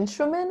like an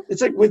instrument.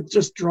 It's like with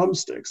just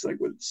drumsticks, like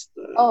with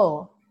I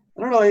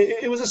don't know.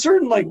 It was a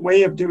certain like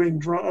way of doing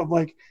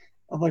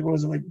what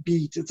was it, like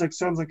beat. It's like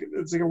sounds like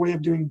it's like a way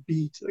of doing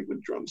beat, like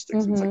with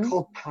drumsticks. It's like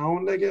called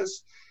pound, I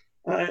guess.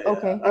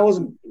 Okay. I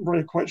wasn't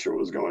really quite sure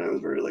what was going on. It was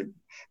a very like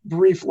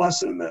brief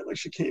lesson that like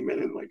she came in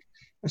and like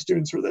my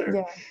students were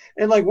there,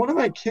 and like one of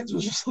my kids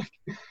was just like.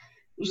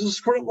 It was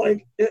just sort of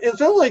like it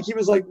felt like he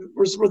was like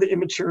where the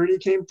immaturity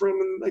came from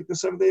in like the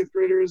 7th, 8th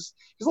graders,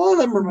 because a lot of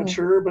them are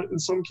mature, but in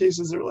some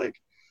cases they're like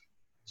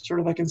sort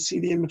of I can see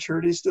the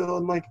immaturity still,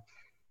 and like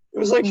it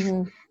was like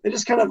they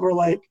just kind of were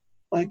like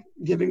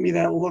giving me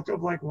that look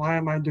of like, why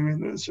am I doing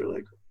this, or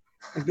like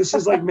this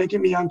is like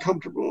making me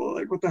uncomfortable,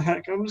 like what the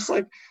heck. I'm just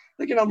like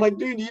thinking, I'm like,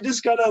 dude, you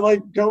just gotta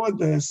like go with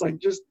this, like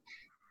just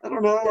I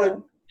don't know, like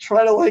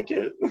try to like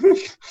it.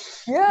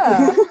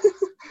 Yeah.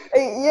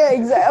 Yeah,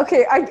 exactly.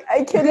 Okay,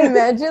 I can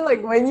imagine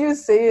like when you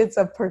say it's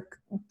a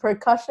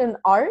percussion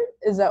art,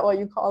 is that what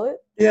you call it?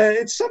 Yeah,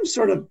 it's some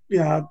sort of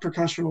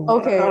percussional.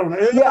 Okay. I don't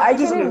know. I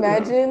can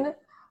imagine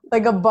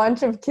like a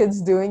bunch of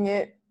kids doing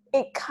it.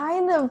 It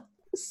kind of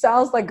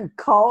sounds like a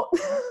cult.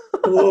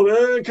 A little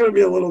bit. It could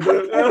be a little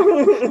bit.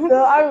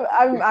 No,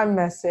 I'm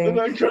messing.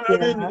 I mean,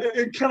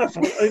 it kind of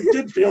it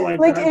did feel like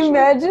like that,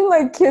 imagine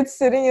like kids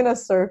sitting in a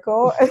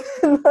circle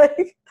and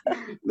like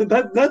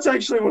that's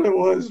actually what it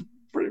was.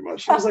 Pretty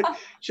much. She was like,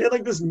 she had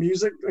like this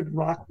music, like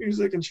rock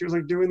music, and she was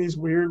like doing these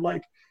weird,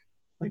 like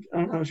I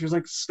don't know, she was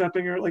like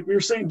stepping her, like we were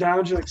sitting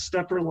down, she like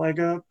stepped her leg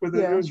up with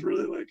it. It was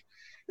really like,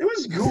 it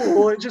was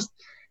cool.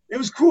 It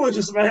was cool. It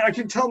just, I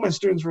can tell my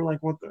students were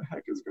like, what the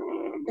heck is going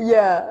on?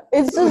 Yeah,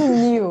 it's just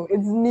new.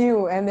 It's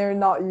new and they're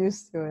not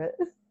used to it.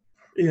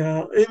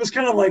 Yeah, it was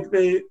kind of like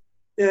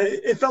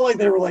it felt like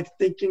they were like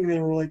thinking they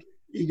were like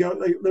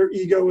their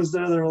ego was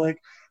there. They were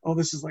like, oh,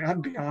 this is like, I'm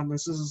beyond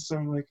this. This is so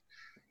like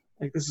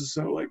this is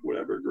so like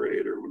whatever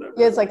grade or whatever.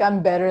 Yeah, it's like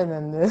I'm better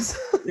than this.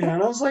 Yeah,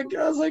 and I was like,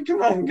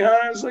 come on,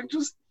 guys, like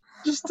just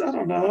I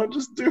don't know,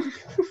 just do.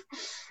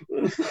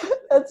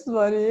 That's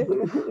funny.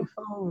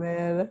 Oh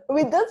man, I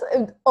mean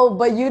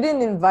but you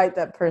didn't invite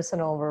that person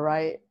over,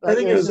 right? Like, I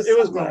think it was the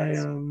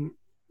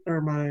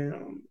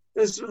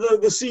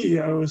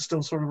CEO is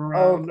still sort of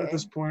around at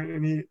this point,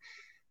 and him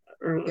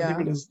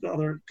and his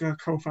other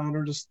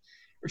co-founder just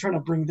are trying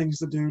to bring things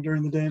to do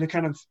during the day to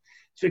kind of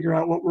figure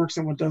out what works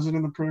and what doesn't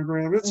in the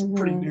program. It's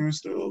pretty Mm-hmm. new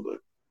still, but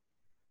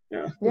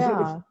yeah.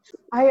 Yeah.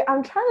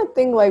 I'm trying to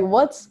think like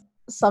what's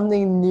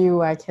something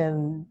new I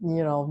can,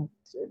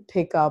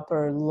 pick up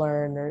or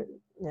learn or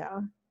yeah.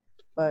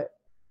 But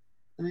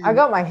I I mean,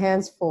 got my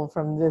hands full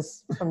from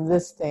this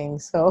thing.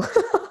 So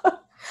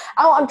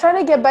I'm trying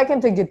to get back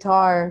into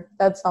guitar.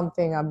 That's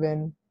something I've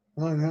been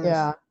oh, nice.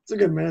 yeah. It's a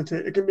good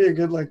meditate. It can be a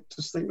good like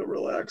just thing to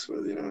relax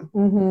with, you know.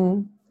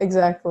 Mm-hmm.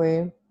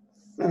 Exactly.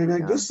 I mean,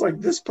 Yeah. like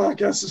this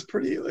podcast is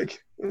pretty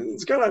like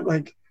it's kind of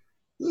like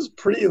this is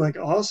pretty like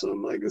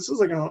awesome. Like this is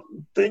like a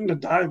thing to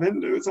dive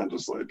into. It's not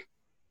just like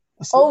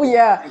a Oh simple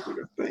yeah. like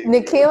a thing, you know.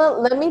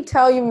 Nikayla, let me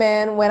tell you,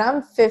 man, when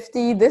I'm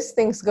 50, this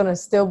thing's gonna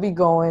still be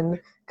going.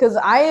 Cause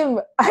I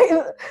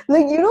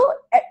like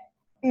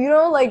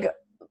like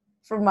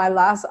for my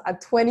last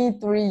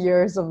 23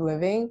 years of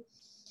living,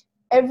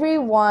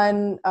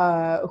 everyone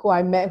who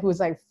I met who's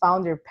like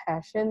found their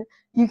passion,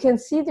 you can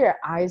see their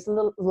eyes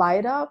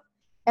light up.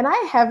 And I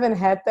haven't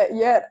had that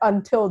yet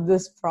until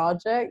this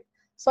project.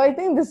 So I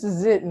think this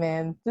is it,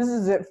 man. This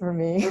is it for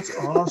me. That's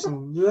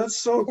awesome. Dude, that's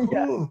so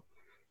Yeah. cool.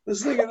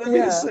 This thing, I mean,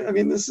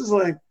 Yeah. this is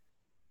like,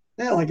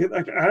 yeah, like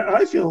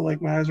I feel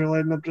like my eyes are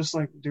lighting up just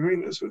like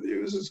doing this with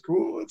you. This is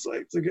cool. It's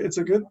like it's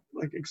a good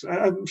like.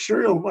 I'm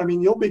sure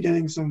you'll be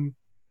getting some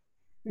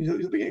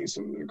you'll be getting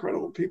some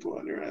incredible people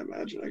on here. I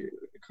imagine.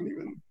 I couldn't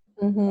even.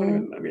 I don't Mm-hmm.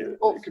 even. I mean, it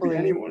could be Hopefully.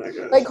 anyone, I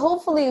Like guess.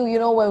 hopefully,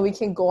 when we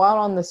can go out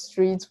on the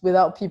streets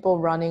without people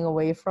running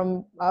away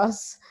from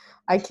us,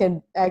 I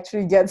can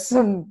actually get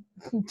some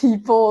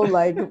people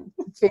like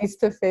face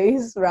to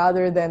face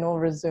rather than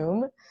over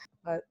Zoom.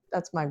 But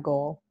that's my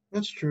goal.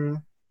 That's true.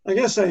 I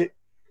guess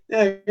yeah,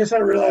 I guess I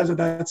realize I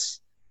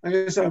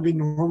guess that would be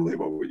normally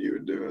what you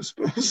would do, I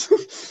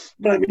suppose.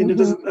 But I mean, it Hmm.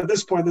 doesn't, at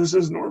this point, this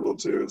is normal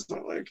too. It's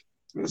not like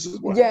this is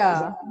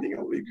Yeah. being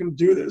able, you can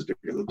do this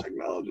because of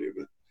technology.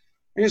 But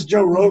I guess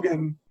Joe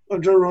Rogan,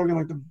 like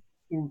the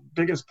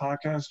biggest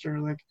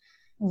podcaster, like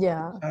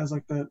Yeah. has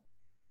like that,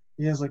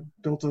 he has like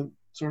built a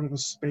sort of a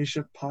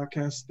spaceship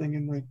podcast thing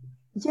in like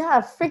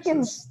Yeah. Freaking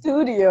Texas.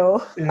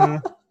 studio. Yeah.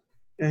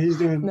 Yeah. He's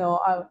doing, No,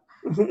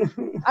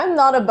 I'm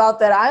not about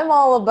that. I'm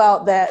all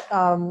about that.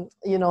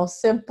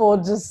 Simple,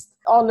 just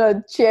on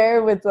a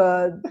chair with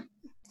a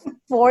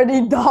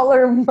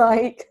 $40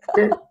 mic.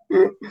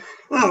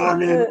 well, I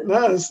mean,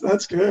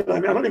 that's good. I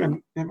mean, I don't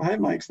even my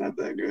mic's not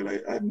that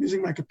good. I'm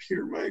using my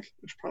computer mic,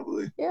 which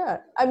probably Yeah,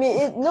 I mean,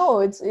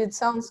 it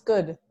sounds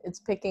good. It's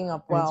picking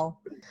up that's well.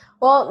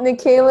 Well,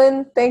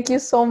 Nikalin, thank you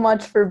so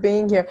much for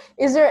being here.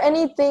 Is there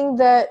anything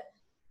that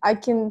I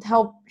can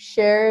help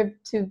share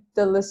to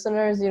the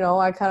listeners?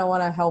 I kind of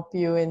want to help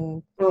you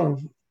in oh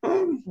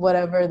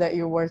whatever that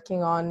you're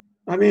working on.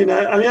 I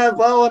have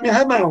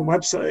my own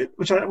website,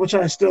 which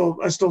I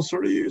still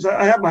sort of use.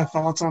 I have my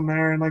thoughts on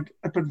there, and like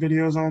I put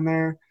videos on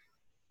there.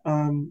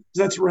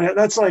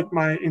 That's like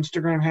my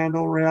Instagram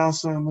handle,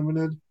 Realsa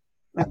Unlimited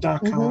at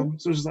Mm-hmm. .com.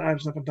 So I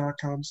just have a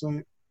 .com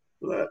site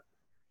for that.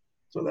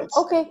 So that's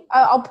Okay,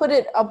 I'll put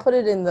it. I'll put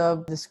it in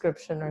the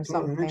description or thank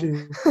something.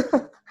 you.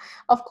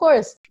 Of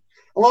course.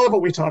 A lot of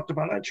what we talked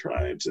about, I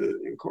tried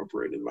to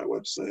incorporate in my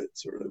website,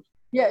 sort of.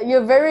 Yeah,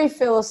 you're very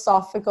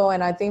philosophical,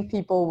 and I think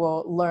people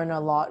will learn a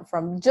lot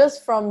from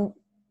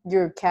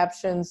your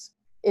captions.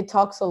 It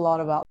talks a lot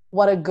about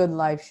what a good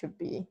life should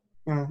be.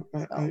 Well,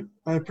 So,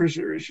 I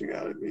appreciate reaching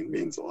out.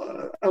 Means a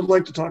lot. I'd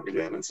like to talk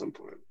again at some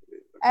point.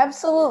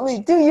 absolutely.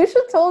 Dude, you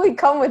should totally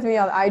come with me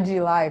on IG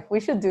Live.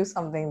 We should do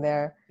something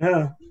there.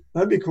 Yeah,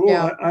 that'd be cool.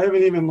 Yeah. I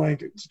haven't even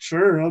like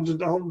sure.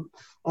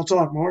 I'll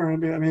talk more. I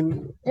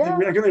mean, Yeah.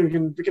 I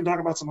think we can talk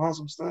about some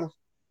awesome stuff.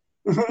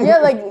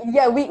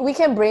 Yeah, we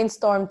can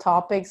brainstorm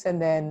topics and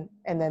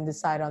then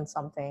decide on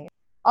something.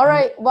 All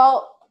right.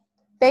 Well,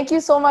 thank you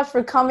so much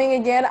for coming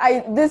again.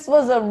 This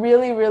was a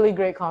really, really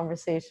great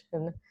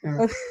conversation.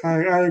 Yeah,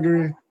 I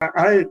agree.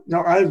 I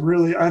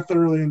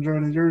thoroughly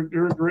enjoyed it.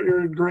 You're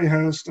a great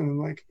host, and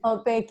like Oh,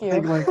 thank I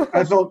think you. like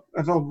I felt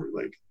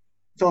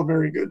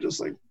very good, just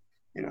like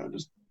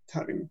just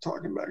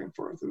talking back and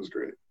forth. It was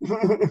great.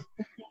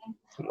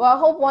 Well, I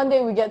hope one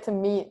day we get to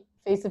meet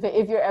face to face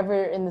if you're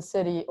ever in the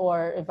city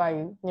or if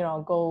I,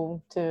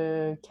 go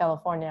to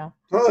California.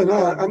 Probably That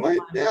not. would I be might.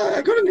 fun. Yeah,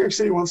 I go to New York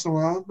City once in a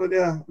while, but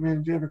yeah, I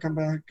mean, if you ever come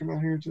out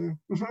here too.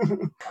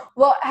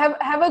 Well, have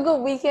a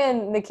good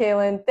weekend,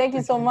 Nikalin. Thank you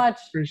Thank so you. much.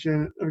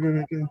 Appreciate it. Have a good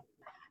weekend.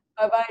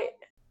 Bye-bye.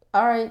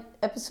 All right,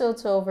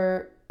 episode's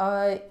over.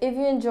 If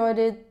you enjoyed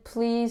it,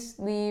 please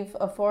leave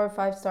a 4 or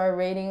 5 star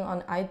rating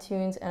on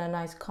iTunes and a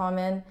nice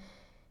comment.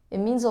 It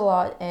means a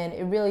lot and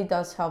it really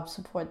does help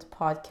support the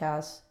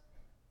podcast.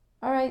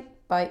 All right,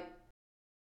 bye.